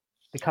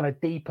the kind of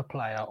deeper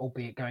player,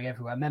 albeit going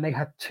everywhere. And then they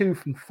had 2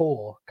 from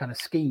 4 kind of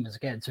schemers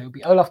again. So it would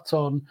be Olaf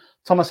Thon,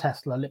 Thomas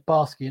Hessler,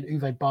 Litbarski,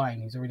 and Uwe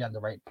Bein, who's a really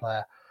underrated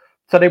player.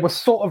 So they were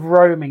sort of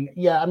roaming.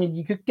 Yeah, I mean,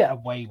 you could get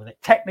away with it.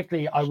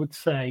 Technically, I would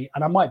say,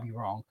 and I might be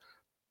wrong,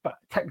 but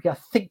technically, I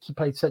think he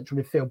played central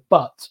midfield,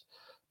 but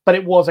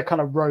it was a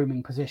kind of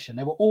roaming position.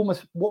 They were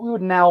almost what we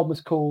would now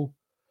almost call,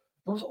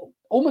 it was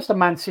almost a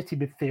Man City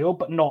midfield,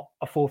 but not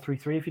a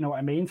 4-3-3, if you know what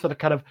I mean. So the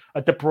kind of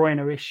a De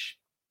Bruyne-ish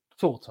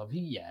sort of.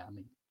 Yeah,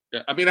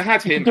 I mean, I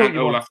had him and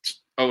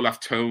Olaf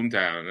Thon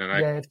down, and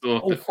I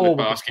thought that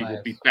Litbarski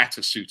would be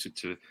better suited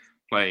to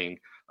playing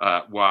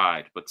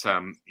wide, but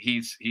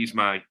he's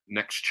my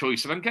next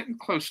choice, and I'm getting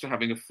close to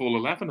having a full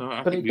 11.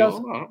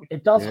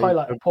 It does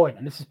highlight a point,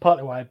 and this is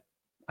partly why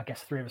I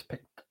guess 3 of us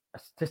picked.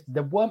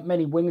 There weren't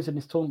many wingers in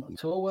this tournament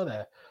at all, were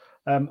there?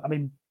 I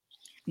mean,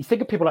 you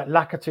think of people like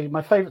Lacazette.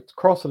 My favourite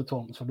cross of the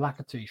tournament was from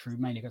Lacazette through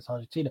Romania against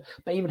Argentina,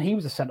 but even he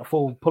was a centre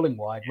forward pulling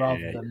wide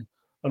rather than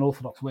an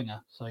orthodox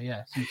winger. So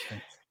yeah, it's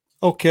interesting.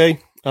 Okay.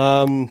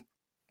 I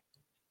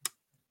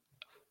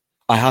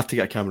have to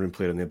get a Cameroon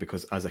player in there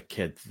because as a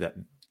kid that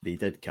they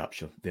did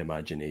capture the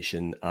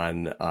imagination,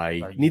 and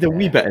I need a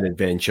wee bit of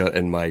adventure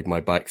in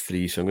my back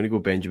 3, so I'm going to go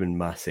Benjamin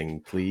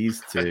Massing,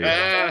 please. To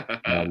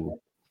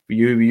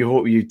you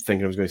hope you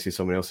think I was going to say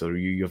someone else, or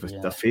you have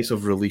a face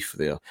of relief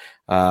there.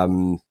 I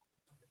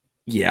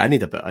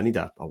need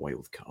a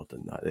wild card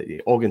in that.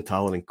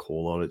 Augenthaler and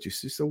Kohler,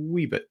 it's just a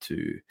wee bit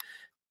too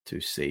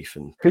safe.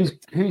 And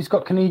who's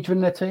got Kanija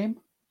in their team?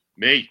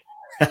 Me.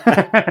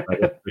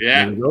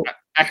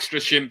 Extra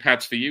shin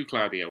pads for you,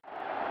 Claudio.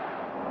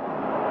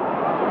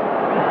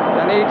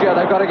 Kanija,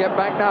 they've got to get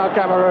back now,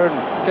 Cameroon.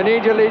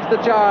 Kanija leads the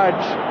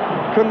charge.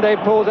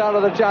 Koundé pulls out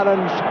of the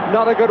challenge.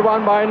 Not a good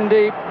one by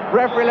Ndeep.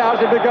 Referee allows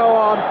him to go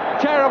on.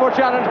 Terrible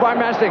challenge by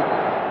Massing.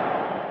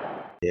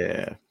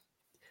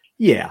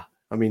 Yeah.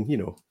 I mean,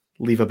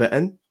 leave a bit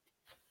in.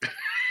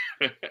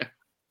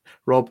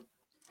 Rob?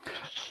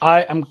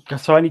 I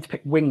need to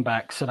pick wing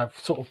backs, and I've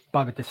sort of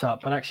buggered this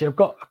up, but actually I've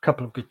got a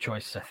couple of good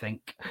choices, I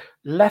think.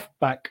 Left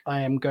back,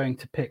 I am going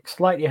to pick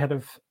slightly ahead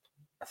of,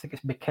 I think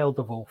it's Mikel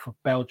de Vol for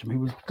Belgium, who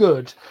was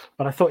good,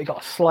 but I thought he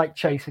got a slight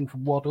chasing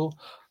from Waddle,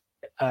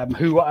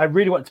 who I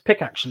really wanted to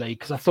pick, actually,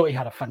 because I thought he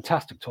had a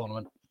fantastic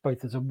tournament,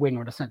 both as a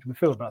winger and a central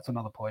midfielder, but that's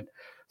another point.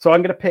 So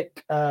I'm going to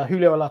pick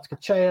Julio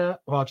Alatacachea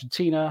of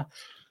Argentina,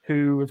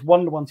 who was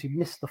one of the ones who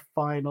missed the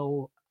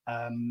final.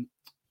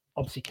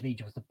 Obviously,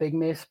 Kanija was the big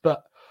miss,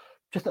 but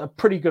just a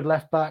pretty good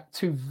left back,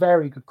 2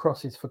 very good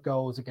crosses for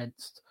goals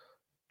against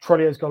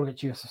Trollio's goal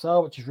against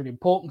USSR, which is really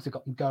important because it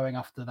got them going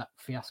after that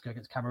fiasco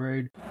against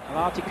Cameroon.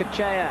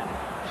 Alatacachea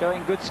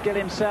showing good skill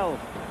himself.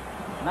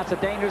 And that's a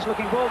dangerous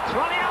looking ball.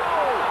 Trollio!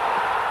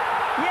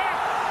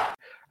 Yes!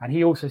 And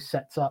he also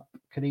sets up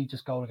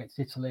Kanija's goal against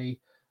Italy.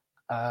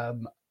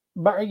 Maradona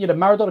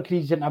and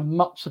Kanija didn't have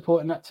much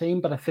support in that team,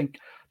 but I think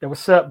there were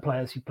certain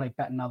players who played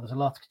better than others.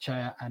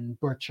 Alatacachea and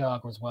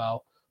Burchaga as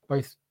well,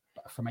 both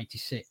from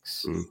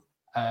 86.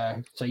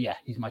 So yeah,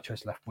 he's my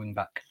choice left wing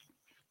back.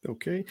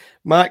 Okay.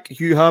 Mac,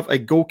 you have a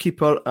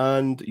goalkeeper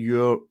and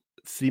your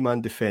 3-man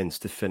defence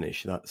to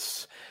finish.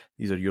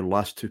 These are your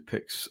last 2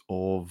 picks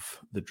of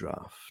the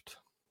draft.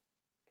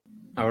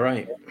 All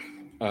right.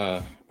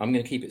 I'm going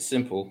to keep it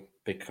simple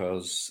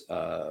because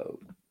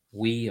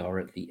we are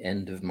at the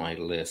end of my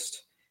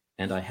list,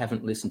 and I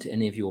haven't listened to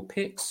any of your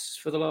picks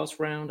for the last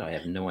round. I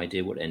have no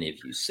idea what any of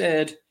you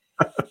said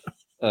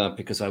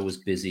because I was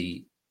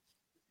busy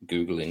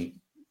Googling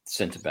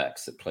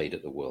centre-backs that played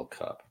at the World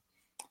Cup.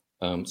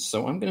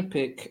 So I'm going to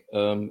pick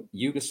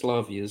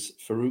Yugoslavia's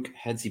Faruk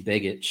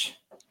Hadzibegic,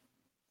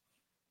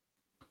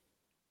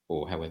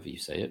 or however you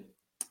say it,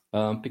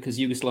 because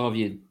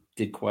Yugoslavia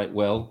did quite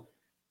well.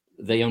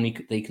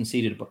 They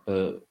conceded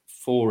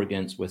 4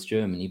 against West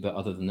Germany, but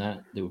other than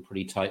that, they were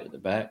pretty tight at the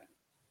back.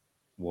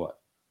 What?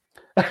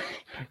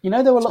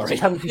 There were lots of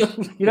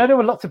penalties. There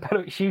were lots of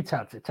penalty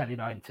shootouts at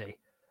 10-90.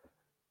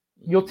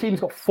 Your team's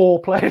got 4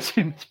 players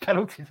who missed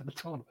penalties in the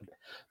tournament.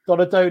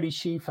 Donadoni,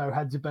 Schifo,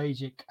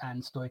 Hadzibegic,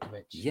 and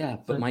Stojkovic. Yeah,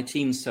 but my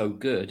team's so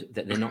good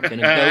that they're not going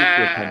to go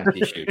to a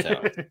penalty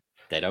shootout.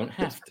 They don't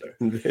have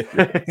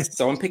to.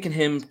 So I'm picking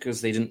him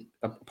because they didn't,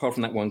 apart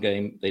from that one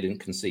game, they didn't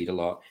concede a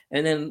lot.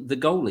 And then the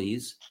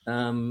goalies,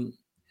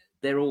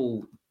 they're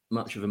all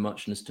much of a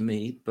muchness to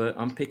me, but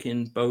I'm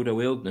picking Bodo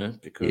Illner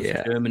because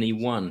Germany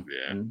won,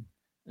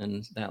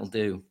 and that'll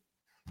do.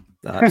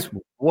 That's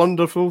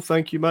wonderful.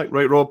 Thank you, Mac.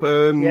 Right, Rob.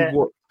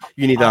 What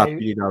you need that? You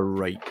need a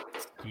right.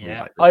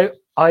 Yeah, I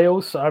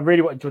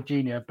really wanted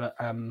Jorginho, but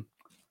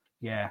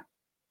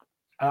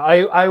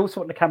I also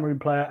want the Cameroon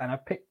player, and I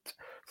picked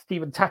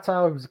Stephen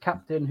Tatar, who was a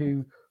captain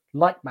who,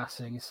 like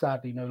Massing, is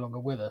sadly no longer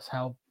with us.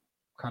 How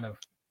kind of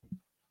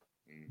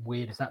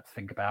weird is that to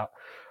think about?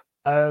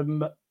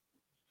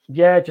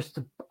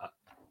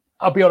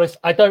 I'll be honest,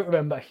 I don't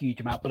remember a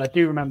huge amount, but I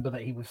do remember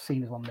that he was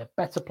seen as one of their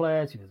better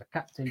players. He was a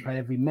captain, played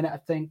every minute, I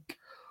think.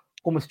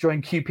 Almost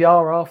joined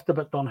QPR after,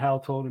 but Don Howell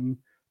told him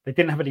they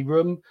didn't have any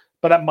room.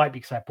 But that might be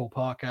because I had Paul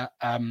Parker.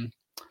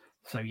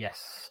 So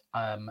yes,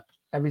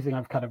 everything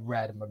I've kind of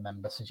read and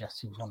remember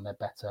suggests he was one of their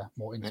better,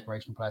 more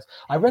inspirational players.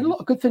 I read a lot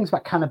of good things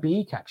about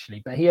Canabeek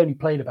actually, but he only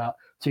played about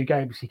 2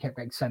 games. He kept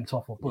getting sent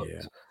off or booked.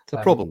 Yeah, it's a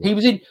problem. He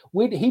was in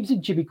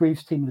Jimmy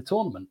Greaves' team in the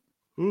tournament.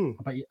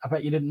 I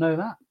bet you didn't know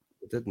that.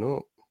 I did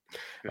not.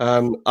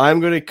 I'm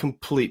going to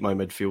complete my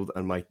midfield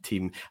and my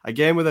team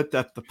again with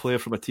the player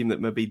from a team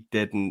that maybe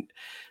didn't.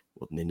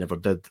 Well, they never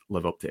did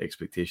live up to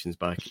expectations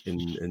back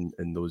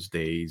in those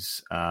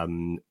days.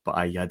 But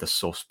I had a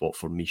soft spot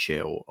for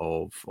Michel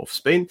of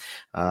Spain.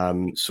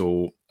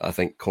 So I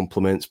think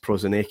complements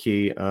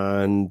Prozinecki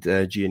and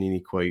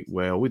Giannini quite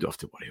well. We don't have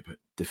to worry about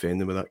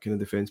defending with that kind of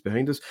defence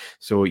behind us.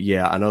 So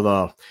yeah,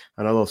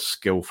 another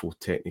skillful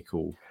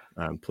technical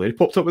player. He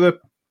popped up with a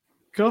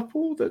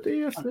couple that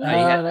day, I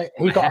think.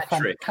 He got a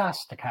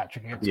fantastic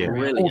hat-trick against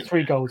Korea. All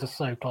 3 goals are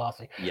so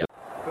classy. Yeah.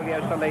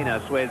 Julio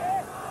Salinas with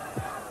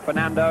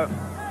Fernando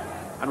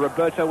and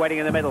Roberto waiting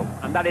in the middle,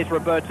 and that is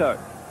Roberto.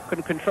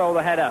 Couldn't control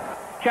the header.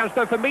 Chance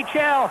though for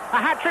Michel, a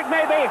hat-trick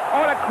maybe.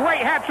 Oh, and a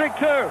great hat-trick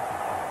too.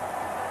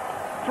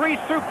 3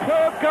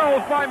 superb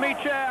goals by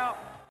Michel.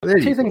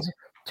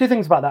 Two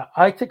things about that.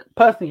 I think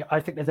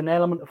there's an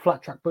element of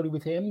flat track bully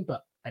with him,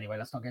 but anyway,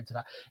 let's not get into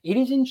that. It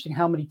is interesting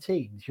how many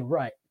teams, you're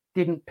right,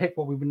 didn't pick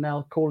what we would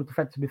now call a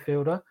defensive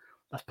midfielder.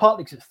 That's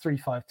partly because it's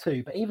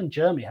 3-5-2, but even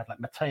Germany had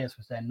Mateus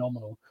was their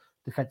nominal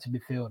defensive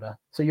midfielder.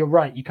 So you're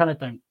right, you kind of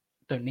don't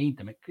need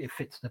them. It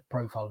fits the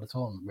profile of the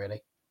tournament,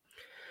 really.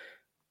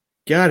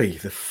 Gary,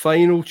 the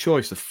final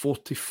choice, the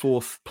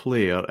 44th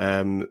player,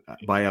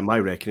 by my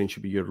reckoning,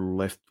 should be your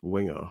left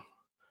winger.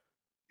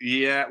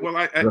 Yeah, well,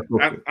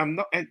 I'm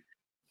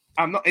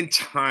not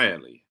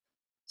entirely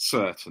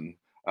certain.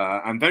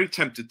 I'm very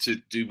tempted to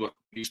do what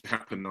used to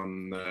happen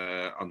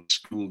on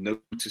school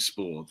notice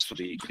boards for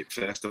the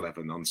first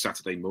 11 on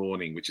Saturday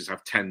morning, which is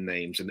have 10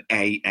 names and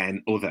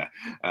AN other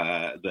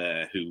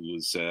there, who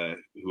was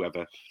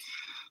whoever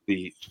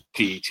the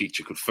PE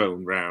teacher could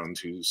phone round,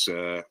 whose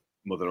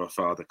mother or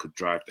father could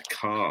drive the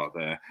car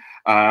there.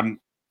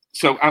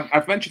 So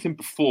I've mentioned him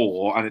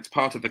before, and it's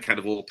part of the kind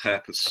of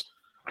all-purpose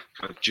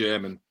kind of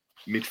German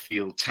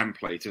midfield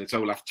template, and it's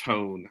Olaf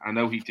Thon. I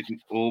know he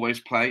didn't always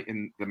play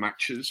in the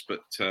matches,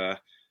 but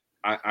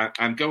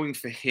I'm going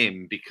for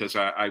him because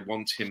I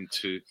want him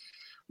to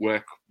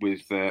work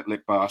with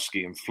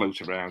Litbarski and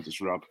float around, as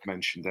Rob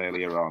mentioned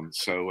earlier on.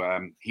 So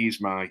he's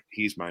my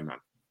man.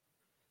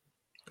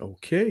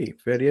 Okay,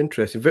 very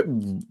interesting.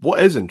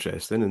 What is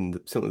interesting, and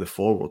certainly the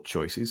forward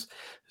choices, is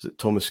that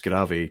Thomas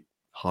Skravi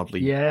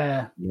hardly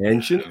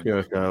mentioned.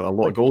 A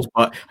lot of goals,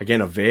 but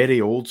again, a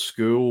very old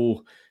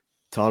school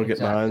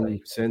target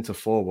man, centre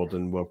forward,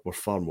 and we're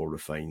far more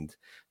refined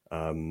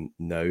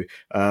now.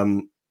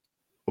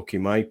 Okay,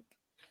 my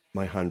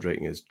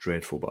handwriting is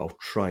dreadful, but I'll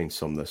try and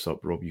sum this up.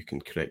 Rob, you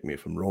can correct me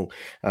if I'm wrong.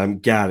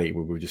 Gary,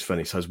 we just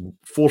finished, has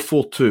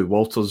 4-4-2.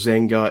 Walter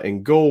Zenga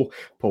in goal.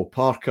 Paul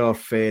Parker,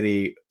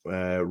 Ferry,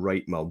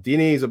 Wright,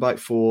 Maldini is a back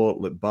 4.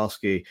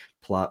 Litbarski,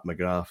 Platt,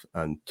 McGrath,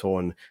 and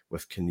Thon,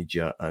 with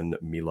Caniggia and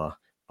Mila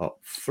up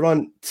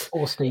front.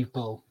 Or Steve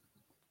Bull.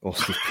 Who's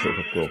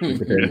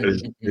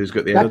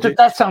got the energy?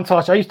 That sounds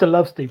harsh. I used to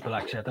love Steve Bull,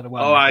 actually. I don't know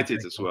why. I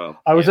did as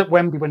well. I was at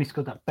Wembley when he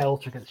scored that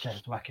belter against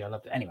Czechoslovakia. I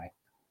loved it. Anyway.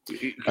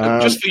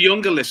 Just for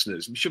younger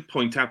listeners, we should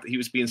point out that he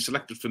was being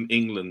selected from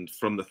England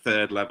from the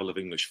 3rd level of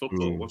English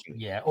football, wasn't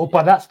he? Yeah, or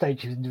by that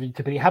stage he was in Division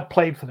 2, but he had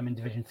played for them in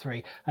Division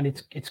 3, and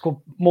it's scored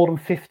more than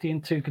 50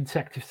 in 2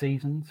 consecutive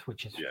seasons,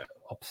 which is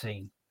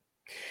obscene.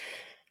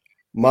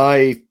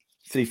 My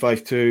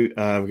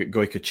 3-5-2, we've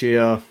got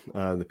Goycochea,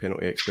 the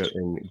penalty expert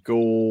in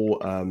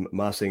goal.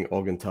 Massing,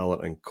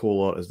 Augenthaler, and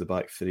Kohler as the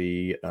back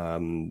 3.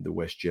 The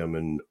West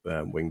German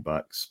wing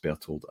backs,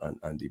 Bertold and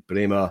Andy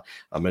Bremer.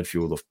 A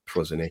midfield of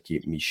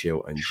Prozinecki,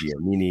 Michel, and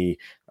Giannini,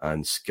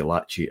 and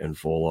Scalacci and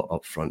Voller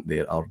up front.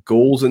 There are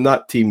goals in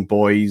that team,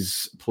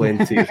 boys.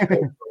 Plenty.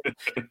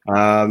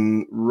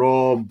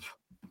 Rob,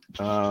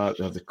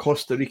 the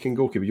Costa Rican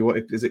goalkeeper.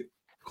 Is it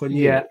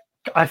Cornelius? Yeah.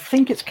 I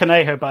think it's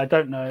Conejo, but I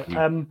don't know.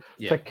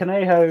 So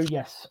Conejo,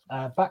 yes.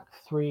 Back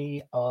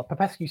 3 are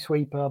Popescu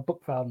sweeper,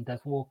 Buchwald and Des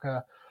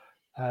Walker.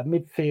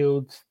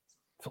 Midfield,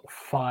 sort of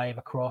 5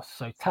 across.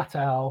 So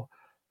Tatal,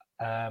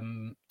 let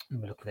me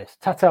look at this.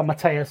 Tatal,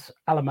 Mateus,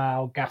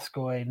 Alamau,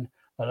 Gascoigne,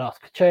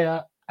 Velasquez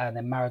Cochea, and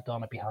then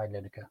Maradona behind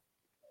Lineker.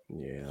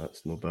 Yeah,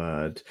 that's not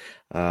bad.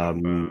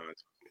 No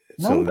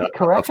one got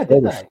corrected,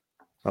 did they?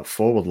 That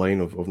forward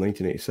line of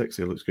 1986,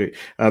 it looks great.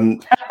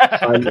 And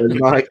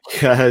Mike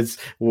has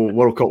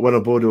World Cup winner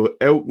Bodo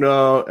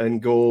Elkner in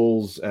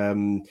goals.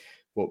 Bergame,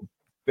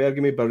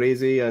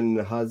 Baresi, and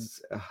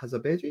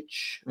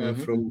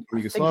Hazabejic from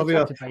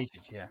Yugoslavia.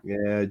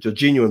 Yeah,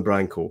 Jorginho and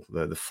Branco,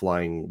 the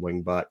flying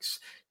wing backs.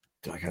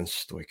 Dragan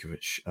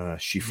Stojkovic,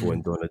 Schifo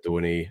and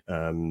Donadoni,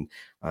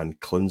 and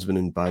Klinsmann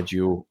and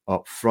Baggio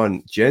up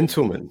front.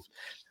 Gentlemen,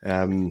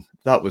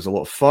 that was a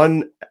lot of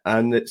fun,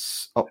 and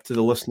it's up to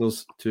the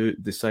listeners to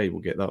decide.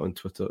 We'll get that on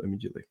Twitter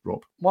immediately.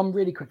 Rob? One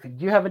really quick thing.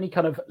 Do you have any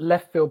kind of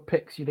left field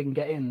picks you didn't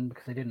get in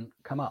because they didn't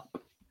come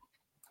up?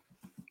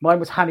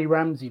 Mine was Hani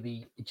Ramsey,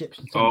 the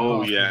Egyptian.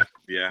 Oh, yeah.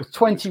 He was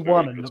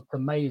 21 and looked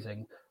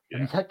amazing.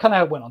 And he kind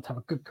of went on to have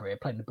a good career,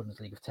 playing in the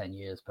Bundesliga for 10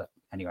 years. But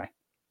anyway.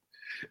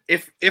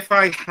 If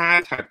I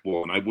had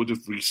one, I would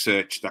have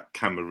researched that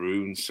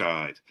Cameroon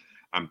side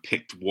and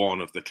picked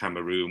one of the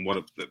Cameroon. One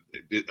of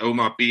the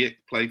Omar Biek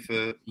play for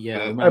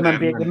Omar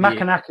Biek. The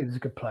Makanaki is a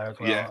good player as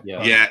well.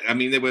 Yeah. I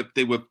mean, they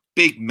were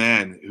big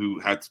men who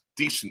had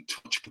decent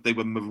touch, but they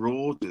were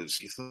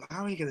marauders. You thought,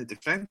 how are you going to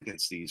defend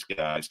against these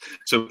guys?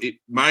 So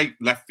my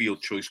left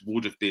field choice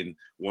would have been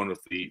one of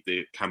the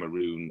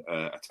Cameroon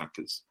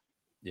attackers.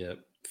 Yeah,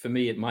 for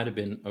me, it might have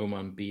been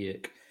Omar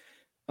Biek.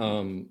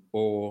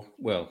 Or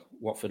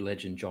Watford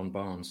legend John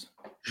Barnes.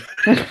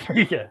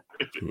 Yeah,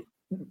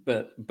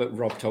 but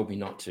Rob told me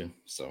not to.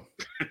 So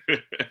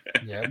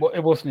yeah, well, it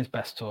wasn't his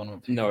best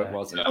tournament. No, it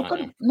wasn't.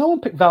 No one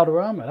picked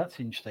Valderrama. That's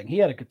interesting. He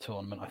had a good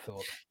tournament, I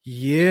thought.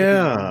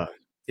 Yeah.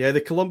 Yeah,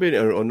 the Colombian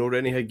or no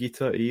Rennie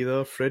Higuita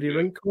either. Freddie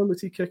Rincon,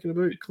 was he kicking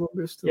about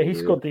Colombia still? Yeah, he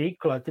scored the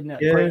equaliser, didn't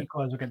he? Great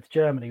equaliser against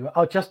Germany.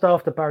 Just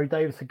after Barry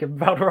Davis had given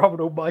Valderrama an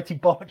almighty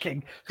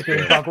barking for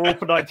giving bugger all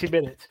for 90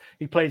 minutes,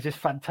 he plays this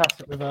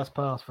fantastic reverse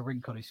pass for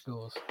Rincon, who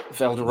scores.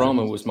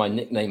 Valderrama was my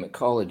nickname at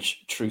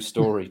college. True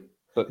story.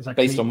 But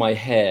based on my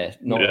hair,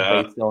 not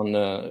based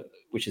on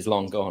which is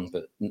long gone,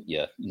 but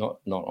not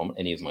on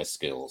any of my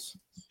skills.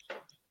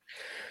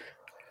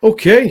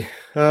 Okay,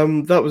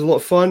 that was a lot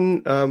of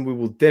fun. We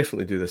will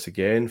definitely do this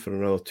again for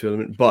another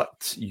tournament,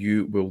 but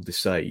you will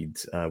decide.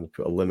 We'll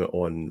put a limit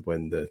on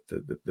when the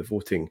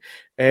voting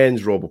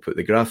ends. Rob will put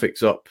the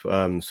graphics up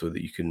so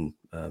that you can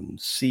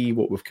see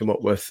what we've come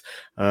up with,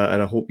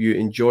 and I hope you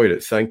enjoyed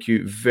it. Thank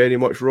you very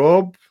much,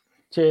 Rob.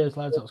 Cheers,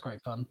 lads. That was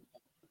great fun.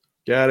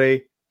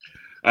 Gary.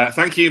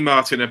 Thank you,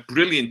 Martin. A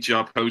brilliant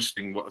job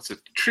hosting what's a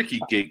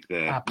tricky gig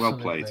there. Absolutely.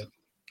 Well played.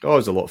 It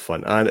was a lot of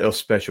fun. And our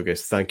special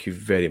guest, thank you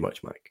very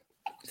much, Mike.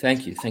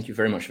 Thank you. Thank you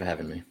very much for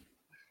having me.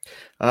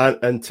 And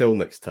until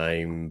next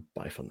time,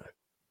 bye for now.